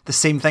game, the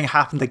same thing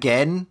happened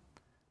again.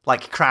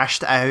 Like,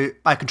 crashed out,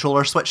 my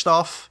controller switched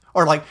off.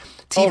 Or, like,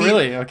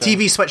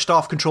 TV switched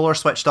off, controller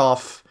switched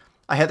off.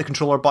 I hit the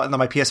controller button and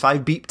my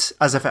PS5 beeped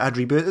as if it had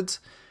rebooted.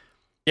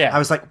 Yeah. I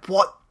was like,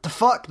 what the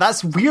fuck?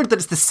 That's weird that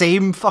it's the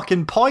same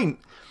fucking point.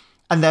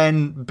 And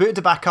then booted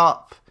it back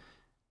up,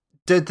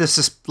 did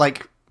this,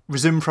 like,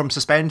 resume from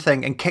suspend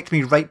thing, and kicked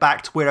me right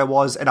back to where I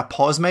was in a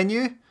pause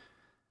menu.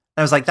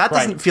 And I was like, that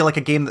doesn't feel like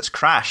a game that's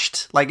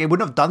crashed. Like, it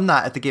wouldn't have done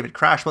that if the game had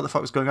crashed. What the fuck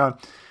was going on?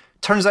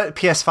 turns out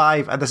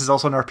PS5, and this is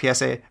also in our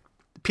PSA,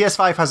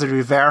 PS5 has a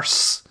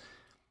reverse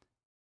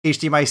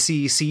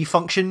HDMI-C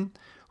function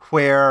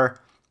where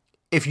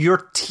if your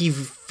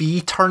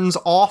TV turns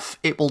off,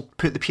 it will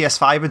put the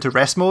PS5 into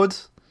rest mode,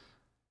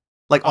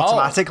 like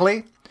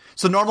automatically.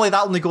 So normally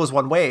that only goes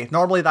one way.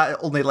 Normally that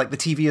only, like, the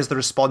TV is the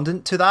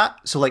respondent to that.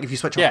 So, like, if you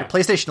switch off your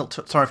PlayStation, it'll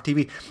turn off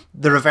TV.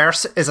 The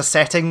reverse is a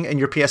setting in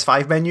your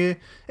PS5 menu,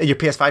 in your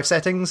PS5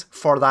 settings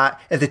for that.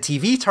 If the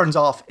TV turns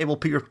off, it will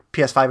put your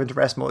PS5 into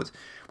rest mode,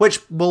 which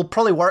will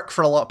probably work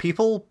for a lot of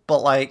people. But,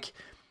 like,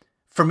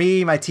 for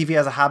me, my TV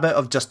has a habit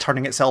of just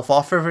turning itself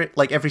off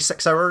every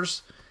 6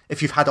 hours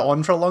if you've had it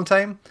on for a long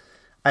time,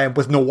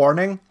 with no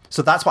warning.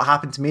 So that's what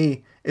happened to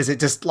me, is it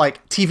just,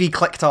 like, TV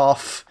clicked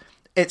off,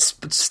 it's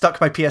stuck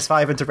my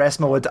PS5 into rest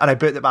mode, and I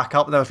booted it back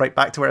up, and I was right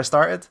back to where I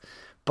started.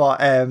 But,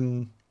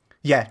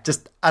 yeah,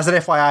 just as an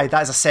FYI,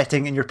 that is a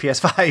setting in your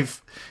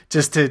PS5,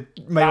 just to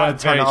might want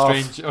to turn it off.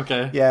 Very strange,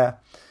 okay. Yeah.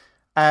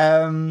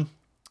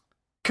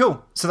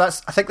 Cool. So I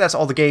think that's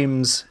all the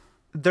games.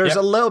 There's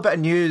a little bit of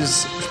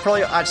news, which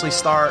probably actually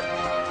start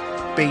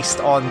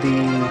based on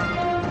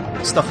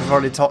the stuff we've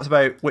already talked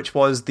about, which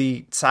was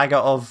the saga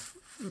of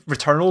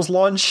Returnal's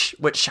launch,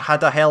 which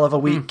had a hell of a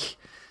week,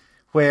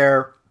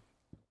 where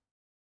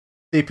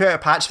they put out a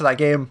patch for that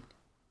game.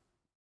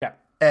 Yeah.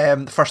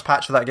 The first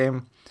patch for that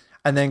game.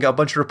 And then got a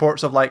bunch of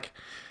reports of, like,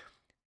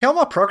 how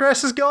my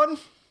progress is gone?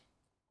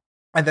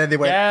 And then they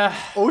went,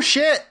 oh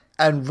shit,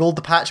 and rolled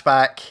the patch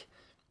back,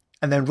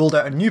 and then rolled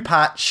out a new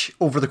patch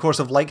over the course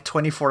of, like,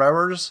 24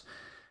 hours.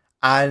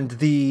 And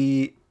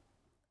the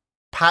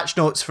patch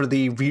notes for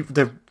the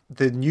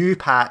new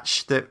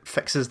patch that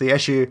fixes the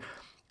issue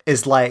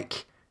is,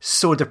 like,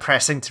 so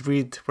depressing to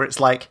read, where it's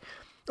like,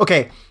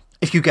 okay,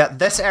 if you get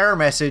this error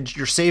message,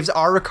 your saves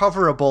are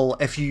recoverable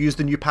if you use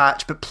the new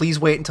patch, but please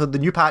wait until the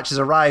new patch has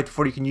arrived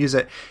before you can use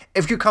it.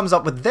 If it comes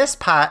up with this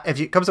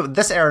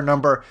error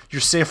number,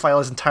 your save file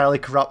is entirely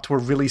corrupt. We're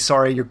really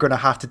sorry. You're going to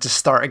have to just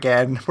start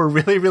again. We're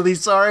really, really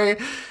sorry.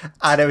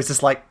 And it was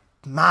just like,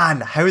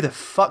 man, how the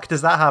fuck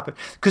does that happen?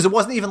 Because it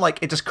wasn't even like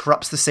it just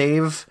corrupts the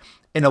save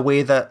in a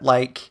way that,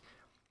 like,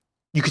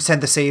 you could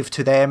send the save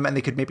to them and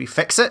they could maybe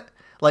fix it.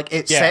 Like,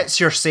 it sets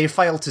your save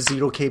file to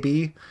 0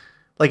 KB.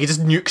 Like, it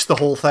just nukes the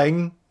whole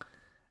thing.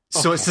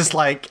 So it's just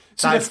like...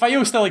 So the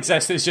file still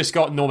exists, it's just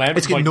got no memory.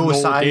 It's got no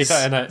size,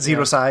 data in it.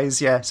 Zero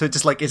size, yeah. So it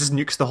just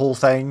nukes the whole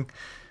thing.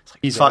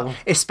 It's like, fuck.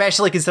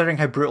 Especially considering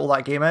how brutal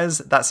that game is,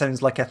 that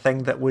sounds like a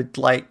thing that would,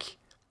 like...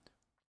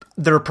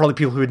 There are probably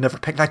people who would never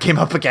pick that game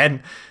up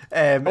again.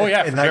 In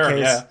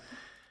that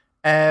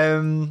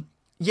case.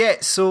 Yeah,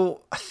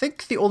 so I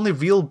think the only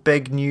real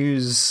big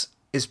news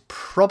is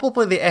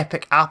probably the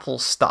Epic Apple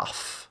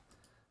stuff.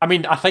 I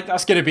mean, I think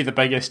that's going to be the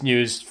biggest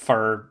news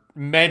for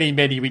many,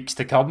 many weeks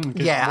to come.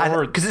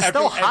 Yeah, because it's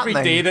still happening.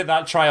 Every day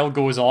that trial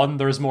goes on,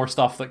 there's more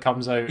stuff that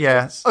comes out.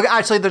 Yeah. Okay,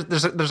 actually,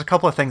 there's a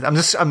couple of things.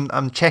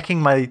 I'm checking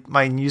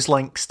my news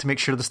links to make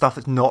sure the stuff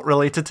that's not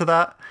related to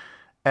that.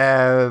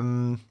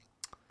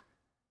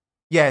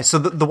 Yeah. So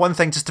the one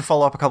thing, just to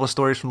follow up a couple of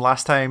stories from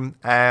last time,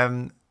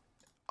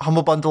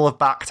 Humble Bundle have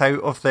backed out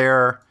of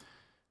their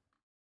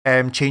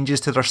changes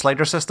to their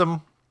slider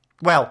system.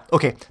 Well,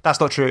 okay, that's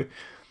not true.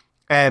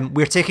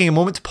 We're taking a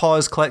moment to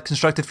pause, collect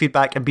constructive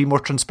feedback, and be more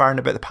transparent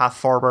about the path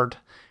forward.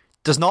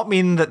 Does not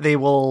mean that they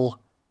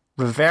will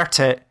revert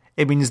it.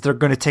 It means they're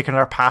going to take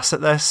another pass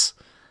at this.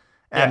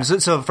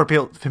 So for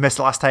people who missed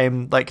it last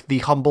time, like the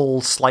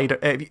Humble slider,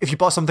 if you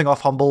bought something off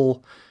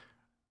Humble,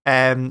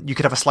 you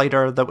could have a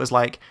slider that was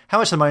like, how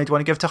much of the money do you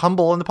want to give to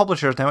Humble and the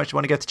publishers? How much do you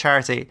want to give to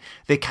charity?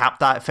 They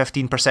capped that at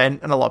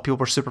 15%, and a lot of people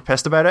were super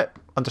pissed about it,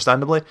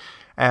 understandably.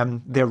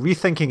 They're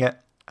rethinking it.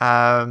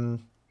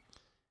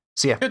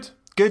 So yeah.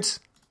 Good.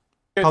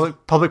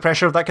 Public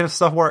pressure, that kind of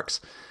stuff works.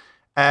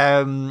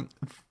 That's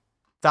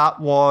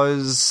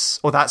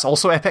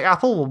also Epic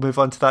Apple. We'll move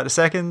on to that in a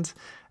second.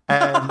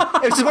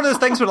 It's just one of those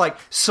things where, like,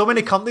 so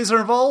many companies are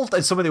involved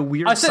and so many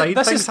weird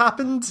things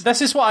happened.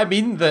 This is what I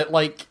mean, that,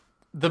 like,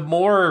 the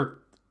more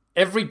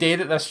every day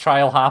that this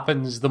trial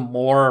happens, the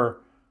more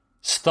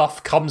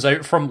stuff comes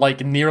out from,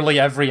 like, nearly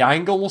every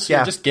angle. So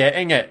you're just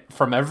getting it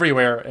from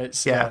everywhere.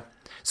 It's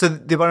So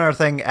the one other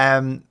thing,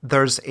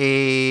 there's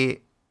a...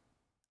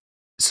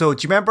 So,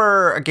 do you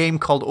remember a game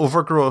called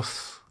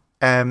Overgrowth?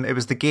 It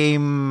was like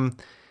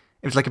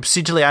a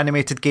procedurally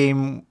animated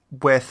game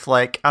with,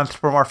 like,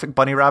 anthropomorphic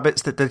bunny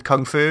rabbits that did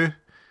kung fu.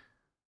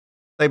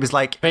 It was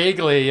like...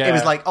 Vaguely, yeah. It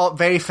was, like,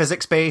 very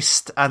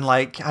physics-based and,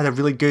 like, had a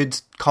really good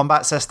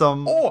combat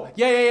system. Oh,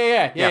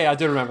 yeah, I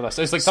do remember this.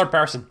 It's like third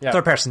person, yeah.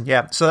 Third person,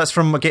 yeah. So that's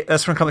from a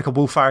company called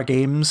Wolfire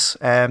Games,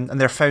 and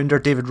their founder,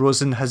 David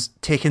Rosen, has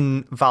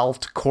taken Valve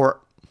to court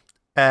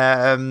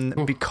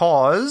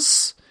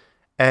because...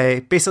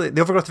 basically,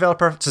 the Overgrowth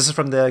developer, so this is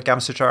from the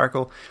Gamasutra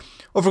article,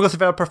 Overgrowth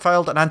developer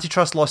filed an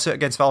antitrust lawsuit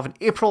against Valve in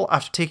April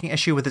after taking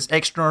issue with its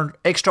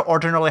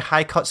extraordinarily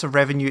high cuts of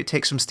revenue it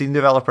takes from Steam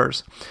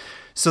developers.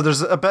 So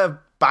there's a bit of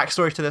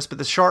backstory to this, but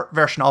the short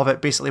version of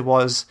it basically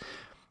was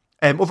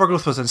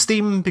Overgrowth was on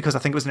Steam because I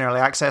think it was in early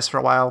access for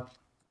a while.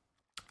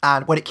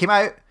 And when it came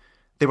out,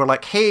 they were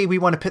like, hey, we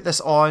want to put this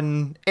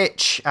on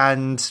itch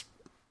and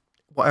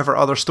whatever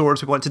other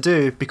stores we want to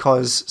do,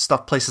 because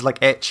places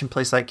like itch and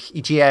places like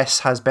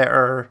EGS has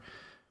better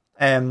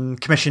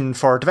commission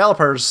for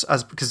developers,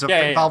 because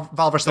Valve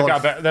are still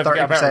at 30%. They've got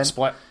a better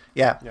split.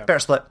 Yeah, better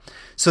split.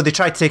 So they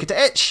tried to take it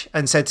to itch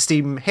and said to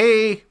Steam,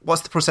 hey,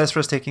 what's the process for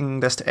us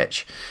taking this to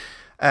itch?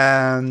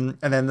 And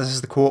then this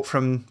is the quote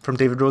from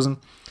David Rosen.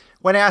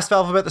 When I asked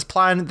Valve about this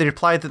plan, they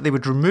replied that they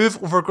would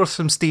remove Overgrowth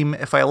from Steam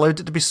if I allowed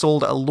it to be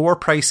sold at a lower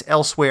price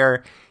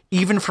elsewhere,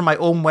 even from my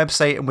own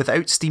website and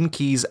without Steam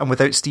keys and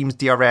without Steam's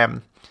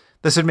DRM.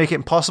 This would make it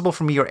impossible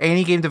for me or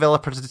any game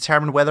developer to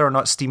determine whether or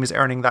not Steam is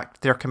earning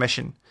their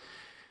commission.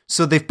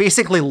 So they've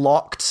basically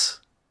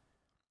locked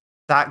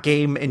that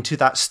game into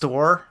that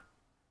store.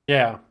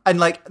 Yeah. And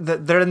like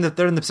they're in the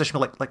position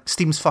where like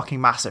Steam's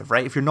fucking massive,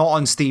 right? If you're not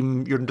on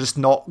Steam, you're just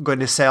not going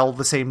to sell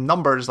the same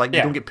numbers. Like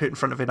you don't get put in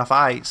front of enough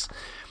eyes.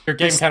 Your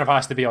game kind of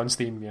has to be on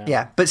Steam, yeah.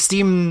 Yeah, but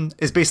Steam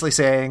is basically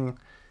saying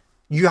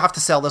you have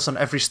to sell this on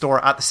every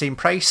store at the same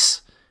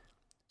price.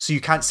 So you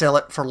can't sell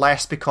it for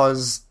less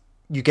because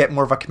you get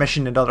more of a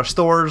commission in other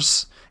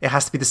stores. It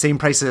has to be the same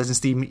price as in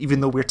Steam, even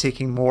though we're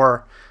taking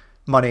more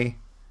money.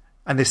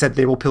 And they said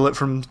they will pull it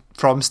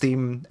from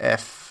Steam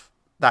if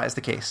that is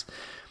the case.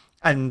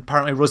 And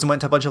apparently Rosen went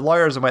to a bunch of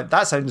lawyers and went,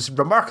 that sounds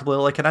remarkably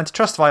like an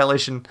antitrust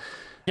violation.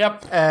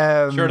 Yep,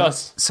 sure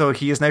does. So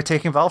he is now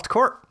taking Valve to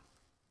court.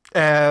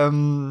 As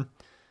the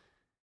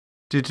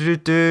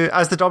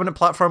dominant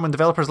platform, when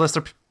developers list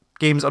their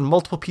games on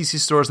multiple PC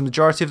stores, the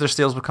majority of their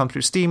sales will come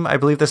through Steam. I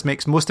believe this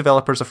makes most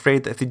developers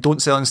afraid that if they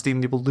don't sell on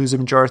Steam, they will lose a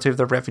majority of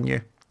their revenue.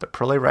 They're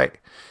probably right.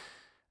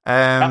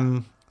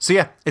 So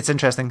yeah, it's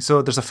interesting.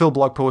 So there's a full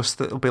blog post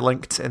that will be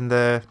linked in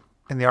the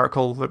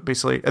article that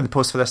basically, in the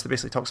post for this, that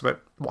basically talks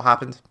about what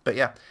happened. But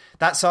yeah,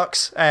 that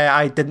sucks.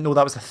 I didn't know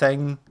that was a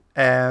thing.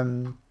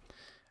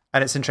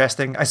 And it's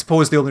interesting. I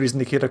suppose the only reason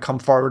they could have come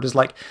forward is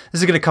like,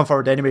 this is going to come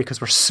forward anyway because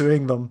we're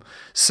suing them.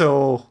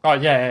 So,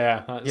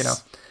 you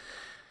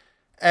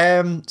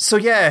know. So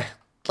yeah,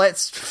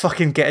 let's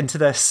fucking get into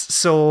this.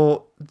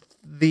 So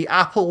the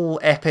Apple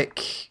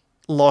Epic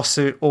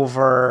lawsuit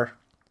over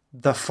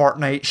the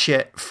Fortnite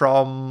shit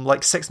from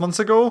like 6 months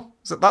ago.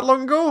 Is it that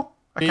long ago?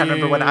 I can't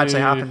remember when it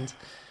actually happened.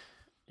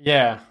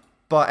 Yeah.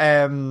 But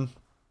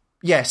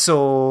yeah,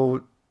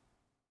 so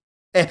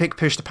Epic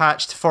pushed a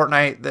patch to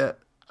Fortnite that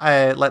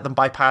let them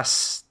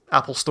bypass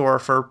Apple Store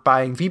for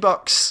buying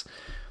V-Bucks.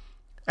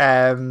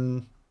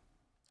 Apple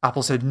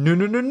said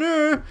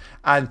no,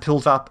 and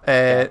pulled up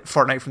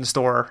Fortnite from the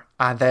store.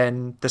 And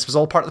then this was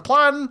all part of the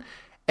plan.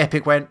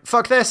 Epic went,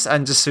 fuck this,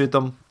 and just sued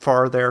them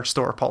for their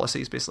store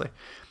policies, basically.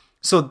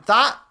 So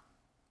that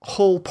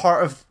whole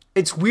part of...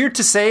 It's weird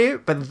to say,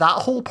 but that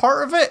whole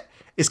part of it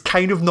is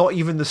kind of not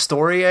even the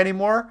story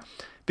anymore.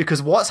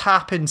 Because what's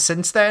happened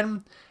since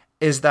then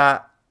is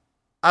that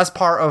as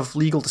part of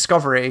legal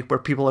discovery, where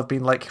people have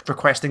been like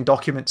requesting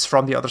documents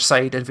from the other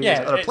side and various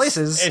other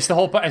places, it's the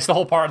whole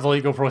part of the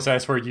legal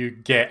process where you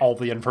get all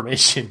the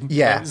information.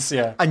 Yeah,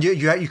 and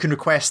you can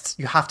request,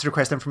 you have to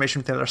request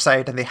information from the other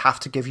side, and they have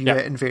to give you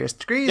it in various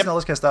degrees and all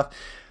this kind of stuff.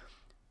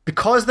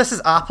 Because this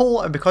is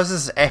Apple and because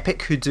this is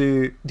Epic, who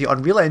do the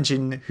Unreal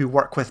Engine, who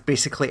work with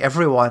basically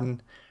everyone,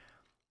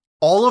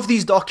 all of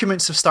these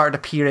documents have started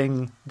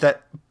appearing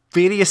that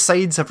various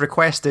sides have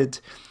requested,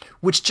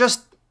 which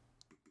just...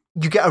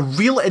 You get a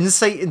real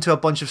insight into a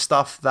bunch of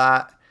stuff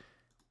that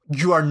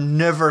you are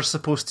never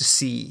supposed to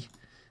see.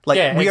 Like,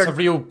 it's a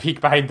real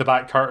peek behind the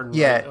back curtain.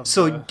 Yeah, right,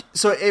 so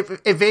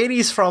it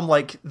varies from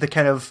like the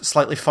kind of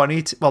slightly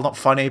funny, well, not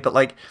funny, but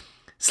like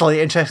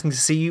slightly interesting to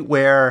see.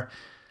 Where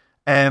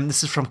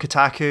this is from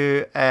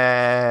Kotaku.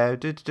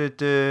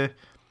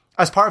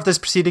 As part of this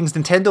proceedings,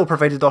 Nintendo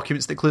provided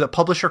documents that include a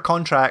publisher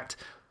contract,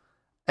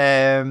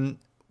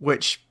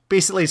 which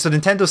basically, so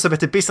Nintendo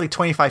submitted basically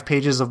 25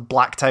 pages of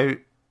blacked out,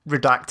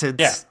 redacted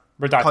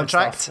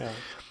contract stuff,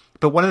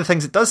 But one of the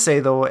things it does say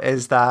though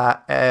is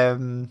that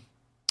Nintendo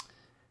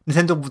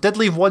did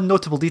leave one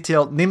notable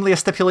detail, namely a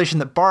stipulation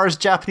that bars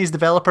Japanese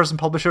developers and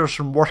publishers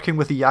from working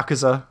with the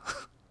Yakuza.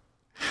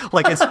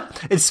 Like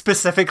it's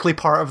specifically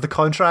part of the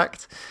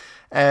contract.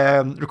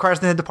 Requires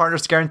Nintendo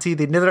partners to guarantee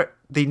that neither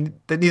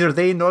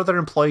they nor their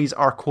employees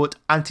are, quote,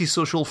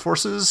 antisocial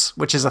forces,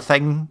 which is a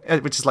thing,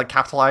 which is like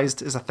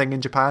capitalized as a thing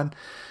in Japan,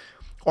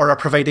 or are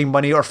providing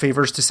money or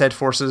favors to said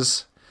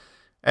forces.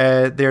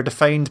 They're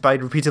defined by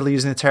repeatedly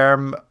using the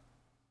term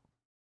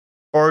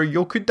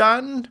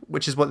Oryokudan,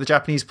 which is what the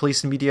Japanese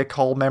police and media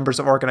call members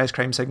of organized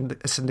crime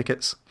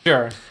syndicates.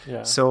 Sure,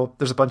 yeah. So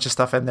there's a bunch of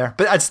stuff in there.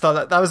 But I just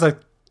thought that was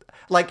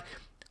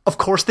of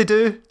course they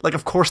do. Like,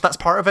 of course that's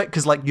part of it,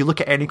 because like you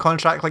look at any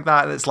contract like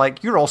that and it's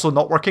like, you're also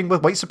not working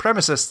with white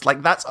supremacists.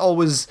 Like, that's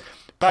always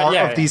part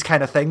of these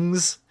kind of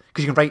things,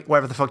 because you can write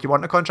whatever the fuck you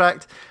want in a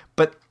contract.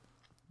 But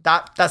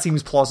that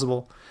seems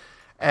plausible.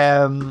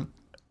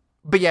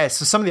 But yeah,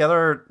 so some of the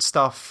other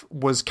stuff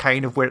was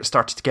kind of where it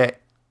started to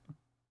get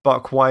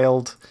buck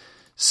wild.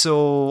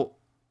 So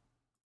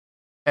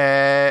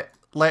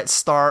let's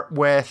start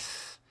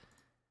with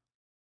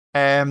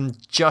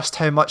just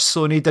how much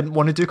Sony didn't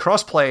want to do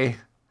crossplay.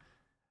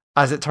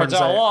 as it turns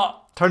out. A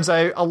lot. Turns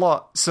out a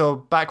lot. So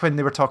back when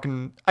they were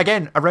talking,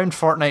 again, around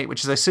Fortnite,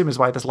 which is I assume is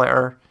why this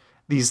letter,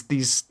 these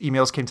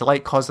emails came to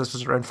light, because this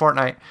was around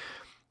Fortnite.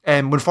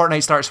 And when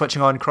Fortnite started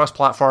switching on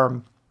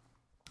cross-platform,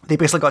 they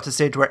basically got to the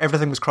stage where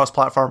everything was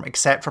cross-platform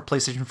except for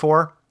PlayStation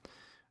 4.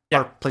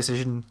 Or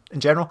PlayStation in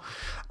general.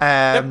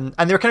 And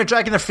they were kind of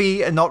dragging their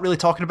feet and not really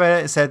talking about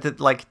it, and said that,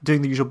 like,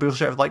 doing the usual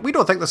bullshit of, like, we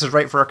don't think this is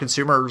right for our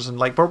consumers, and,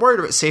 like, we're worried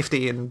about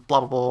safety and blah,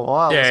 blah,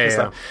 blah, blah.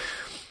 Stuff.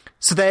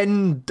 So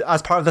then,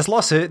 as part of this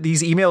lawsuit,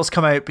 these emails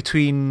come out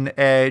between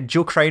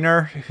Joe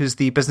Kreiner, who's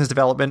the business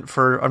development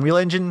for Unreal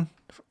Engine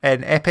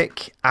and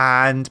Epic,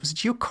 and was it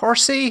Gio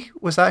Corsi?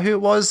 Was that who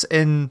it was? Of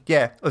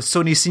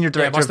Sony's senior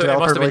director of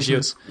developer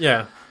relations.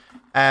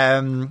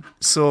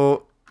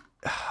 So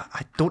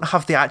I don't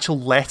have the actual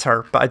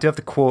letter, but I do have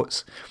the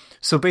quotes.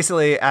 So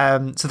basically,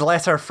 so the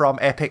letter from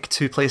Epic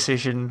to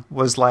PlayStation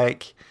was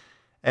like,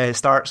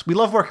 starts, "We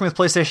love working with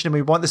PlayStation and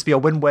we want this to be a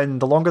win-win.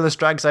 The longer this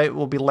drags out, it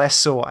will be less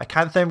so. I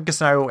can't think of a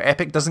scenario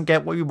Epic doesn't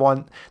get what we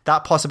want.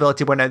 That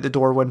possibility went out the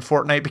door when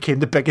Fortnite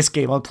became the biggest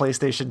game on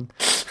PlayStation."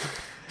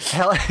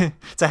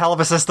 It's a hell of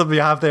a system you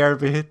have there.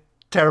 It'd be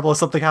terrible if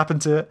something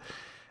happened to it.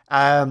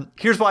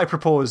 Here's what I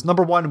propose.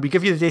 Number one, we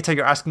give you the data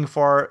you're asking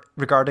for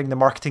regarding the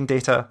marketing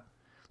data.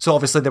 So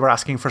obviously they were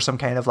asking for some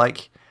kind of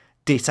like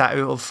data out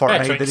of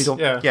Fortnite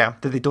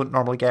that they don't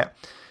normally get.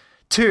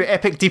 2,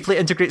 Epic deeply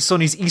integrates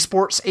Sony's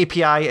esports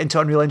API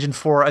into Unreal Engine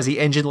 4 as the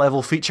engine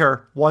level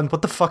feature. 1,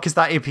 what the fuck is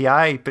that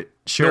API? But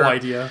sure. No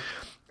idea.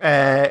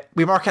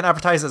 We market and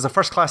advertise as a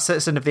first-class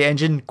citizen of the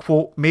engine.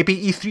 Quote, maybe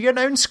E3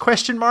 announce? ?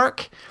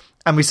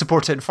 And we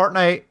support it in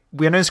Fortnite.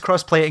 We announce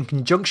crossplay in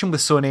conjunction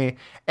with Sony.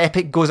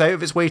 Epic goes out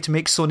of its way to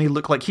make Sony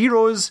look like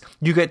heroes.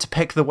 You get to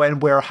pick the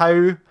when, where,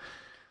 how.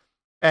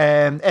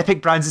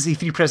 Epic brands its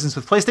E3 presence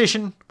with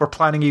PlayStation. We're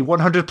planning a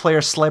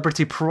 100-player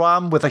celebrity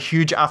pro-am with a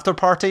huge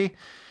after-party.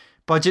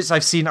 Budgets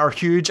I've seen are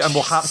huge and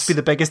will have to be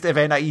the biggest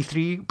event at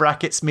E3.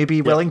 Brackets may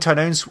be willing to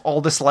announce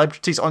all the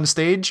celebrities on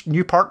stage.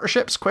 New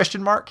partnerships? ?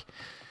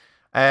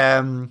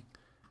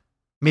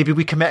 Maybe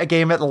we commit a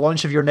game at the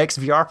launch of your next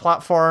VR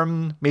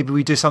platform. Maybe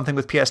we do something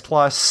with PS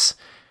Plus.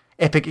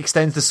 Epic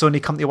extends the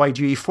Sony company-wide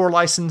UE4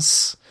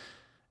 license.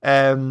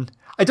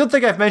 I don't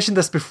think I've mentioned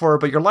this before,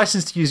 but your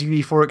license to use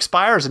UE4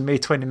 expires in May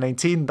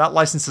 2019. That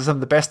license is some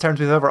of the best terms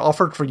we've ever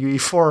offered for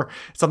UE4.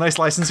 It's a nice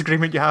license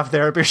agreement you have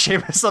there. It'd be a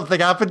shame if something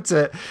happened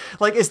to it.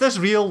 Like, is this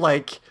real,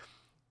 like...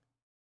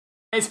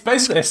 It's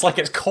business. Like,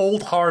 it's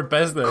cold, hard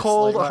business.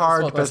 Cold,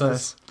 hard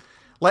business.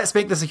 Let's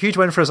make this a huge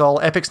win for us all.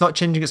 Epic's not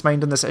changing its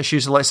mind on this issue,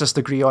 so let's just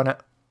agree on it.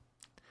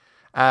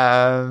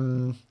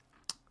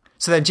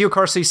 So then Gio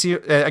Corsi,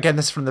 again,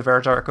 this is from the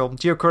Verge article,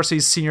 Gio Corsi,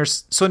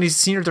 Sony's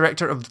senior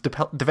director of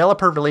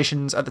developer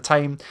relations at the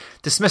time,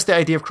 dismissed the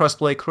idea of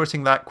crossplay,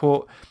 quoting that,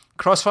 quote,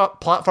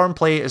 "Cross-platform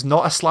play is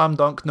not a slam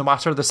dunk no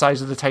matter the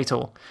size of the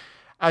title.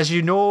 As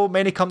you know,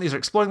 many companies are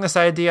exploring this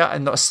idea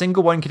and not a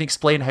single one can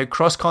explain how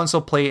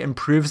cross-console play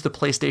improves the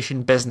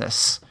PlayStation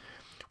business."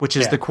 Which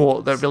is the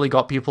quote that really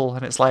got people,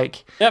 and it's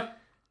like... Yep.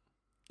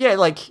 Yeah,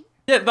 like...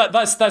 Yeah,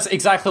 that's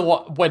exactly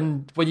what...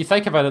 When you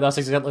think about it, that's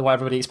exactly what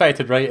everybody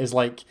expected, right? Is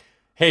like,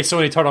 hey,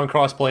 Sony, turn on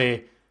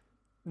crossplay.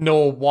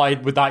 No, why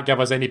would that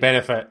give us any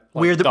benefit?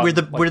 Like, we're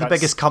the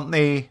biggest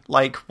company.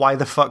 Like, why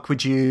the fuck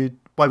would you...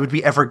 Why would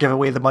we ever give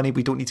away the money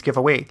we don't need to give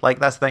away? Like,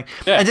 that's the thing.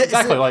 Yeah, and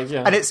exactly.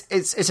 And it's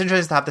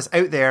interesting to have this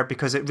out there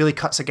because it really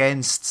cuts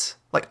against...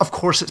 Like, of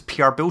course it's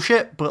PR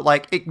bullshit, but,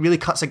 like, it really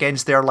cuts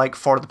against their, like,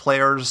 for the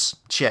players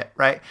shit,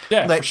 right?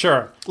 Yeah, like, for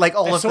sure. Like,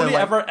 all if of Sony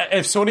the...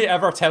 if Sony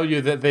ever tell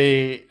you that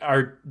they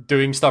are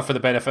doing stuff for the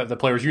benefit of the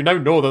players, you now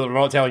know that they're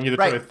not telling you the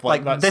truth.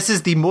 Like this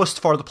is the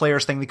most for the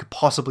players thing they could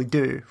possibly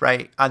do,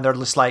 right? And they're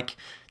just like,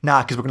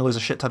 nah, because we're going to lose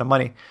a shit ton of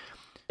money.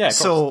 Yeah,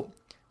 so...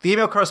 The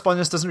email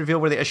correspondence doesn't reveal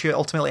where the issue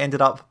ultimately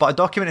ended up, but a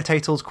document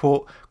entitled,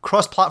 quote,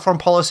 "Cross-Platform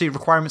Policy,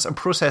 Requirements and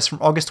Process" from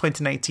August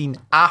 2019,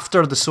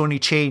 after the Sony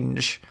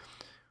change,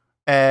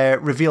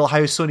 reveal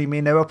how Sony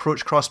may now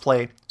approach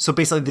crossplay. So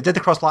basically, they did the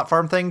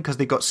cross-platform thing because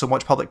they got so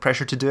much public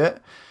pressure to do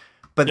it.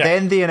 But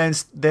then they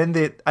announced,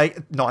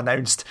 not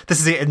announced, this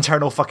is the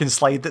internal fucking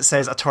slide that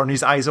says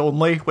attorney's eyes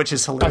only, which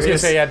is hilarious. I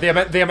was going to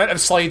say, the amount of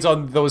slides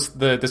on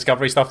the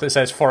Discovery stuff that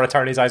says for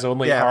attorney's eyes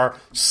only are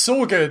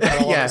so good.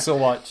 I love it so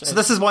much. So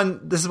this is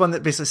one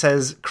that basically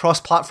says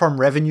cross-platform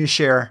revenue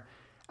share.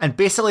 And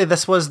basically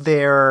this was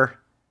their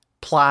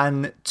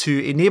plan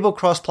to enable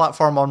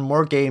cross-platform on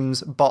more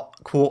games, but,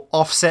 quote,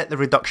 offset the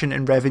reduction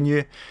in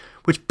revenue,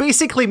 which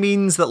basically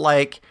means that,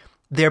 like,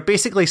 they're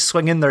basically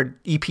swinging their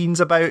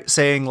e-pins about,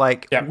 saying,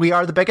 like, we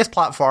are the biggest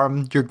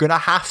platform, you're going to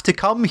have to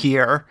come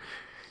here,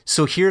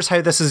 so here's how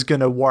this is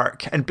going to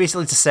work. And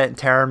basically to set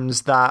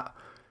terms that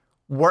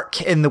work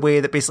in the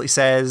way that basically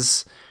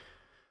says,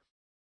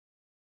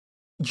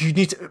 you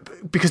need to...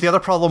 Because the other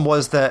problem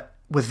was that,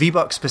 with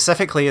V-Bucks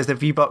specifically, is that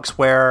V-Bucks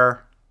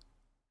were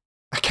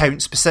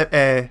tied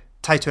to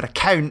an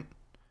account,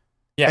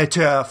 to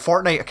a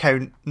Fortnite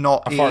account,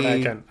 not a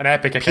Fortnite account, an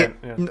Epic account.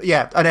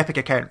 An Epic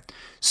account.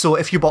 So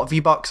if you bought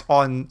V-Bucks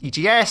on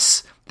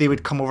EGS, they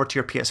would come over to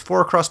your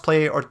PS4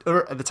 crossplay,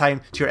 or at the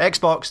time to your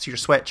Xbox, to your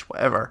Switch,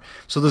 whatever.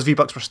 So those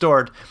V-Bucks were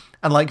stored,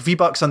 and like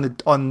V-Bucks on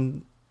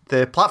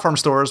the platform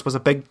stores was a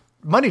big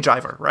money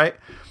driver, right?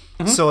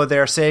 Mm-hmm. So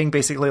they're saying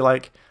basically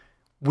like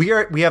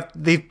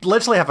they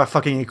literally have a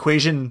fucking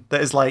equation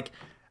that is like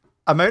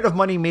amount of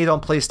money made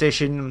on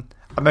PlayStation,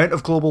 amount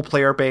of global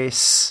player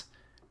base.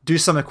 Do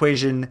some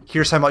equation.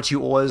 Here's how much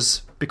you owe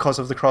us because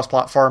of the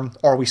cross-platform,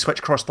 or we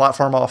switch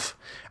cross-platform off.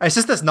 And it's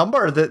just this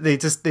number that they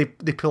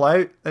pull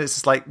out. And it's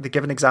just like they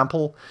give an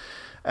example.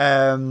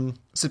 So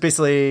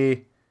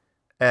basically,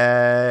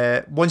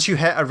 once you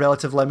hit a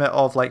relative limit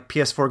of like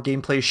PS4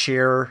 gameplay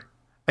share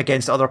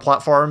against other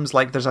platforms,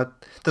 like there's a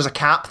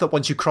cap that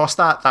once you cross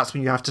that, that's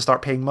when you have to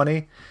start paying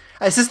money.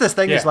 And it's just this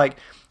thing is like,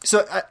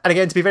 so, and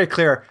again, to be very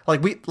clear,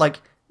 like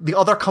the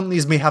other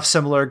companies may have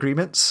similar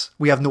agreements.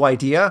 We have no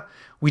idea.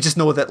 We just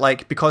know that,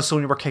 like, because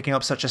Sony were kicking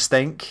up such a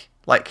stink,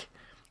 like,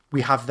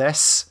 we have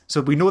this.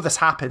 So we know this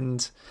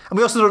happened. And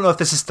we also don't know if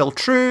this is still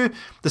true.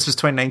 This was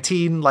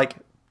 2019. Like,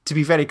 to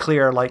be very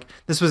clear, like,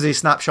 this was a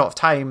snapshot of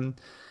time.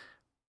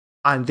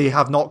 And they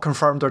have not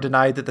confirmed or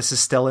denied that this is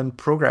still in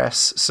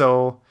progress.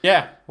 So...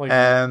 yeah, like,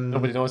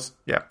 nobody knows.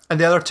 Yeah. And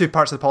the other two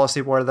parts of the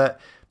policy were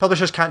that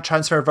publishers can't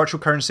transfer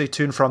virtual currency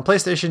to and from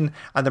PlayStation,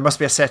 and there must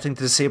be a setting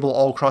to disable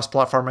all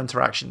cross-platform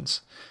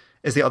interactions,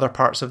 is the other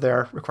parts of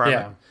their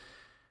requirement. Yeah.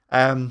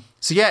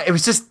 So yeah, it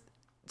was just,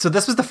 so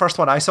this was the first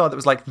one I saw that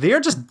was like, they're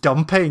just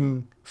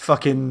dumping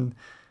fucking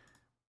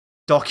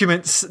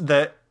documents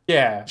that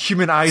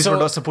human eyes were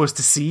not supposed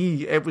to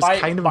see. It was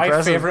kind of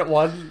impressive.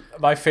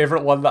 My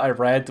favorite one that I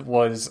read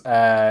was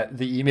the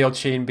email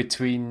chain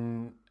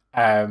between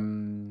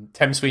Tim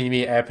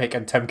Sweeney at Epic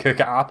and Tim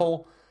Cook at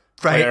Apple.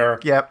 Right,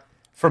 yep.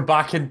 From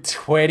back in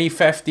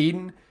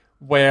 2015,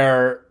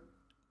 where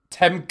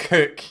Tim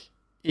Cook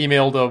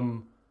emailed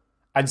him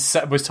and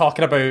was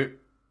talking about,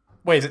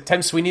 wait, is it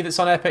Tim Sweeney that's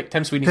on Epic?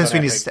 Tim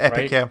Sweeney's Epic,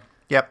 right? Yeah.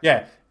 Yep.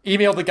 Yeah.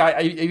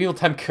 Emailed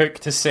Tim Cook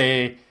to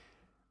say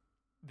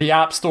the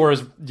app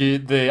stores,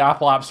 the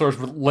Apple app stores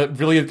were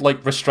really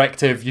like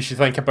restrictive. You should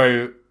think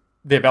about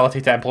the ability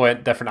to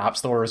implement different app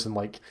stores and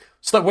like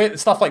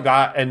stuff like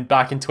that. And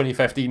back in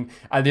 2015,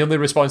 and the only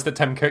response that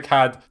Tim Cook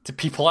had to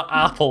people at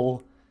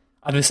Apple,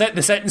 and the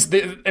sentence,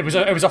 it was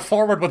a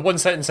forward with one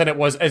sentence in it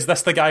was, "Is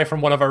this the guy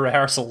from one of our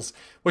rehearsals?"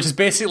 Which is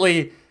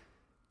basically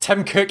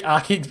Tim Cook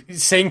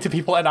saying to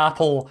people at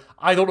Apple,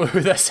 "I don't know who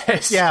this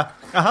is." Yeah.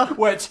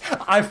 Which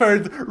I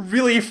found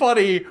really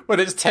funny when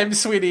it's Tim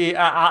Sweeney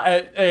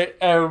at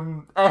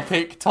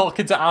Epic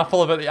talking to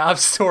Apple about the App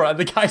Store, and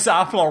the guys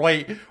at Apple are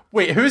like,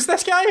 "Wait, who's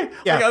this guy?"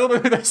 Yeah. Like, I don't know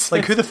who this is.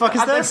 Like, who the fuck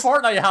is this? And then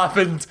Fortnite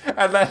happened,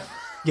 and then...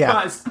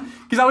 yeah.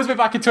 Because that was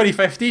back in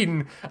 2015,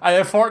 and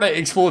then Fortnite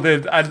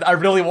exploded, and I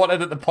really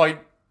wanted at the point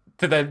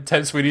to then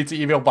Tim Sweeney to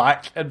email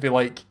back and be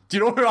like, "Do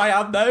you know who I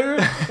am now?"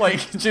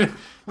 Like, that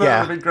would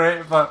have been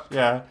great, but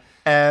yeah.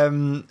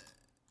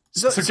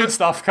 So good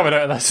stuff coming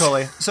out of this.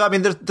 Totally. So, I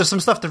mean, there's some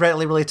stuff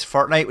directly related to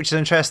Fortnite, which is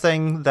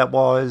interesting. That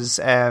was,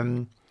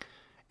 in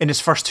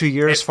its first 2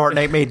 years,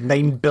 Fortnite made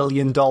 $9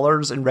 billion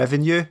in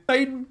revenue.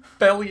 $9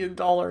 billion.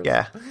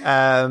 Yeah.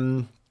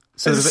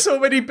 So there's so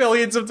many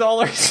billions of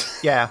dollars.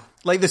 Yeah.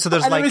 Like this, so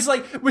there's and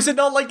like... was it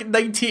not like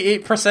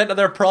 98% of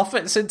their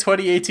profits in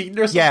 2018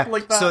 or something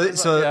like that?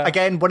 So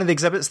again, one of the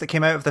exhibits that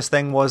came out of this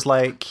thing was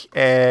like,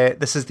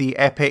 this is the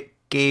Epic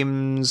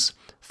Games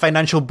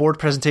financial board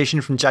presentation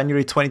from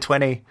January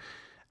 2020.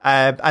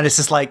 And it's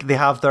just like, they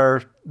have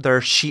their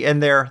sheet in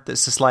there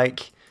that's just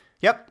like,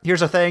 yep,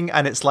 here's our thing.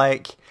 And it's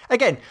like,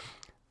 again,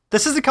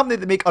 this is the company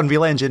that make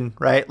Unreal Engine,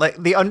 right? Like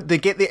they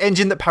get the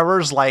engine that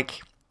powers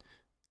like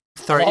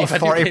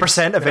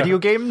 30-40% of video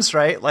games,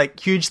 right? Like,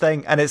 huge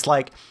thing. And it's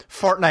like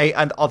Fortnite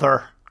and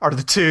other are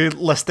the two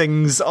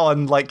listings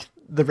on like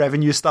the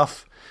revenue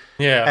stuff.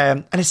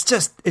 Yeah. And it's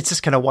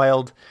just kind of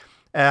wild.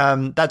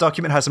 That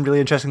document has some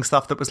really interesting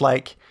stuff that was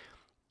like,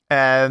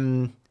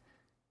 they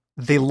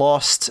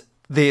were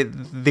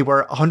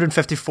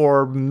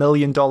 $154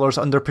 million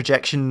under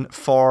projection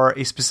for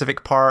a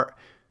specific part,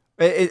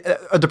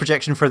 under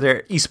projection for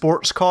their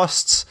esports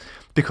costs,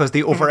 because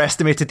they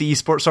overestimated the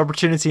esports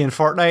opportunity in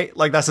Fortnite.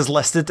 Like, this is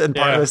listed in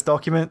part of this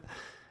document.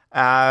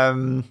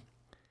 Yeah,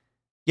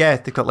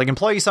 they've got like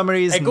employee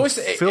summaries,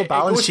 full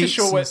balance sheets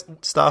and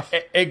stuff.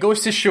 It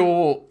goes to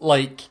show,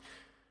 like,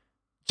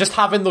 just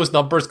having those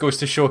numbers goes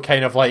to show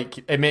kind of like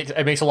it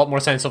makes a lot more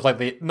sense of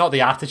like not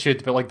the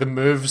attitude, but like the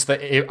moves that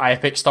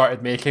Epic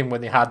started making when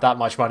they had that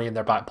much money in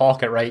their back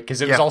pocket, right?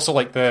 Because it was also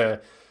like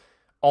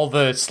all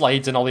the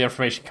slides and all the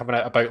information coming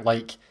out about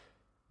like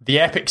the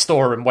Epic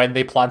Store and when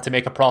they plan to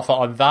make a profit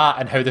on that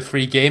and how the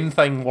free game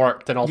thing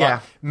worked and all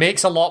that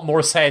makes a lot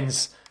more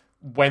sense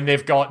when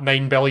they've got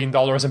 $9 billion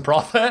in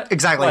profit.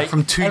 Exactly, like,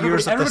 from 2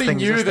 years of this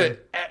thing existing.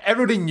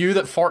 Everybody knew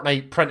that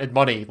Fortnite printed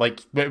money. Like,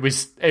 it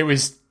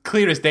was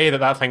clear as day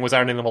that thing was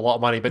earning them a lot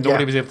of money, but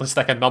nobody was able to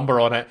stick a number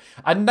on it.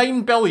 And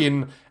 $9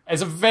 billion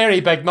is a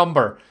very big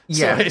number.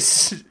 So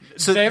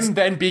them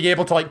then being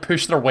able to like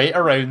push their weight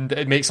around,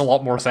 it makes a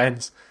lot more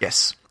sense.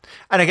 Yes.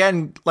 And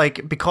again,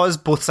 like, because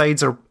both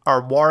sides are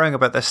warring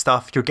about this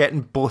stuff, you're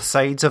getting both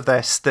sides of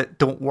this that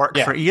don't work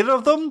for either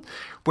of them.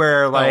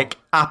 Where, like,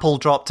 Apple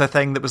dropped a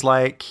thing that was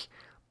like,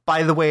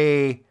 by the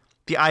way,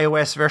 the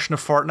iOS version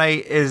of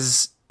Fortnite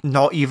is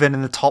not even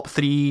in the top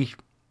 3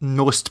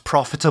 most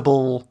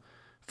profitable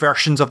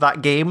versions of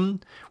that game,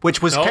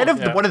 which was one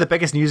of the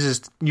biggest news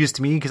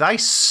to me, because I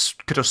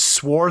could have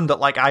sworn that,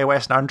 like,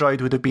 iOS and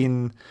Android would have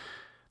been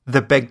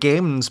the big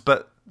games,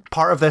 but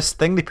part of this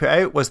thing they put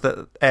out was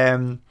that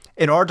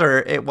in order,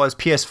 it was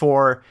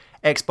PS4,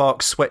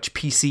 Xbox, Switch,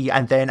 PC,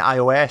 and then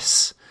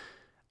iOS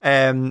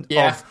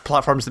of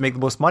platforms that make the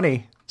most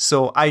money.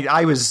 So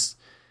I was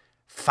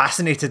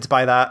fascinated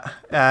by that.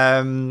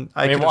 I mean,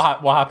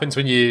 what happens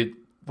when you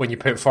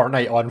put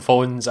Fortnite on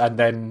phones and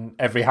then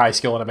every high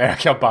school in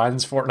America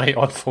bans Fortnite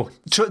on phones?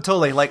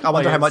 Totally. Like, I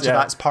wonder how much of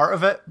that's part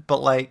of it,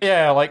 but like...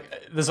 Yeah,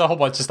 like, there's a whole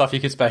bunch of stuff you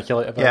could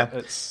speculate about.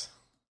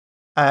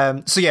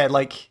 Yeah. So yeah,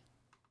 like,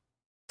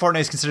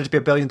 Fortnite is considered to be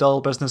 $1 billion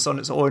business on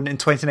its own. In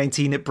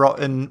 2019, it brought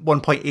in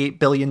 $1.8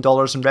 billion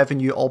in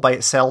revenue all by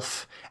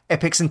itself.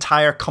 Epic's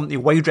entire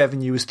company-wide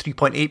revenue was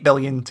 $3.8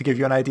 billion, to give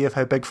you an idea of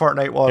how big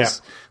Fortnite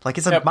was. Yeah. Like,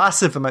 it's a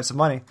massive amounts of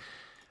money.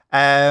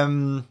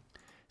 Some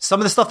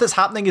of the stuff that's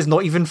happening is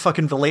not even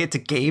fucking related to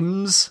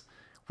games,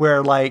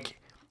 where, like,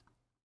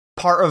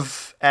 part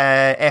of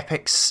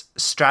Epic's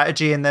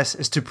strategy in this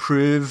is to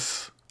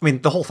prove... I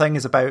mean, the whole thing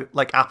is about,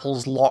 like,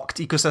 Apple's locked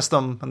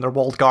ecosystem and their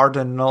walled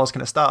garden and all this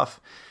kind of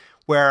stuff,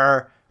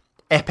 where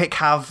Epic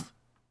have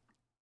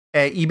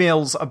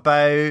emails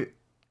about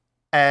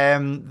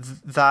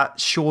that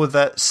show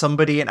that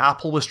somebody in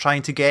Apple was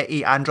trying to get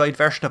a Android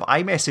version of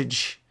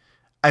iMessage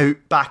out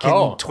back in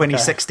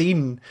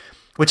 2016,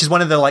 which is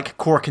one of the, like,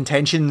 core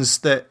contentions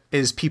that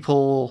is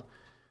people...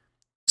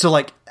 So,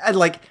 like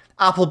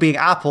Apple being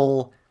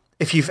Apple,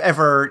 if you've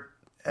ever...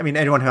 I mean,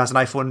 anyone who has an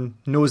iPhone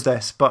knows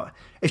this, but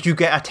if you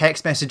get a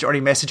text message or a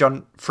message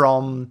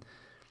from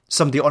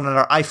somebody on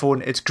an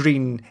iPhone, it's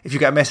green. If you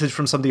get a message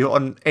from somebody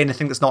on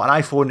anything that's not an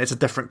iPhone, it's a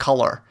different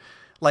color.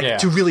 Like,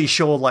 to really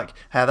show, like,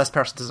 hey, this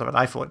person doesn't have an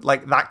iPhone.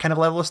 Like, that kind of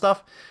level of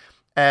stuff.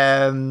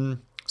 So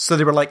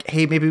they were like,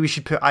 hey, maybe we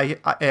should put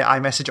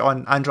iMessage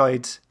on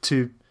Android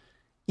to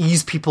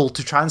ease people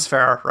to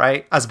transfer,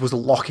 right? As opposed to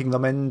locking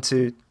them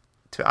into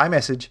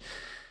iMessage.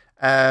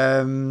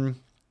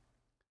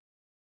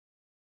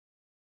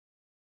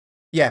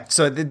 Yeah,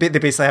 so they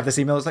basically have this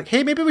email. It's like,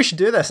 hey, maybe we should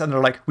do this. And they're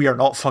like, we are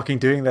not fucking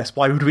doing this.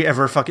 Why would we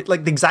ever fucking...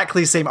 Like, the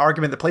exactly same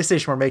argument that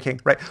PlayStation were making,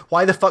 right?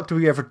 Why the fuck do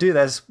we ever do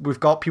this? We've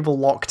got people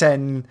locked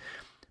in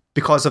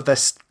because of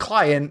this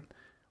client.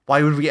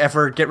 Why would we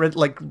ever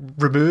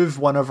remove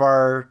one of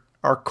our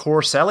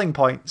core selling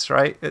points,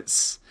 right?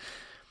 It's...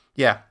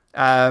 Yeah.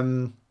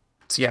 So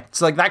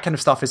like, that kind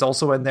of stuff is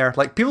also in there.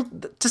 Like, people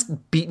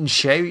just beating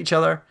shit out of each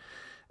other.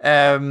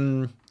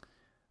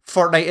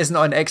 Fortnite isn't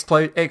on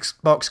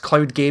Xbox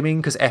Cloud Gaming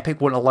because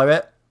Epic won't allow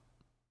it.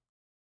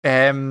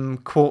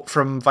 Quote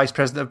from Vice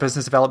President of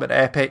Business Development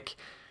at Epic: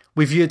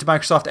 "We viewed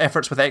Microsoft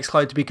efforts with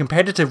xCloud to be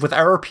competitive with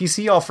our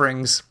PC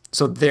offerings,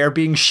 so they're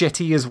being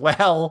shitty as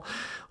well."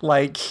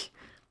 Like,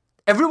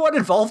 everyone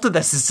involved in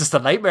this is just a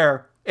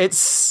nightmare.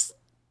 It's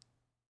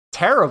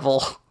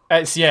terrible.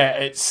 It's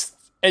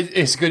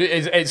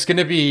going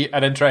to be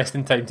an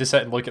interesting time to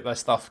sit and look at this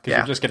stuff, because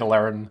you're just going to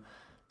learn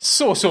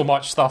so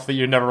much stuff that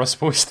you never were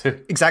supposed to.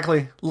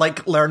 Exactly.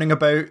 Like learning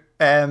about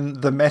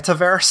the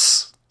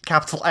metaverse,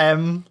 capital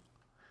M.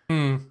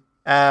 Which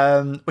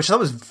I thought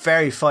was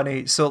very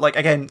funny. So, like,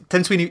 again,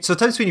 Tim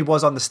Sweeney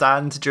was on the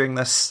stand during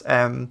this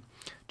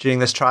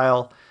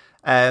trial,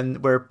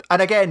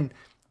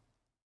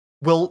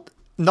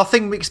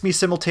 nothing makes me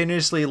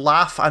simultaneously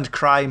laugh and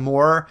cry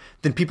more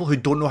than people who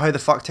don't know how the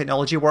fuck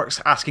technology works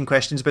asking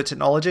questions about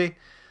technology.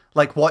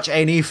 Like, watch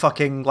any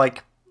fucking,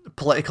 like,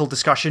 political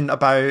discussion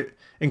about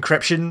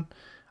encryption,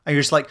 and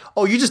you're just like,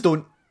 oh, you just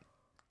don't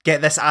get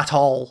this at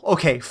all.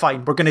 Okay,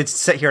 fine. We're going to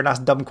sit here and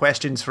ask dumb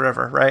questions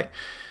forever, right?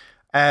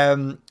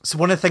 So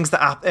one of the things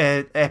that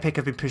Epic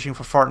have been pushing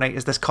for Fortnite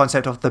is this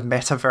concept of the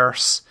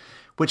metaverse,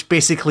 which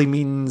basically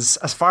means,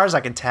 as far as I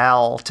can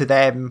tell, to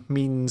them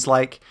means,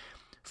 like,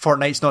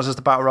 Fortnite's not just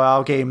a battle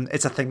royale game,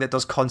 it's a thing that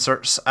does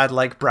concerts and,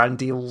 like, brand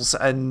deals,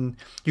 and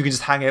you can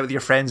just hang out with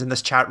your friends in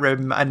this chat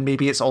room, and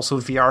maybe it's also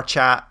VR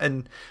chat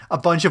and a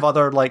bunch of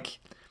other, like,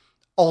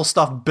 all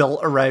stuff built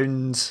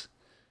around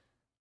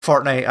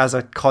Fortnite as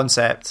a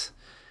concept.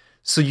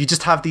 So you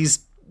just have these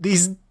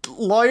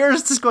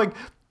lawyers just going,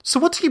 so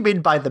what do you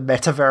mean by the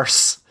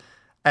metaverse?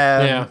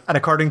 And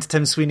according to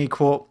Tim Sweeney,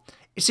 quote,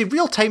 "It's a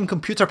real-time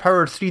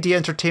computer-powered 3D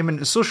entertainment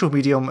and social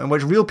medium in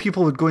which real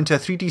people would go into a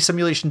 3D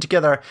simulation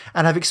together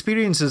and have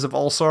experiences of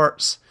all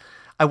sorts."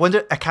 I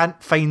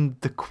can't find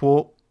the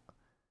quote.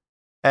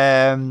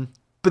 But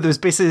there was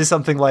basically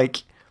something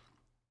like,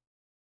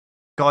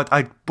 God,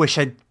 I wish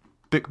I'd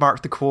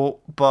bookmarked the quote,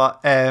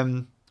 but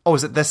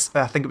was it this?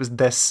 I think it was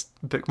this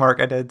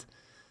bookmark I did.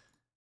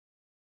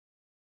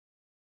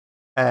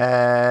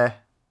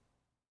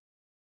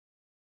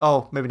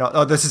 Oh, maybe not.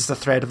 Oh, this is the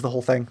thread of the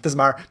whole thing. Doesn't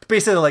matter. But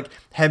basically, like,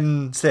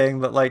 him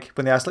saying that, like,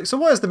 when they asked, like, so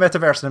what is the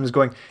metaverse? And him was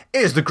going,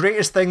 it is the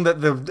greatest thing that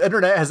the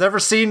internet has ever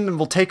seen and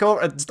will take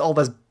over. It's all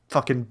this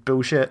fucking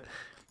bullshit.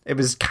 It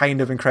was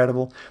kind of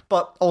incredible.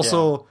 But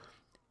also,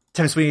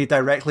 Tim Sweeney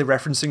directly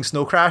referencing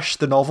Snow Crash,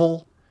 the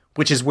novel,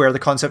 which is where the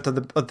concept of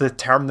the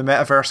term the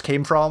metaverse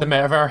came from. The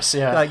metaverse,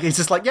 yeah. Like, he's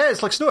just like, yeah,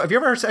 it's like Snow. Have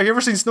you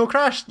ever seen Snow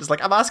Crash? It's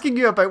like, I'm asking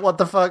you about what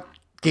the fuck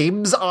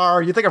games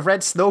are. You think I've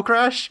read Snow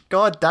Crash?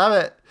 God damn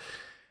it.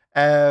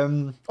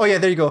 Oh yeah,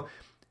 there you go.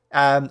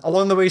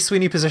 Along the way,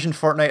 Sweeney positioned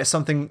Fortnite as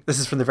something. This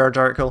is from the Verge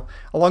article.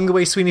 Along the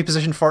way, Sweeney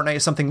positioned Fortnite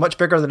as something much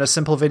bigger than a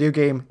simple video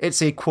game.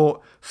 It's a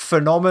quote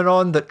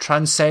phenomenon that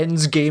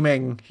transcends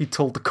gaming. He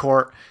told the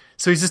court.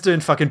 So he's just doing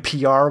fucking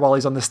PR while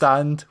he's on the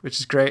stand, which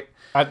is great.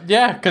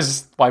 Yeah,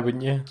 because why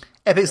wouldn't you?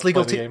 Epic's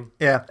legal team.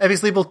 Yeah,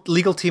 Epic's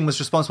legal team was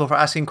responsible for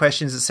asking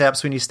questions that set up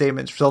Sweeney's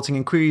statements, resulting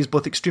in queries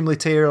both extremely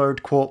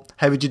tailored, quote,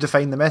 how would you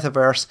define the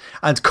metaverse,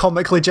 and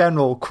comically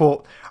general,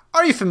 quote,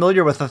 are you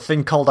familiar with a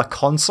thing called a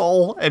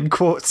console, in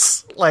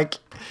quotes. Like,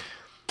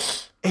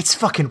 it's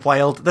fucking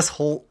wild. This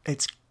whole,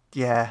 it's,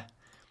 yeah.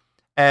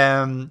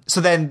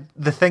 So then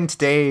the thing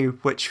today,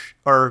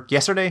 or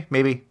yesterday,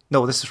 maybe.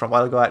 No, this is from a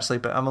while ago, actually,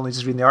 but I'm only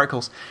just reading the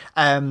articles.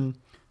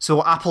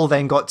 So Apple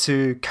then got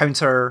to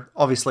counter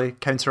a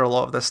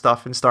lot of this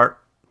stuff and start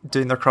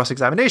doing their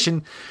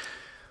cross-examination,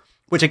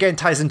 which again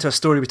ties into a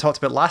story we talked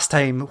about last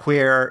time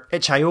where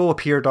itch.io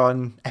appeared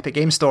on Epic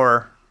Game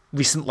Store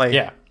recently.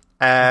 Yeah.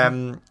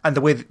 And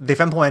the way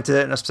they've implemented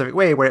it in a specific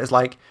way where it's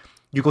like,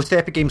 you go to the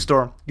Epic Game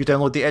Store, you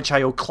download the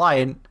itch.io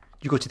client,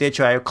 you go to the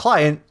itch.io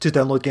client to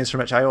download games from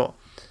itch.io.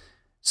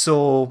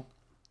 So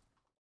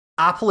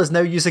Apple is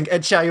now using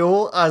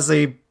itch.io as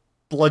a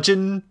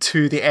bludgeon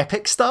to the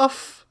Epic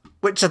stuff,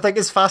 which I think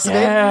is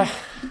fascinating. Yeah.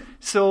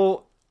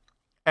 So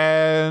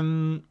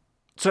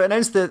it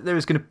announced that it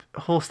was going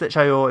to host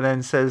itch.io and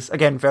then says,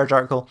 again, Verge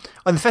article,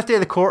 on the fifth day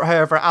of the court,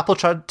 however, Apple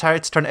tried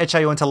to turn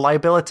itch.io into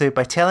liability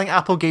by telling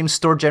Apple Games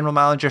Store General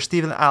Manager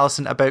Stephen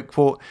Allison about,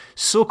 quote,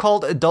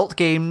 so-called adult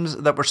games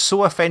that were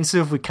so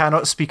offensive we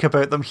cannot speak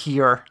about them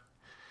here.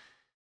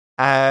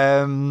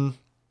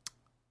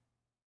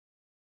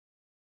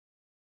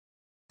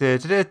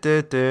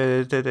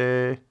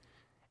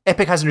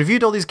 Epic hasn't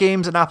reviewed all these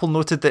games, and Apple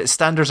noted that its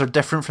standards are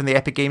different from the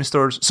Epic Game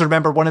Stores. So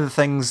remember, one of the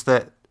things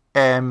that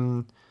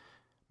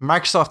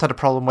Microsoft had a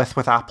problem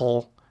with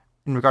Apple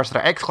in regards to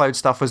their xCloud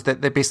stuff was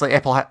that they basically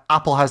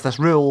Apple has this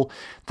rule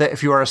that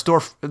if you are a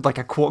store, like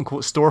a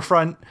quote-unquote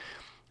storefront,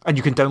 and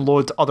you can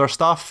download other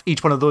stuff,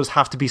 each one of those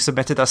have to be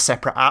submitted as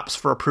separate apps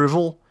for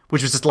approval,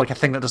 which was just like a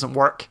thing that doesn't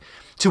work.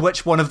 To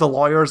which one of the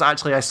lawyers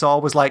actually I saw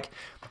was like,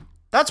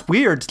 that's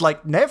weird.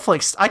 Like,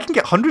 Netflix, I can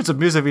get hundreds of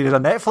music videos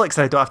on Netflix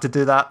and I don't have to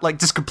do that. Like,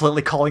 just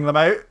completely calling them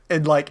out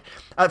in, like,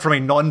 from a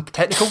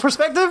non-technical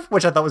perspective,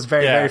 which I thought was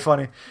very, very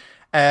funny.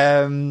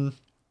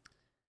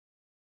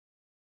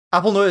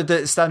 Apple noted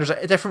that standards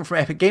are different from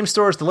Epic Game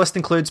Stores. The list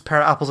includes,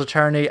 per Apple's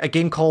attorney, a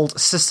game called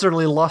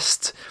Sisterly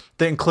Lust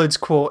that includes,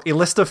 quote, a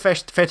list of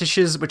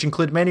fetishes which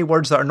include many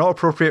words that are not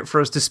appropriate for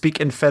us to speak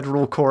in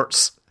federal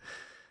courts.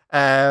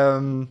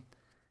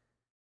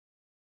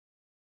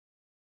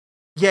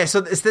 Yeah, so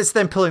it's this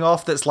then pulling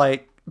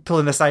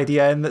this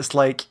idea in that's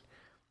like,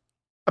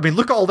 I mean,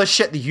 look at all this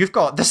shit that you've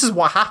got. This is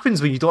what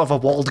happens when you don't have a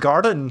walled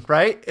garden,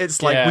 right?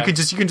 It's like you can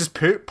just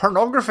put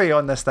pornography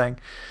on this thing.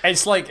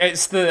 It's like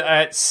it's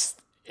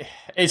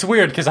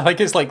weird because I think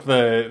it's like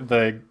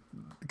the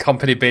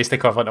company based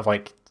equivalent of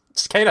like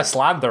it's kind of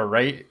slander,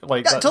 right?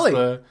 Like yeah, that's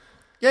totally.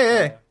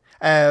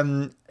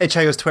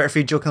 itch.io's Twitter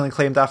feed jokingly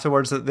claimed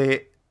afterwards that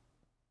they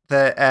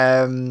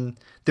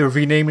were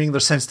renaming their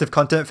sensitive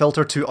content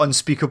filter to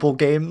unspeakable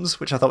games,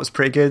 which I thought was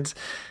pretty good.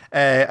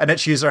 An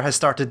itch user has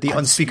started the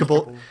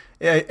unspeakable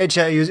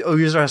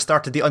user has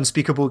started the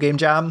unspeakable game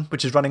jam,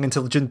 which is running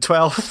until June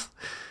 12th.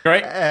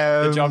 Great,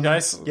 good job,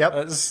 guys.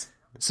 Yep.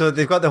 So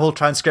they've got the whole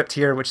transcript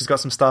here, which has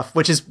got some stuff,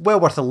 which is well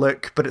worth a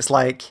look. But it's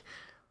like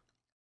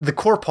the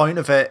core point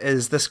of it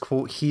is this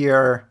quote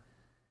here.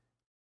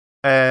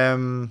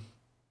 itch.io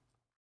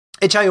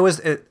is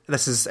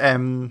this is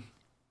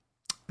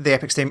the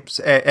Epic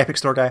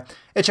Store guy.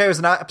 itch.io is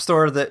an app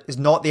store that is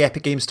not the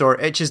Epic Game Store.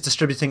 Itch is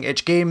distributing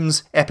Itch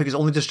Games. Epic is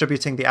only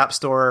distributing the App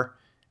Store,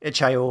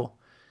 itch.io.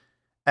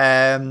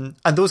 And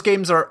those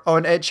games are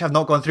on Itch have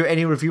not gone through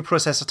any review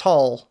process at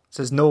all. It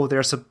says no, they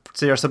are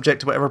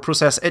subject to whatever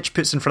process Itch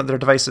puts in front of their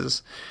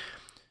devices.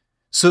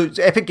 So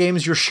Epic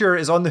Games, you're sure,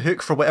 is on the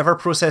hook for whatever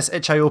process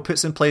itch.io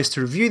puts in place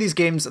to review these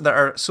games that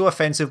are so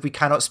offensive we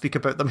cannot speak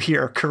about them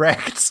here.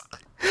 Correct?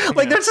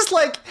 Like they're just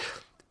like.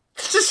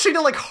 It's just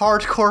treated like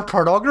hardcore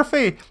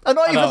pornography, and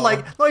not even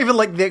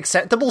like the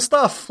acceptable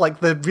stuff, like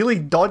the really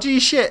dodgy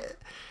shit.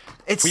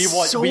 It's we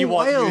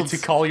want you to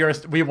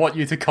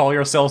call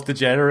yourselves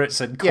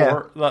degenerates in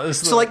court. Yeah.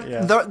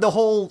 The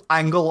whole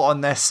angle on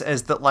this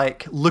is that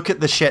like look at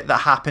the shit that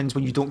happens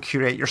when you don't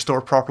curate your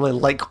store properly,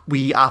 like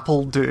we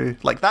Apple do.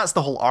 Like that's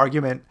the whole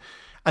argument,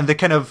 and the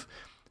kind of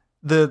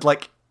the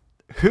like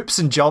hoops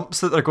and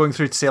jumps that they're going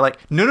through to say like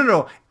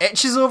no,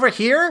 Itch is over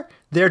here.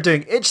 They're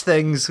doing itch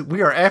things.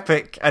 We are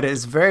Epic, and it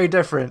is very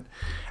different.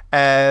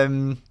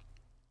 Having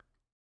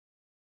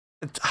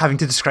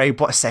to describe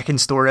what a second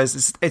store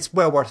is, it's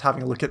well worth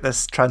having a look at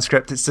this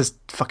transcript. It's just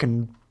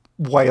fucking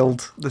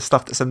wild, the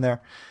stuff that's in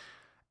there.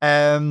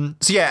 So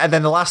yeah, and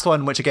then the last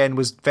one, which again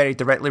was very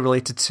directly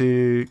related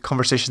to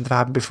conversations that have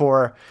happened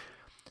before.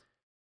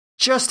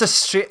 Just a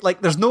straight,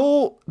 like, there's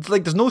no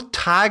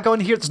tag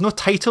on here, there's no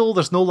title,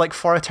 there's no like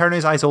For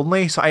Eternity's Eyes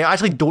Only, so I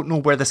actually don't know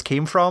where this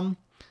came from.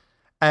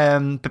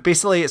 But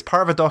basically it's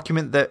part of a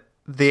document that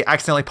they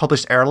accidentally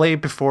published early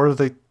before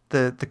the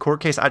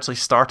court case actually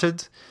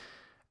started.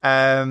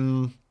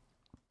 But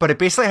it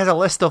basically has a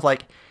list of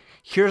like,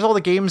 here's all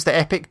the games that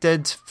Epic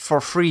did for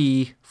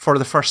free for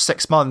the first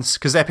 6 months,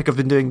 because Epic have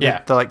been doing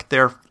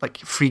their like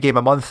free game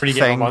a month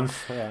thing.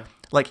 Yeah.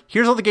 Like,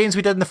 here's all the games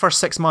we did in the first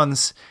 6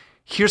 months.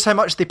 Here's how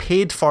much they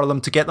paid for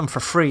them to get them for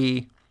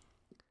free.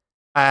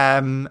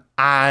 And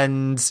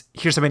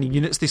here's how many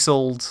units they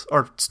sold,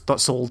 or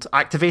not sold,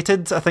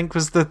 activated, I think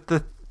was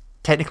the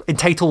technical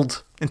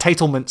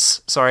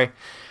entitlements. Sorry.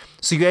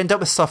 So you end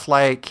up with stuff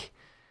like,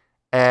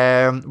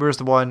 where's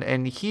the one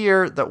in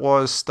here that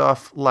was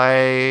stuff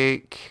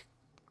like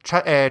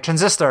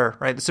Transistor,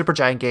 right? The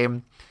Supergiant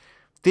game.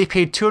 They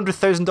paid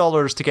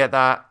 $200,000 to get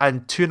that,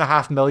 and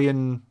 2.5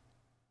 million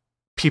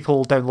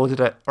people downloaded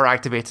it or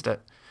activated it.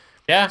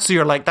 Yeah. So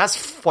you're like,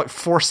 that's like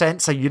 4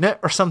 cents a unit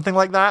or something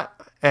like that,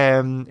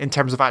 in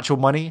terms of actual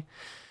money.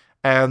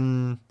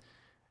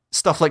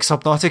 Stuff like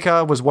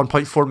Subnautica was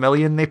 1.4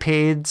 million they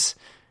paid.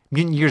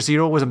 Mutant Year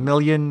Zero was 1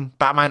 million.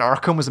 Batman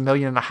Arkham was 1.5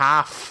 million.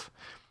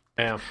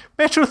 Yeah.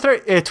 Metro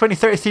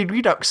 2033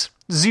 Redux,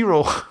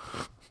 0.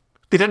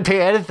 They didn't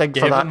pay anything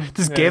for that.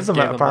 Just gave them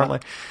it,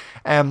 apparently.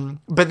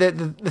 But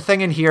the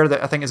thing in here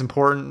that I think is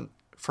important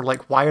for,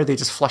 like, why are they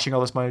just flushing all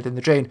this money down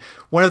the drain?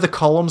 One of the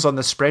columns on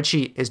the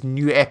spreadsheet is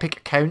new Epic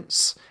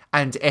accounts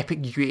and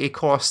Epic UA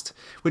cost,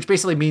 which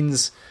basically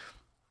means,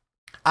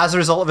 as a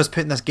result of us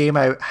putting this game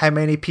out, how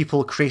many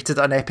people created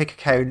an Epic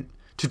account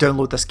to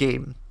download this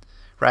game,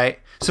 right?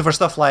 So for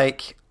stuff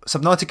like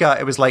Subnautica,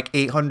 it was like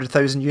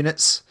 800,000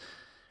 units,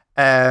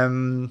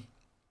 and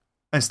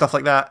stuff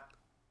like that.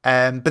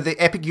 But the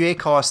Epic UA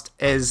cost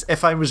is,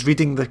 if I was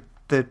reading the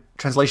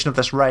translation of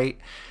this right,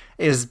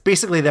 is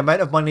basically the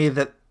amount of money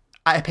that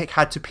Epic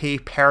had to pay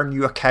per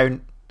new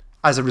account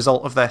as a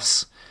result of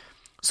this.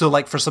 So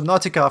like for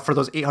Subnautica, for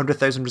those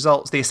 800,000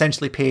 results, they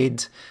essentially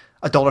paid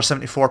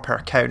 $1.74 per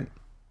account,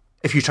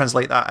 if you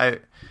translate that out.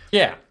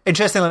 Yeah.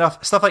 Interestingly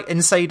enough, stuff like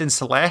Inside and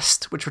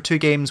Celeste, which were two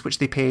games which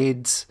they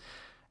paid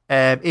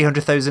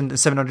 800,000 and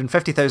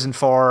 750,000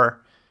 for,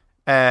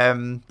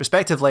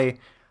 respectively,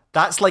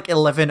 that's like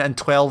 $11 and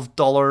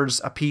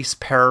 $12 a piece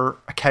per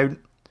account.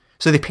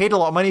 So they paid a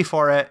lot of money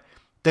for it,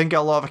 didn't get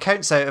a lot of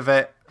accounts out of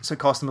it, so it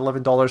cost them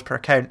 $11 per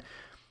account.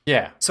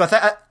 Yeah. So I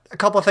think a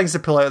couple of things to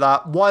pull out of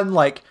that. One,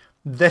 like,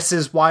 this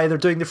is why they're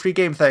doing the free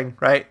game thing,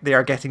 right? They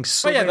are getting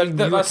many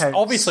new that's accounts.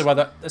 Obviously why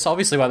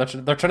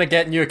they're trying to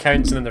get new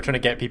accounts, and then they're trying to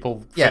get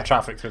people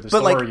traffic through the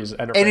store. But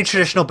like any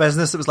traditional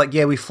business that was like,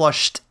 yeah, we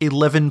flushed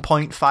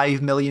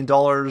 $11.5 million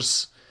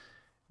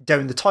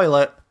down the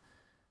toilet.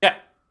 Yeah.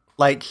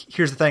 Like,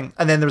 here's the thing.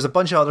 And then there was a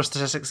bunch of other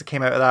statistics that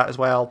came out of that as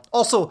well.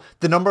 Also,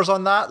 the numbers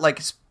on that,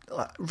 like,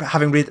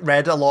 having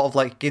read a lot of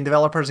like game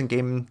developers and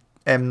game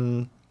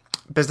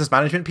business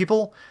management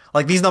people,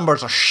 like, these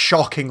numbers are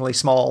shockingly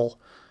small.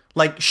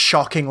 Like,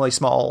 shockingly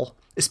small,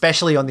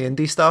 especially on the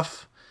indie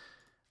stuff.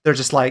 They're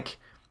just like,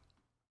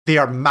 they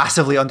are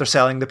massively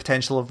underselling the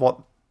potential of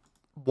what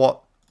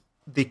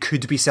they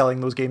could be selling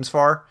those games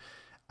for.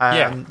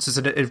 So it's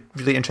a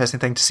really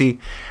interesting thing to see.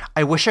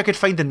 I wish I could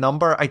find the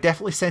number. I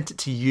definitely sent it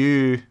to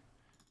you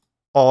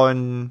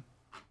on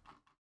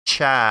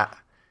chat,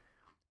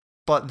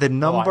 but the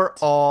number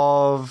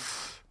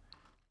of...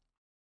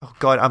 Oh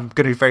god, I'm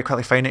going to very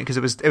quickly find it, because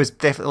it was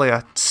definitely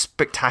a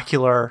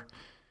spectacular...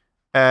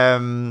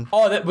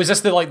 was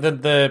this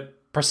the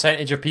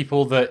percentage of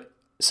people that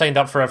signed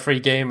up for a free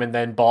game and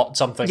then bought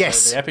something out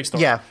of the Epic Store?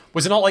 Yeah.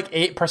 Was it not like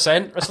 8% or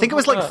something? I think it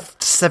was like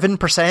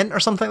 7% or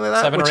something like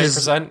that. 7 or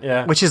 8%,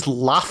 yeah. Which is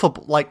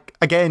laughable. Like,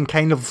 again,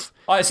 kind of...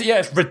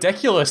 it's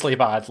ridiculously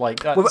bad.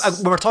 Like, when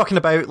we're talking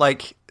about,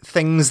 like,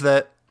 things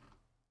that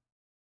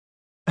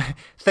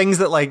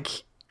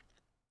like,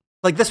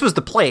 this was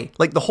the play.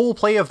 Like, the whole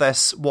play of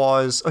this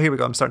was... Oh, here we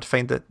go. I'm starting to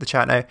find the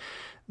chat now.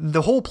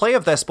 The whole play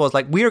of this was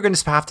like, we are going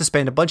to have to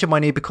spend a bunch of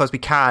money because we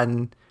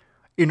can,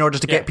 in order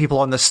to get people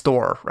on the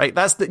store, right?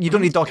 You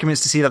don't need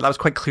documents to see that. That was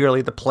quite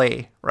clearly the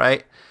play,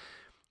 right?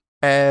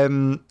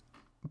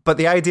 But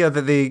the idea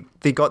that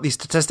they got these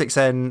statistics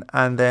in,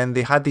 and then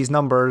they had these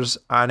numbers,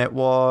 and it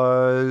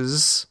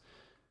was...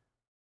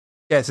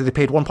 Yeah, so they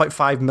paid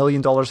 $1.5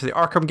 million for the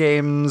Arkham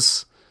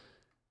games.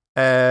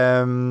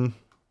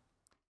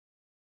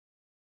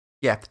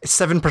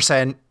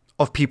 7%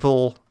 of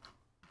people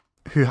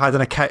who had an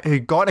account, who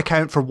got an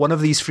account for one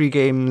of these free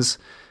games,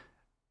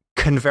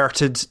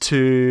 converted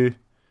to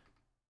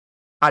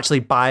actually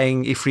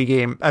buying a free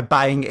game,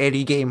 buying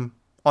any game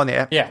on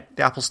the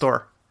Apple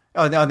Store,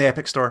 on the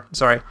Epic Store.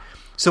 Sorry.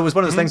 So it was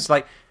one of those things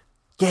like,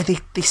 yeah,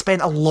 they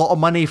spent a lot of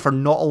money for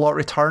not a lot of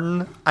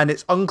return, and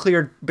it's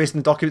unclear based on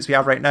the documents we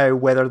have right now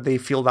whether they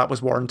feel that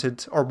was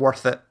warranted or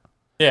worth it.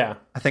 Yeah,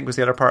 I think was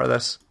the other part of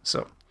this.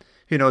 So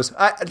who knows?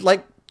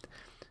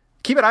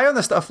 Keep an eye on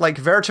this stuff. Like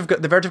Verge have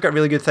got a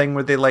really good thing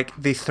where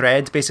they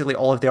thread basically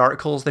all of the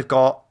articles they've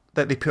got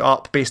that they put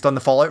up based on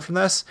the fallout from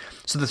this.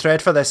 So the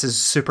thread for this is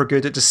super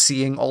good at just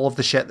seeing all of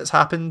the shit that's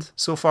happened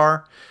so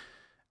far.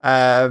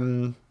 Yeah,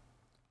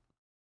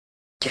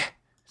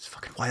 it's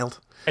fucking wild.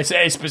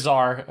 It's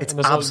bizarre. It's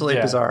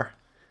absolutely bizarre.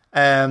 So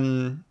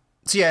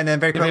yeah, and then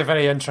very quickly, a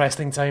very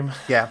interesting time.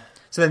 Yeah.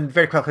 So then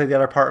very quickly, the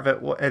other part of it,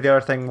 the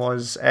other thing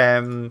was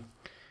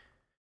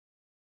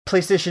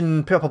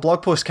PlayStation put up a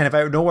blog post kind of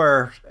out of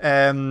nowhere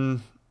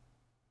announcing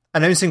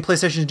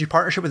PlayStation's new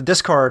partnership with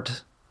Discord.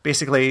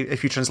 Basically,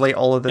 if you translate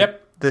all of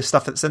the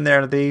stuff that's in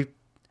there, they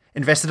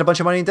invested a bunch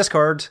of money in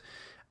Discord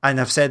and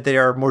have said they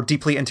are more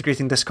deeply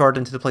integrating Discord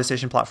into the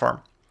PlayStation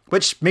platform,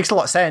 which makes a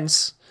lot of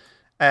sense.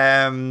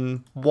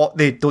 What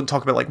they don't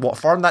talk about, like what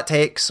form that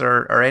takes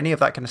or any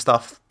of that kind of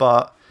stuff,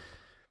 but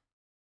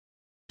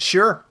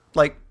sure,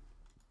 like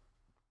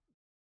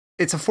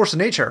it's a force of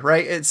nature,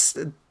 right? It's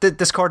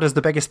Discord is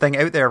the biggest thing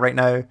out there right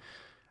now.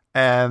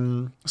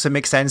 So it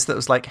makes sense that it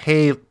was like,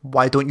 hey,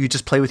 why don't you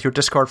just play with your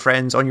Discord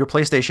friends on your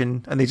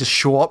PlayStation and they just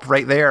show up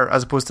right there,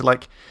 as opposed to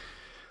like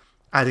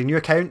adding new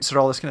accounts or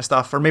all this kind of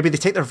stuff, or maybe they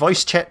take their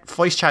voice chat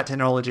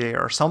technology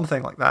or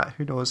something like that.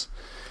 Who knows?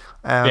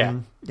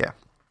 Yeah.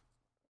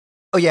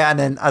 Oh yeah, and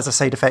then as a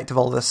side effect of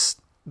all this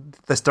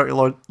dirty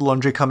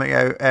laundry coming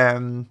out,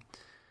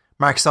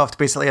 Microsoft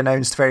basically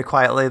announced very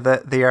quietly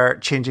that they are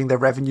changing their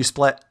revenue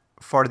split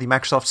for the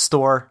Microsoft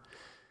Store,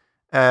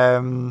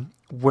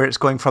 where it's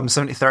going from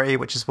 70-30,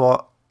 which is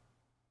what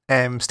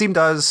Steam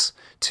does,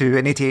 to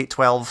an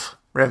 88-12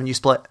 revenue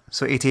split.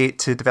 So 88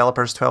 to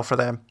developers, 12 for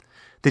them.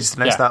 They just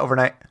announced that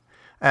overnight,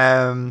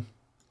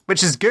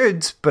 which is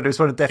good, but it was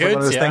definitely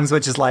one of those things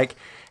which is like,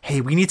 hey,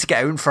 we need to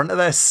get out in front of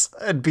this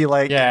and be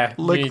like,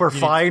 look, we're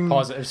fine.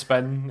 Positive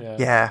spin.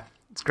 Yeah,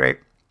 it's great.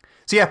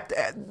 So yeah,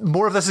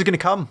 more of this is going to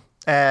come.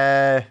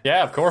 Yeah,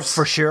 of course.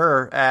 For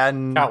sure.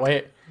 And can't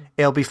wait.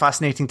 It'll be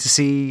fascinating to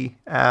see.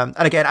 And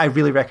again, I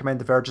really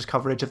recommend The Verge's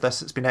coverage of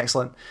this. It's been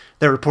excellent.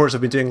 Their reporters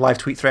have been doing live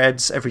tweet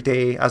threads every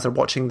day as they're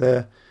watching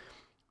the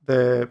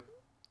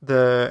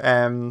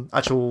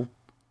actual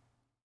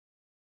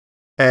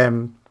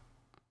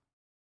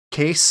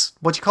case.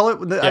 What do you call it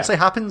when that actually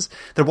happens?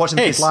 They're watching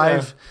the case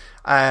live.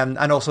 And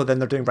also then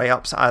they're doing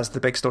write-ups as the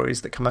big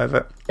stories that come out of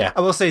it. Yeah.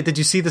 I will say, did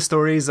you see the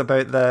stories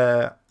about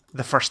the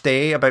first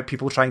day about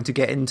people trying to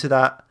get into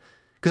that?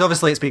 Because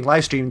obviously it's being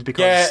live streamed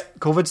because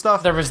COVID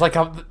stuff. There was like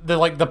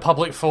the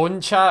public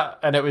phone chat,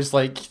 and it was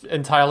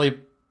entirely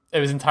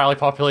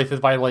populated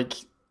by like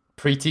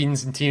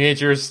preteens and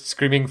teenagers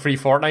screaming free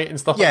Fortnite and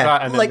stuff like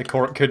that, and then the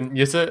court couldn't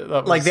use it.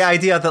 That was... Like the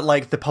idea that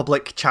like the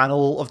public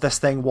channel of this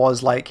thing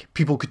was like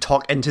people could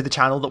talk into the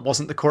channel that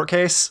wasn't the court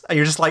case, and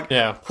you're just like,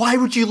 why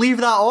would you leave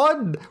that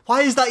on?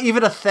 Why is that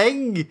even a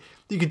thing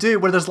you could do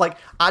where there's like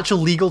actual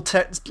legal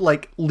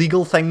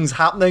things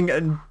happening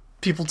and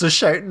people just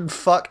shouting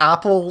fuck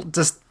Apple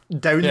just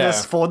down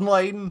this phone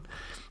line?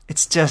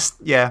 It's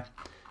just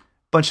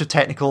bunch of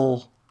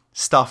technical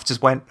stuff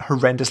just went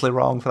horrendously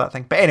wrong for that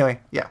thing. But anyway,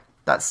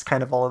 that's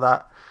kind of all of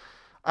that.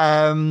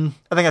 I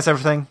think that's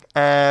everything.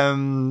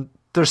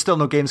 There's still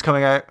no games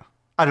coming out.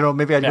 I don't know,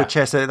 maybe I'd go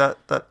check out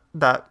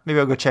that maybe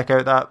I'll go check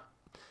out that,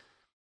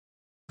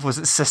 was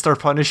it Sister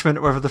Punishment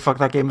or whatever the fuck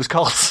that game was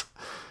called?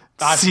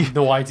 I have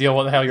no idea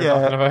what the hell you're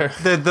talking about.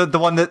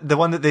 The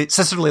one that they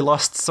Sisterly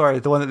Lust, sorry,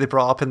 the one that they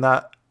brought up in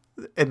that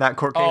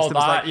court case. That was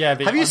like,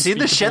 have you seen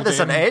the shit that's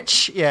on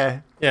itch?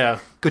 Yeah. Go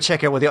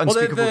check out what the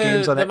unspeakable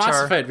games on itch are. The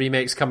Mass Effect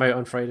remakes come out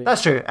on Friday.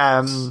 That's true.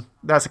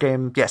 That's a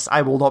game. Yes,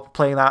 I will not be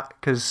playing that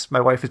because my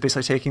wife is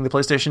basically taking the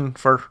PlayStation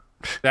for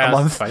a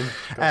month. Fine.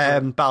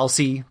 But I'll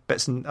see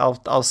bits and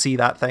I'll see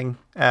that thing.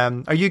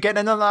 Are you getting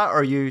in on that, or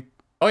are you?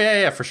 Oh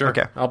yeah, for sure.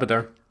 Okay, I'll be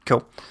there.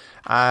 Cool.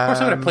 Of course,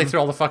 I'm going to play through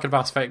all the fucking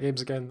Mass Effect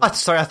games again.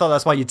 Sorry, I thought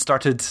that's why you'd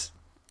started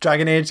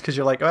Dragon Age, because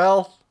you're like,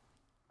 well...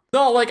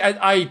 No, like,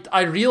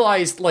 I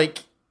realised, like,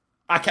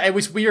 it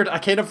was weird. I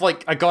kind of,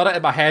 like, I got it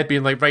in my head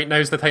being like, right,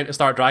 now's the time to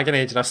start Dragon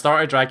Age, and I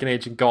started Dragon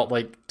Age and got,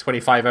 like,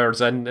 25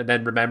 hours in, and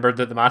then remembered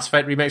that the Mass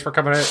Effect remakes were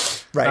coming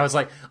out. Right. And I was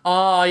like,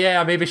 oh,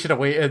 yeah, I maybe should have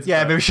waited.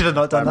 Yeah, maybe should have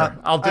not done that.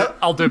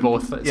 I'll do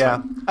both. It's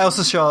fine. I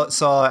also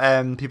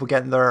saw people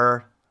getting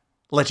their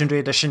Legendary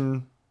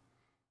Edition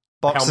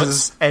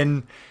boxes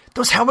in...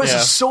 Those helmets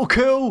are so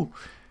cool.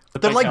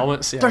 They're like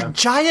helmets, they're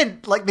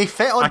giant. Like they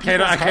fit on. I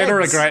kind of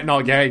regret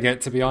not getting it,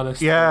 to be honest.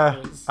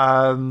 Yeah.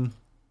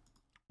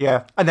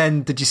 Yeah. And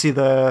then did you see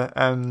the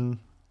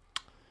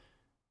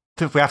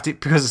we have to,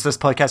 because it's this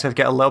podcast, we have to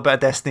get a little bit of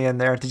Destiny in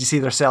there. Did you see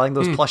they're selling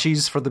those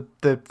plushies for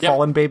the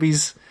fallen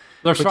babies?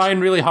 They're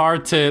trying really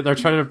hard to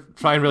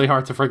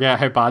forget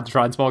how bad the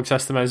transmog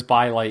system is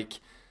by like,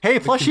 hey,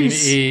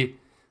 plushies.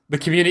 The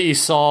community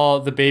saw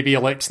the baby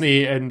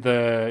Elixni in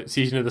the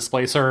Season of the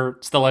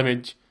Splicer still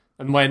image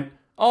and went,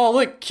 oh,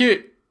 look,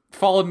 cute.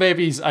 Fallen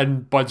Babies,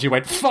 and Bungie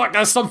went, fuck,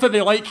 that's something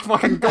they like,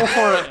 fucking go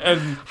for it.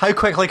 And how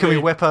quickly can we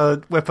whip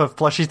a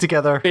plushie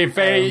together? They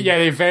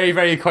very,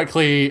 very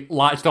quickly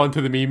latched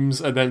onto the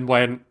memes and then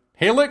went,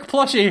 hey, look,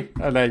 plushie.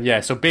 And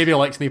then, so Baby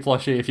likes me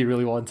plushie if you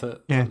really want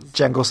it. Yeah,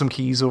 jangle some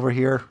keys over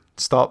here.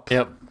 Stop.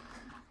 Yep.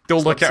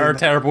 Don't look at our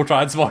terrible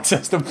transmog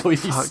system,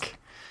 please. Fuck.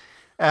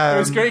 It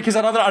was great because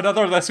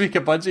another This Week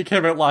at Bungie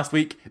came out last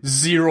week.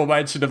 Zero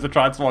mention of the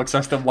transmog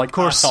system, like,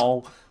 at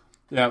all.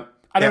 Yeah.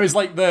 And it was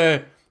like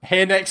the,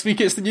 hey, next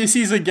week it's the new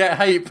season, get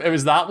hype. It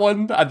was that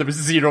one, and there was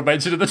zero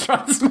mention of the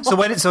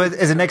transmog. So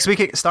is it next week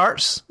it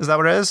starts? Is that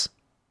what it is?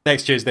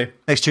 Next Tuesday.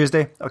 Next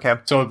Tuesday? Okay.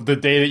 So the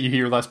day that you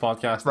hear this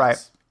podcast. Right.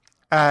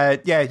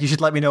 You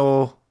should let me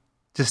know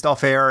just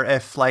off air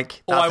if,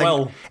 like,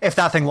 if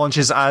that thing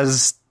launches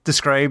as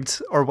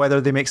described, or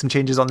whether they make some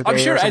changes on the day. I'm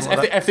sure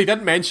if they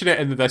didn't mention it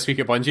in the This Week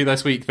at Bungie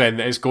this week, then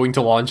it's going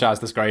to launch as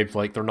described.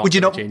 Like, they're not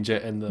going to change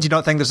it. Do you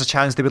not think there's a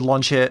chance they would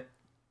launch it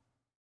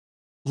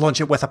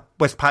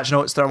with patch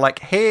notes? They're like,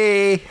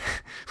 hey,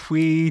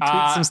 we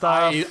tweaked some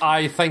stuff.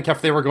 I think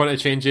if they were going to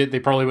change it, they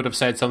probably would have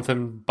said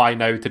something by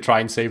now to try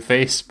and save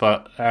face.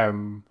 But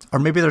or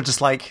maybe they're just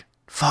like,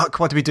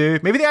 fuck, what do we do?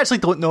 Maybe they actually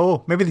don't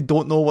know. Maybe they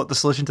don't know what the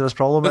solution to this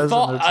problem is.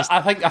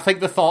 I think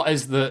the thought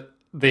is that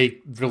they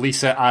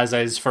release it as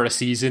is for a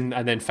season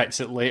and then fix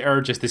it later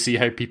just to see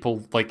how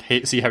people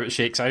see how it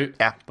shakes out.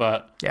 Yeah.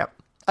 But yeah.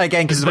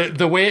 Again, because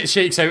the way it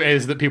shakes out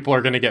is that people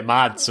are going to get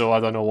mad, so I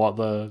don't know what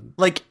the...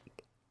 Like,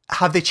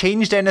 have they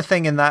changed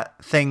anything in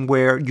that thing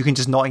where you can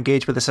just not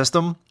engage with the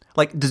system?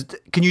 Like,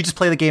 can you just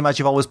play the game as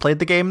you've always played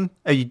the game?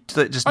 Are you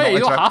just you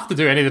don't have to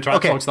do any of the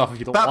transmog stuff if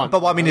you don't want.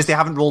 But what I mean is they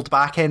haven't rolled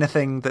back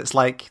anything that's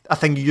like a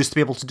thing you used to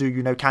be able to do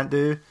you now can't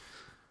do.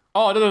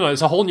 Oh, no,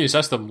 it's a whole new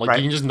system. Like,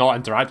 you can just not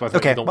interact with it.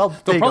 Okay,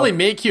 they'll probably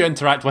make you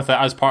interact with it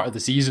as part of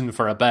the season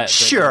for a bit.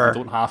 Sure. You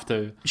don't have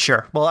to.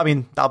 Sure. Well, I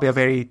mean, they'll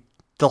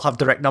have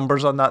direct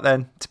numbers on that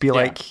then, to be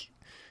like,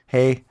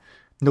 hey,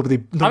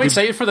 nobody... I'm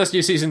excited for this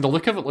new season. The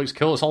look of it looks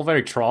cool. It's all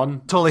very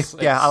Tron. Totally.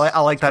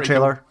 I like that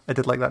trailer. Cool. I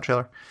did like that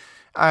trailer.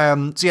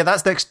 So yeah,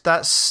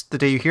 that's the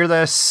day you hear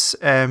this.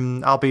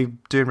 I'll be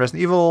doing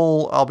Resident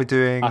Evil. I'll be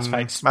doing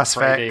Mass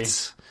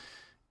Effect.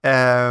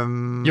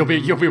 You'll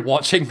be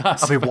watching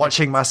Mass Effect. I'll be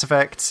watching Mass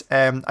Effect.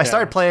 I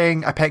started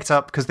playing. I picked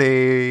up because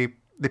they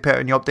put out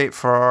a new update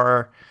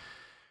for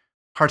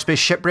Hardspace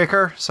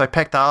Shipbreaker, so I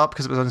picked that up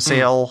because it was on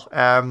sale.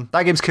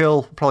 That game's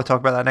cool. We'll probably talk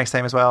about that next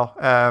time as well.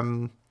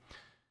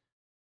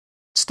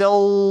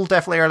 Still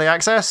definitely early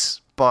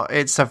access, but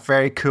it's a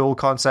very cool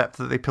concept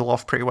that they pull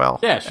off pretty well.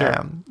 Yeah,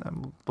 sure.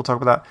 We'll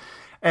talk about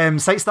that.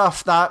 Site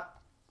stuff, that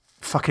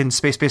fucking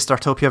space-based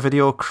Startopia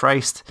video,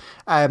 Christ.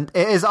 It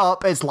is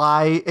up, it's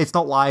live, it's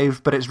not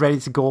live, but it's ready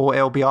to go.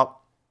 It'll be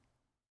up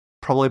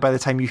probably by the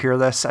time you hear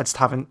this. I just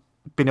haven't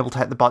been able to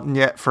hit the button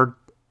yet for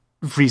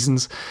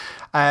reasons.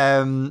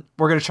 We're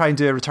going to try and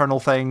do a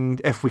Returnal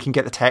thing if we can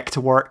get the tech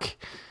to work.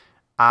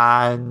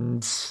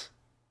 And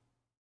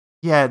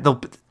yeah,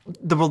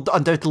 there will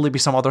undoubtedly be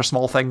some other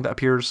small thing that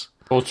appears.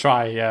 We'll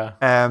try, yeah.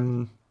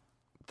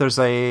 There's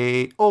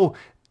a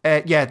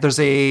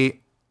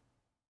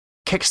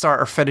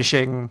Kickstarter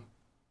finishing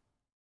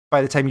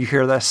by the time you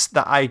hear this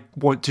that I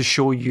want to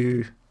show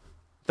you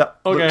that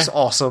looks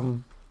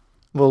awesome.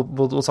 We'll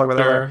talk about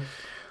that later.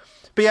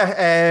 But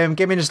yeah,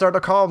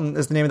 GameEngineStart.com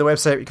is the name of the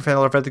website. You can find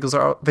all our videos,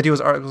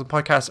 articles, and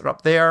podcasts are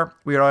up there.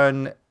 We're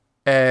on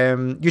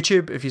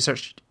YouTube. If you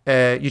search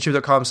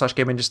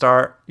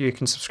youtube.com/GameEngineStart, you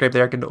can subscribe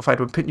there, get notified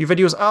when we put new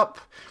videos up.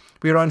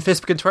 We're on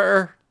Facebook and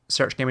Twitter.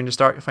 Search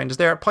GameEngineStart, you'll find us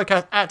there.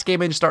 Podcast at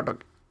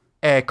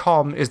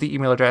GameEngineStart.com is the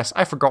email address.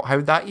 I forgot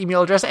how that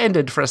email address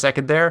ended for a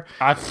second there.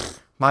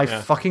 My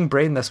fucking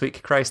brain this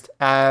week, Christ.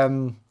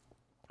 Podcast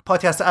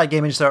at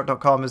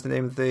GameEngineStart.com is the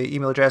name of the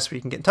email address where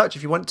you can get in touch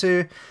if you want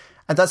to.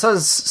 And that's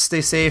us. Stay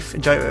safe,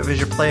 enjoy whatever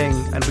you're playing,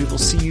 and we will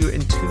see you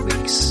in 2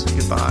 weeks.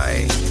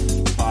 Goodbye.